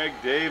by Craig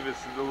Davis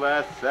in the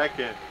last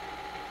second.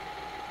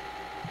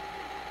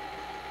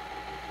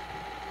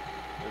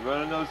 They're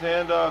running those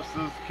handoffs,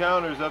 those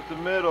counters up the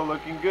middle,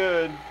 looking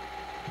good.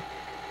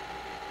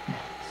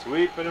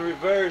 Sweep and a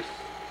reverse.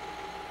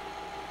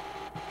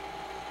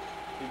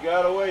 He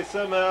got away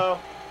somehow.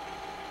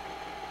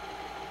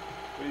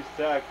 But he's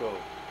tackled.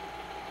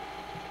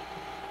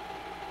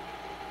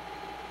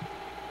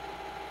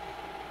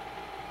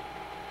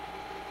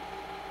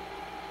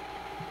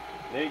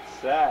 Nate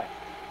sacked.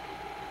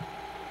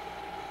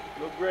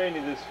 Look grainy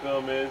this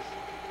film is.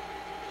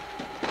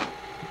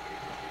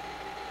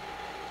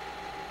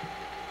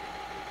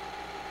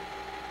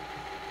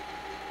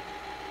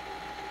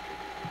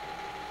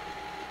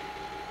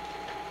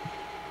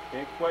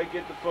 Can't quite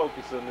get the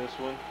focus on this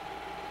one.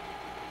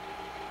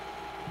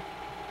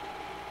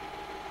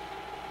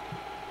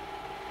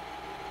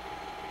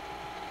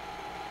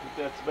 I think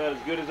that's about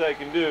as good as I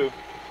can do.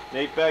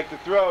 Nate back to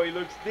throw. He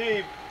looks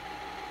deep.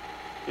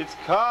 It's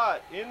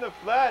caught in the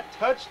flat.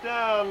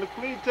 Touchdown,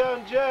 LaClede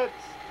Town Jets.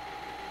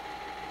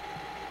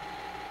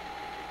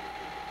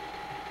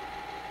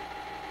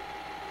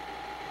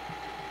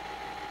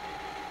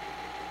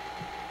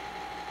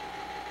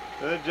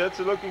 The Jets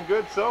are looking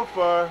good so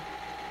far.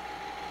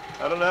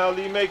 I don't know how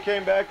Lee May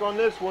came back on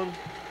this one.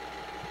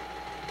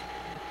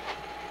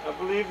 I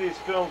believe these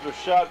films were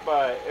shot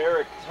by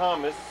Eric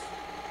Thomas,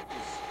 which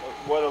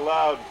is what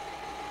allowed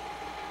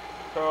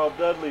Carl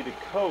Dudley to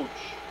coach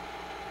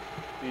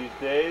these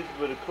days,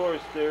 but of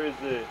course there is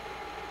the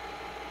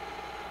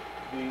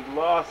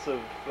loss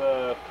of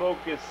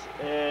focus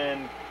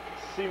and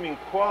seeming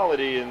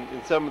quality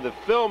in some of the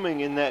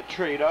filming in that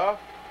trade-off.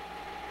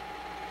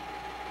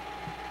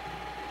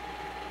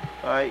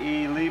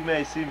 I.e. Lee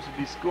May seems to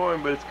be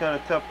scoring, but it's kind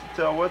of tough to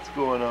tell what's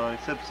going on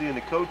except seeing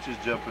the coaches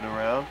jumping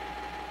around.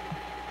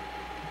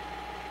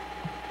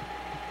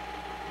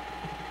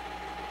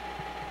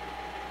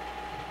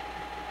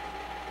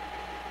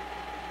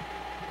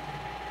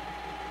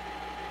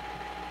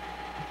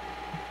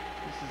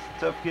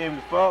 Tough game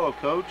to follow,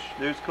 Coach.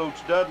 There's Coach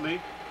Dudley.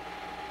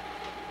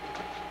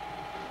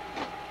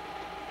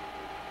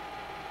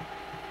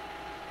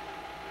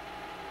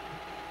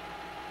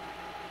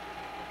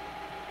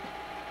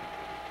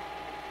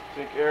 I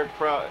think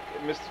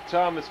Mr.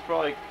 Thomas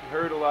probably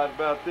heard a lot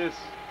about this,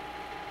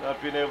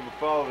 not being able to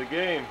follow the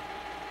game.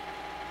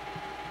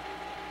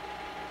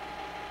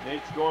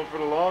 Nate's going for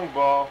the long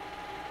ball.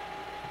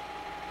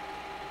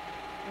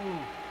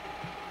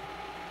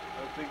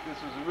 I think this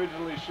was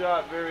originally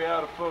shot very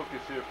out of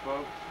focus here,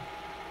 folks.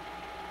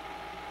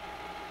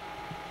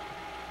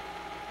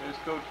 There's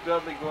Coach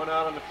Dudley going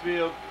out on the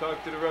field,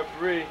 talk to the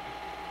referee.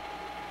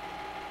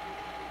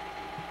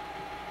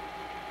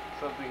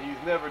 Something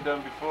he's never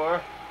done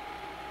before.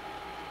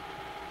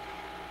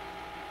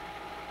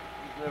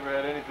 He's never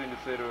had anything to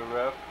say to a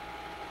ref.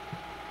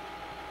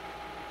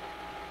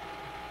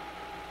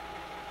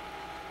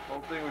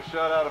 Whole thing was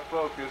shot out of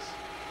focus.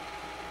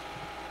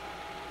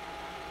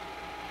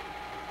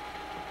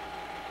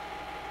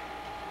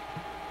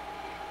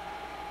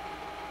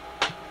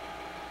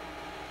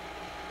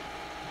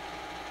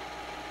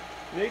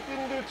 Nate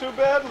didn't do too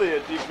badly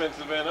at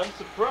defensive end. I'm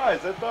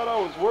surprised. I thought I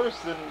was worse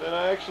than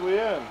I actually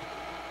am.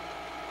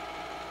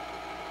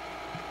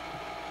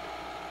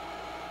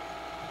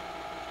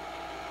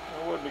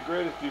 I wasn't the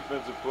greatest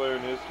defensive player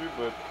in history,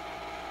 but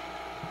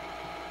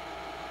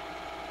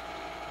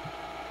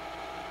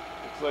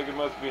looks like it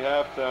must be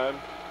halftime.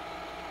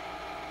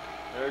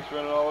 Eric's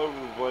running all over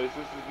the place.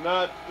 This is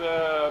not,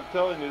 I'm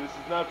telling you, this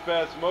is not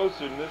fast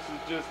motion. This is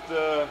just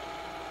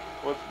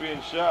what's being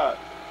shot.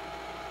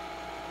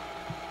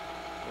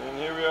 And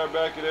here we are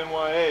back at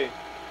NYA.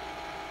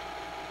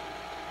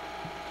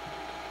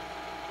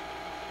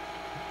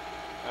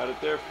 Out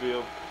at their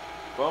field.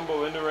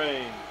 Fumble in the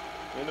rain,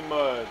 in the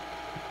mud.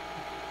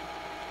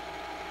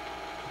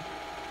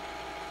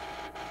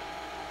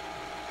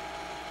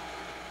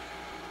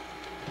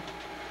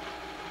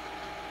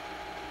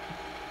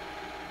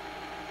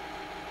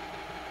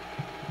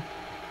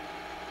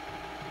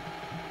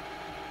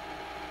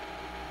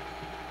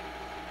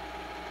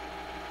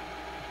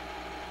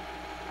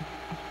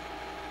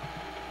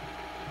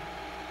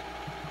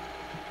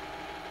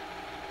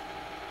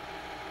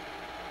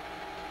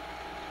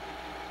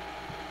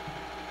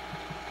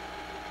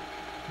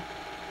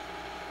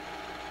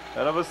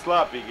 Kind of a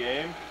sloppy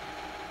game.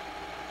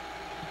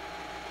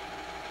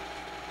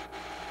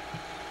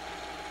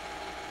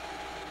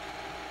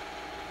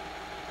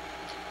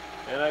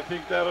 And I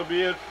think that'll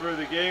be it for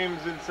the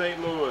games in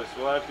St. Louis.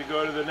 We'll have to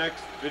go to the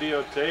next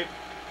videotape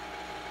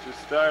to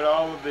start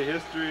all of the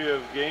history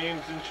of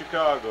games in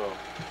Chicago.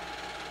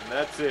 And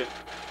that's it.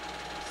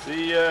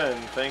 See ya,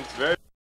 and thanks very much.